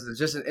 as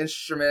just an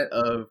instrument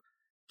of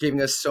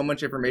giving us so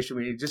much information.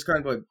 We just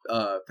kind of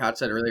what Pat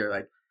said earlier,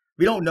 like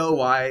we don't know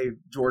why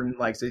Jordan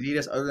likes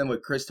Adidas other than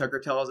what Chris Tucker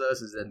tells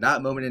us is that in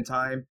that moment in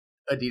time,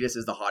 Adidas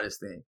is the hottest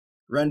thing.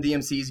 Run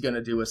DMC is going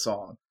to do a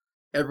song.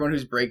 Everyone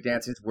who's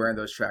breakdancing is wearing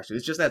those tracksuits.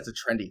 It's just that's a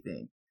trendy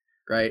thing,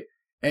 right?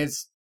 And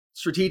it's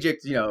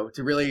strategic, to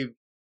really.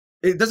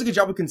 It does a good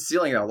job of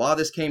concealing it. A lot of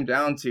this came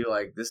down to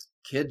like this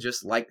kid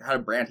just liked had a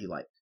brand he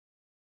liked,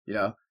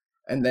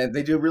 And then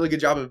they do a really good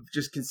job of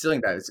just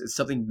concealing that. It's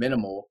something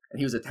minimal, and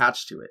he was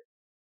attached to it,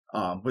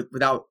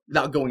 without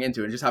going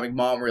into it, and just having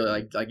mom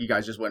really like you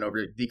guys just went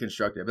over to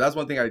deconstruct it. But that's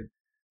one thing I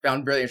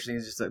found really interesting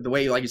is just the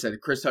way, like you said,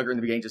 Chris Tucker in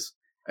the beginning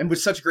and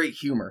with such great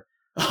humor,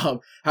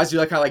 has you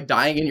like kind of like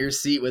dying in your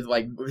seat with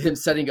like him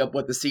setting up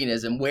what the scene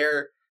is and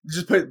where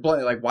just put it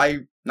bluntly like why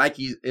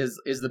Nike is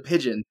the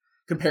pigeon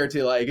compared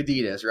to like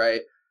Adidas,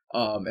 right?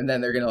 And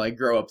then they're gonna like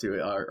grow up to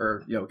it,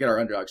 or get our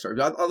underdog story.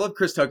 But I love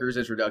Chris Tucker's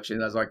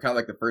introduction as like kind of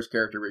like the first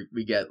character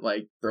we get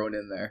like thrown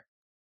in there.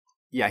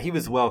 Yeah, he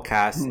was well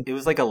cast. It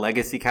was like a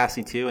legacy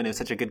casting too, and it was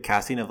such a good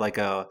casting of like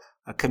a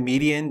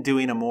comedian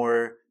doing a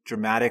more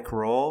dramatic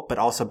role, but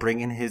also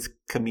bringing his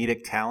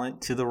comedic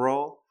talent to the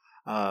role.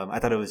 I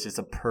thought it was just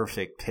a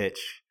perfect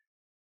pitch,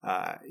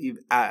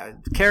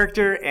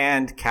 character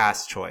and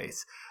cast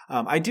choice.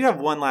 I do have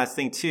one last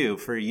thing too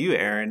for you,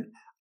 Aaron.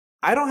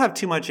 I don't have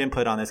too much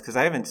input on this because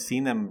I haven't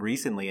seen them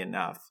recently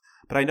enough.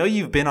 But I know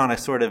you've been on a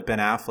sort of Ben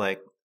Affleck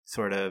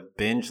sort of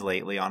binge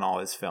lately on all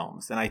his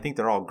films. And I think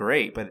they're all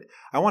great. But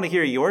I want to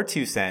hear your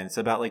 2 cents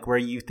about like where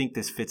you think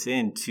this fits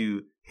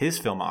into his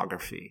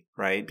filmography,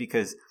 right?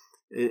 Because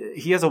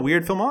he has a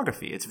weird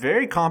filmography. It's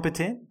very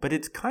competent, but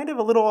it's kind of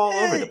a little all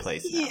over the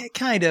place now. Yeah,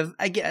 kind of.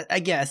 I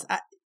guess.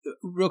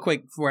 Real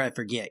quick before I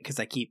forget, because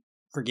I keep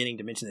forgetting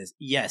to mention this.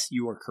 Yes,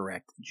 you are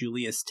correct.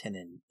 Julius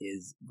Tenen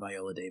is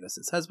Viola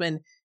Davis's husband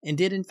and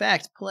did in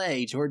fact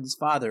play Jordan's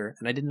father,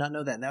 and I did not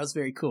know that, and that was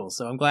very cool.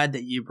 So I'm glad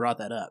that you brought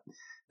that up.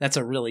 That's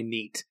a really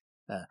neat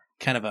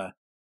kind of a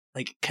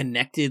like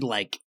connected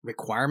like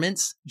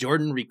requirements.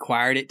 Jordan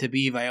required it to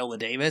be Viola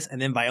Davis,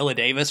 and then Viola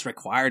Davis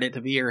required it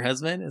to be her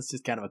husband. It's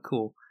just kind of a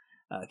cool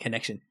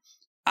connection.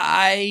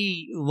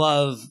 I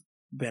love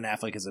Ben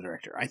Affleck as a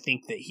director. I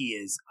think that he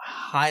is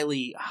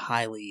highly,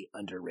 highly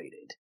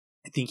underrated.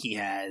 I think he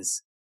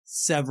has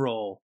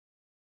several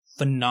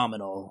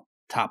phenomenal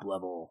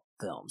top-level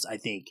films. I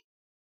think,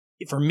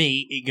 for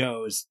me, it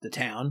goes The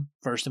Town,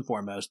 first and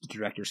foremost, the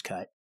director's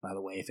cut. By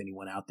the way, if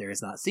anyone out there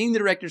has not seen the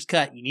director's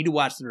cut, you need to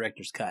watch the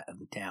director's cut of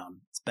The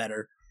Town. It's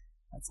better.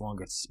 It's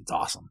longer. It's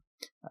awesome.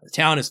 The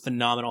Town is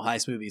phenomenal.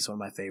 Heist movie is one of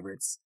my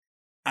favorites.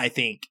 I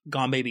think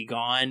Gone Baby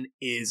Gone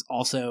is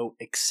also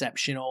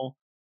exceptional.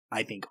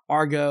 I think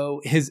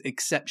Argo is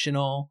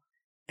exceptional.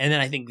 And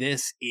then I think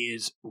this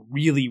is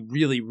really,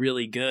 really,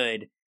 really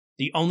good.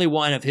 The only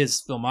one of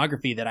his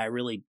filmography that I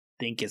really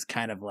think is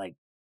kind of like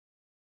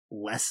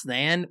less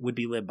than would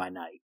be Live by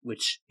Night,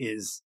 which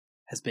has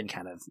been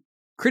kind of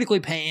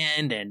critically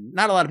panned, and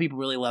not a lot of people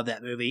really love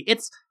that movie.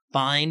 It's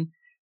fine,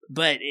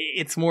 but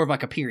it's more of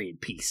like a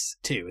period piece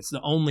too. It's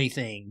the only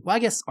thing. Well, I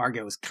guess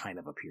Argo is kind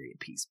of a period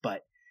piece,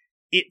 but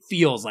it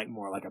feels like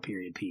more like a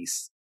period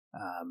piece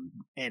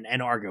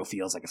And Argo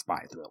feels like a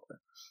spy thriller.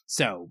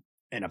 So,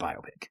 and a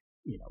biopic,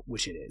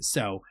 which it is.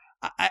 So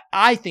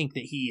I think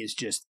that he is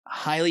just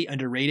highly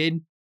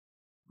underrated,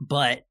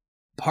 but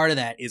part of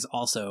that is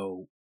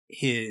also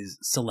his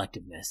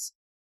selectiveness.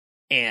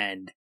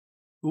 And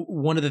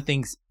one of the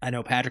things I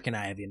know Patrick and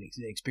I have been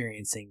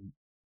experiencing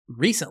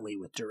recently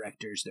with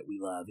directors that we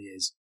love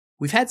is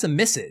we've had some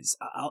misses.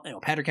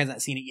 Patrick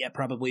hasn't seen it yet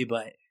probably,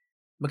 but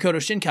Makoto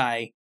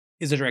Shinkai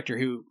is a director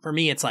who, for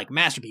me, it's like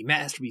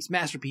masterpiece.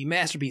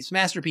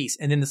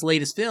 And then this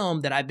latest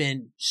film that I've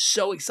been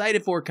so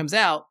excited for comes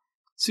out,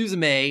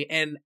 Suzume,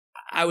 and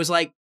I was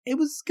like, it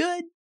was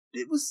good.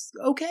 It was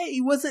okay.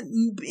 It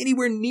wasn't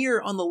anywhere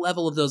near on the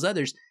level of those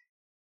others.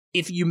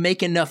 If you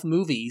make enough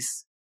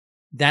movies,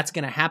 that's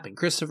going to happen.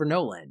 Christopher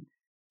Nolan.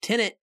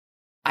 Tenet,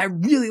 I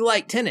really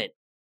like Tenet,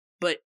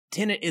 but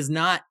Tenet is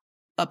not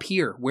up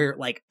here where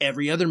like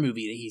every other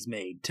movie that he's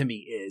made to me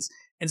is.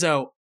 And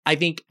so I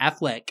think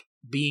Affleck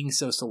being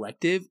so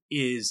selective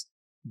is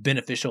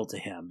beneficial to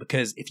him,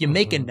 because if you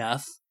make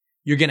enough,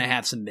 you're going to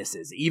have some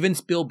misses. Even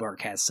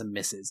Spielberg has some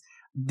misses.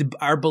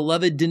 Our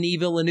beloved Denis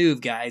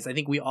Villeneuve, guys, I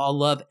think we all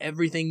love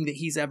everything that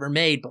he's ever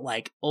made, but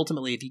like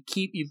ultimately, if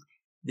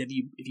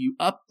you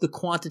up the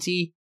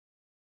quantity,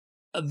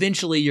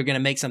 eventually you're going to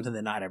make something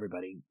that not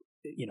everybody,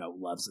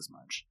 loves as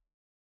much.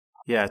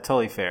 Yeah,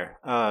 totally fair.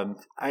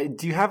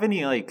 Do you have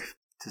any, like,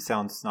 to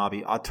sound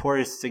snobby,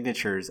 auteurist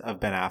signatures of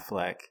Ben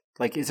Affleck?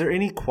 Like, is there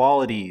any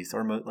qualities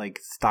or like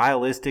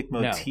stylistic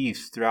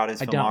motifs throughout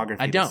his filmography?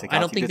 I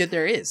don't think that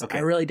there is. Okay.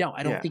 I really don't.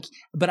 I don't think,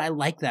 but I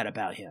like that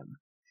about him.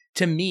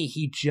 To me,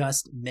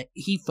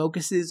 he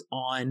focuses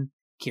on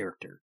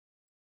character.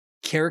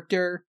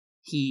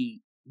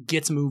 He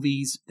gets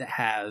movies that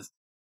have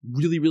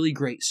really, really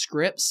great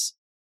scripts,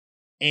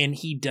 and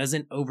he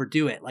doesn't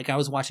overdo it. Like, I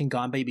was watching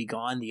Gone Baby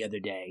Gone the other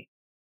day,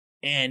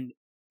 and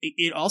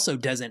it also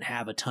doesn't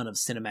have a ton of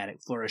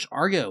cinematic flourish.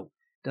 Argo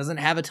doesn't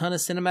have a ton of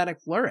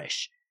cinematic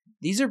flourish.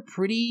 These are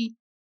pretty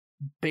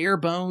bare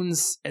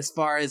bones as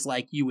far as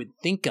like you would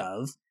think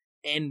of,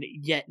 and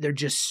yet they're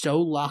just so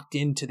locked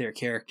into their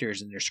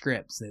characters and their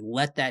scripts. They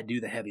let that do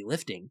the heavy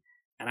lifting,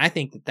 and I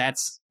think that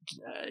that's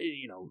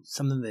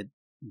something that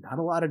not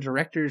a lot of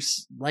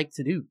directors like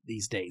to do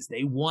these days.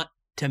 They want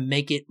to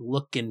make it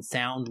look and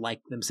sound like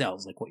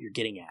themselves, like what you're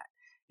getting at.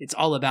 It's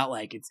all about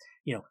like, it's,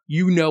 it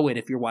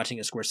if you're watching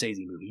a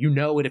Scorsese movie. You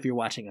know it if you're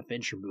watching a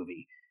Fincher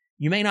movie.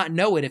 You may not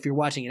know it if you're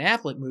watching an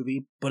Affleck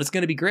movie, but it's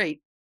going to be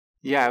great.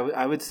 Yeah,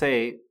 I would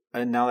say,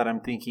 now that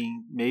I'm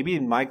thinking, maybe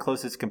my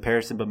closest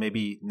comparison, but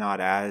maybe not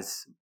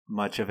as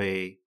much of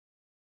a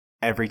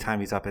every time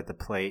he's up at the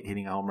plate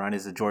hitting a home run,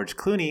 is a George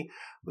Clooney.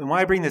 And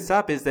why I bring this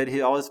up is that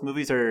all his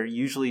movies are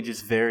usually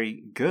just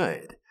very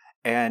good.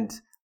 And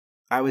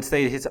I would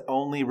say his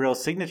only real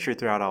signature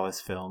throughout all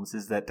his films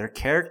is that they're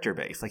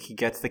character-based. Like, he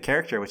gets the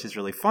character, which is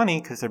really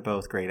funny because they're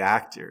both great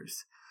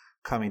actors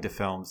coming to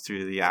films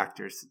through the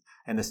actors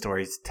and the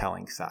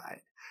storytelling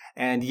side.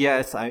 And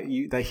yes,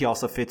 that he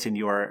also fits in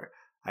your,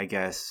 I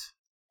guess,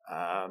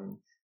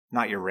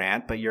 not your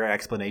rant, but your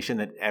explanation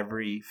that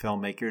every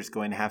filmmaker is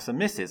going to have some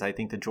misses. I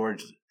think the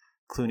George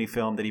Clooney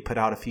film that he put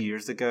out a few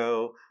years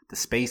ago, the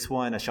space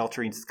one, A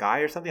Sheltering Sky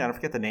or something, I don't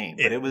forget the name,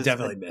 but it was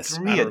definitely missed.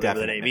 For me, I don't remember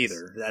the name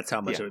either. That's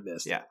how much it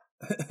missed.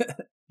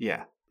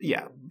 Yeah.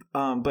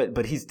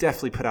 But he's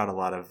definitely put out a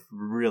lot of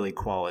really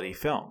quality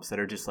films that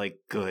are just like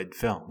good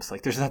films.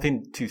 Like, there's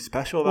nothing too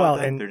special about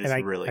them. They're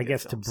just really good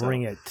guess films. To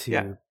bring it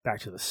to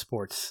back to the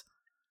sports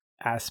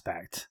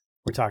aspect,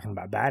 we're talking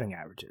about batting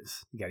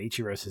averages. You got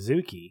Ichiro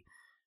Suzuki,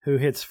 who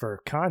hits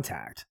for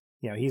contact.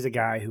 He's a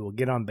guy who will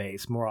get on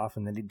base more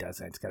often than he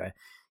doesn't. He's got to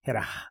hit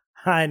a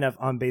high enough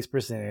on base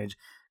percentage,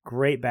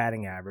 great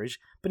batting average,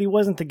 but he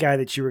wasn't the guy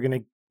that you were going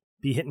to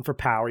be hitting for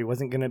power. He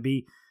wasn't going to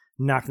be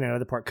knocking it out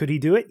of the park. Could he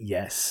do it?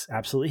 Yes,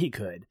 absolutely he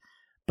could.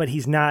 But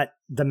he's not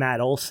the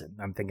Matt Olson.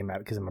 I'm thinking about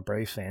it because I'm a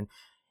Braves fan.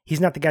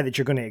 He's not the guy that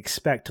you're going to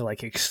expect to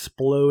like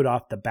explode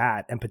off the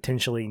bat and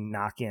potentially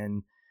knock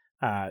in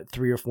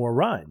 3 or 4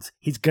 runs.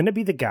 He's going to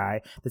be the guy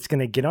that's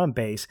going to get on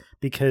base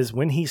because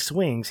when he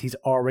swings, he's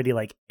already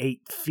like 8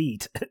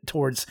 feet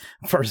towards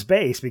first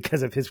base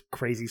because of his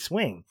crazy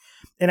swing.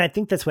 And I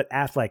think that's what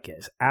Affleck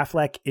is.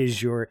 Affleck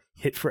is your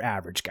hit for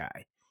average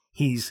guy.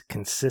 He's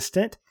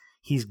consistent.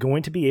 He's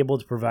going to be able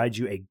to provide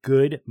you a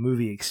good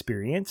movie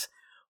experience,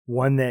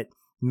 one that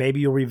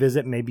maybe you'll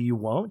revisit, maybe you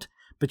won't,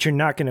 but you're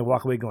not going to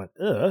walk away going,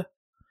 ugh,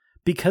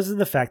 because of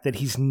the fact that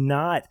he's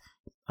not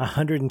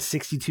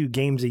 162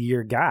 games a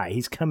year guy.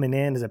 He's coming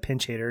in as a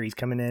pinch hitter. He's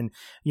coming in,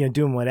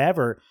 doing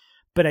whatever.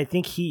 But I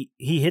think he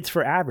hits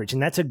for average,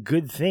 and that's a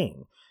good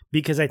thing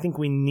because I think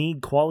we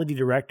need quality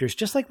directors,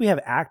 just like we have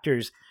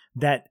actors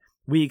that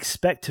we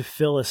expect to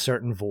fill a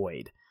certain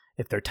void.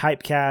 If they're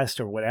typecast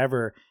or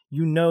whatever,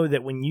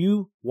 that when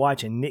you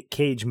watch a Nick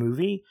Cage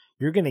movie,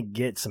 you're going to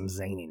get some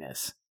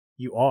zaniness.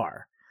 You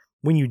are.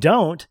 When you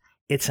don't,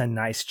 it's a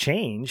nice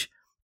change,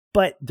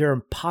 but there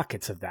are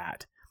pockets of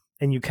that.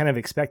 And you kind of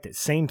expect it.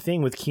 Same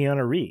thing with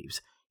Keanu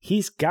Reeves.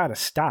 He's got a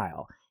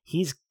style.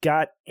 He's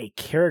got a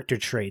character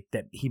trait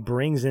that he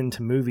brings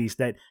into movies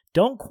that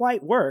don't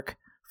quite work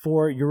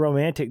for your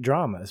romantic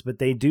dramas, but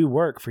they do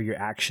work for your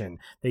action.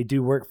 They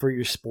do work for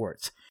your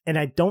sports. And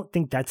I don't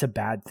think that's a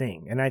bad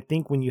thing. And I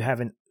think when you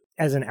have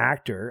as an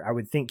actor, I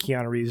would think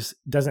Keanu Reeves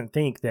doesn't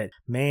think that,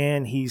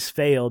 man, he's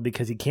failed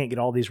because he can't get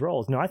all these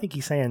roles. No, I think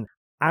he's saying,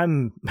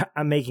 I'm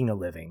making a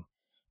living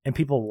and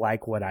people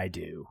like what I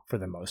do for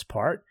the most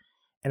part.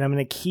 And I'm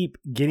going to keep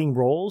getting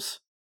roles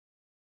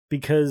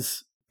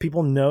because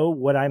people know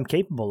what I'm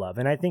capable of.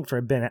 And I think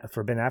for Ben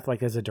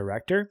Affleck as a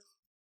director,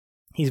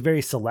 he's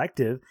very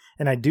selective.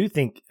 And I do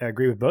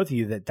agree with both of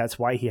you that that's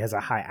why he has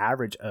a high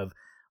average of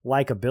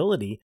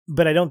likability.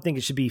 But I don't think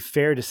it should be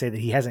fair to say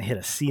that he hasn't hit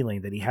a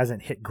ceiling, that he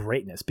hasn't hit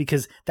greatness,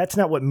 because that's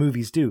not what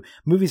movies do.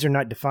 Movies are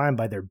not defined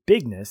by their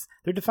bigness.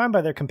 They're defined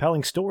by their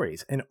compelling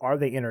stories. And are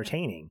they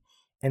entertaining?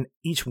 And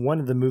each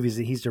one of the movies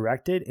that he's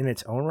directed in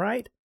its own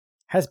right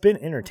has been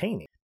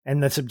entertaining.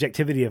 And the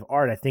subjectivity of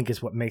art, I think,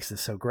 is what makes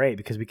this so great,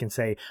 because we can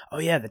say, oh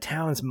yeah, the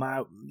talent's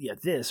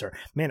this, or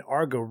man,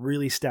 Argo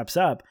really steps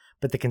up.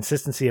 But the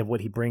consistency of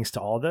what he brings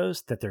to all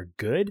those, that they're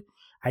good,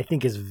 I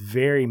think is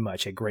very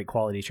much a great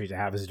quality trait to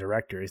have as a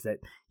director, is that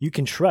you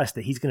can trust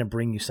that he's going to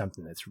bring you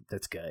something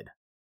that's good.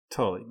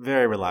 Totally.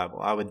 Very reliable.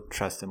 I would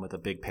trust him with a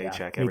big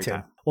paycheck every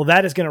time. Well,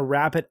 that is going to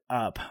wrap it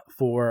up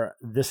for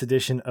this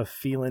edition of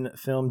Feelin'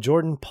 Film.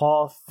 Jordan,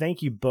 Paul,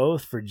 thank you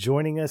both for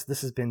joining us. This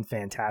has been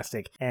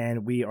fantastic,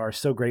 and we are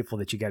so grateful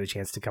that you got a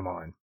chance to come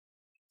on.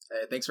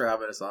 Hey, thanks for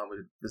having us on.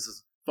 This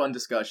is a fun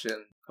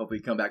discussion. Hope we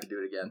come back and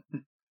do it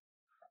again.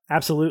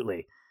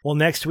 Absolutely. Well,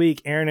 next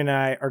week, Aaron and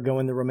I are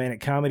going the romantic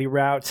comedy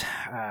route.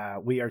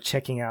 We are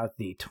checking out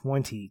the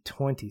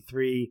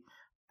 2023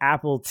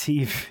 Apple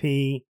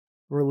TV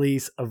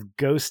release of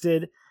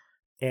Ghosted,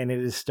 and it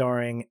is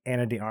starring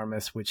Ana de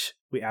Armas, which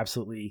we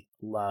absolutely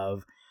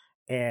love,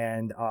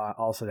 and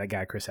also that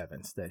guy Chris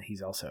Evans, that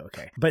he's also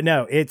okay. But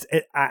no,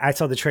 I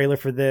saw the trailer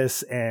for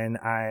this and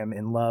I am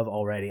in love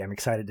already. I'm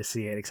excited to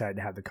see it, excited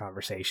to have the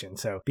conversation.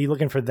 So be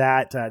looking for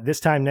that this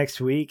time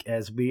next week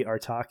as we are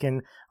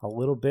talking a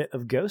little bit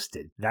of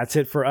Ghosted. That's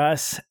it for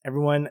us.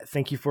 Everyone,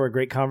 thank you for a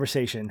great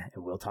conversation,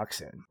 and we'll talk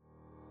soon.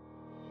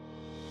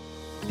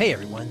 Hey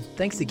everyone,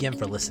 thanks again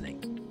for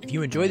listening. If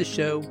you enjoy the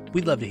show,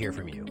 we'd love to hear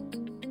from you.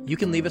 You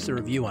can leave us a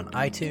review on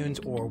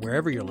iTunes or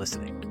wherever you're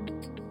listening.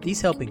 These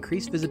help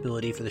increase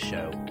visibility for the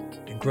show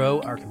and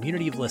grow our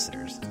community of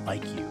listeners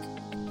like you.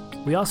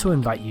 We also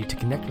invite you to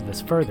connect with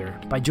us further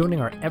by joining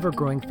our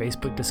ever-growing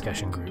Facebook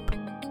discussion group.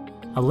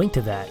 A link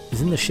to that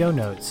is in the show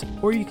notes,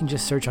 or you can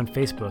just search on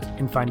Facebook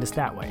and find us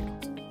that way.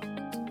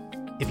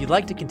 If you'd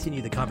like to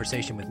continue the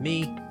conversation with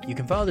me, you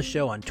can follow the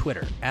show on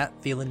Twitter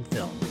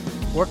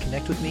 @FeelinFilm, or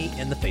connect with me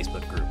in the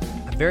Facebook group.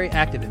 I'm very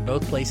active in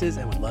both places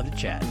and would love to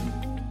chat.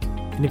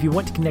 And if you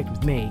want to connect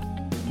with me,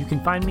 you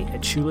can find me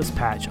at Shoeless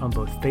Patch on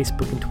both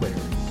Facebook and Twitter.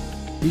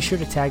 Be sure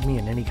to tag me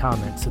in any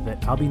comments so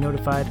that I'll be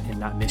notified and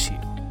not miss you.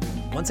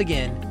 Once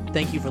again,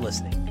 thank you for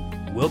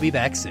listening. We'll be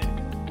back soon.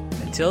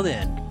 Until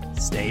then,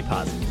 stay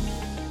positive.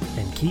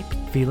 And keep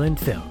feeling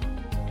film.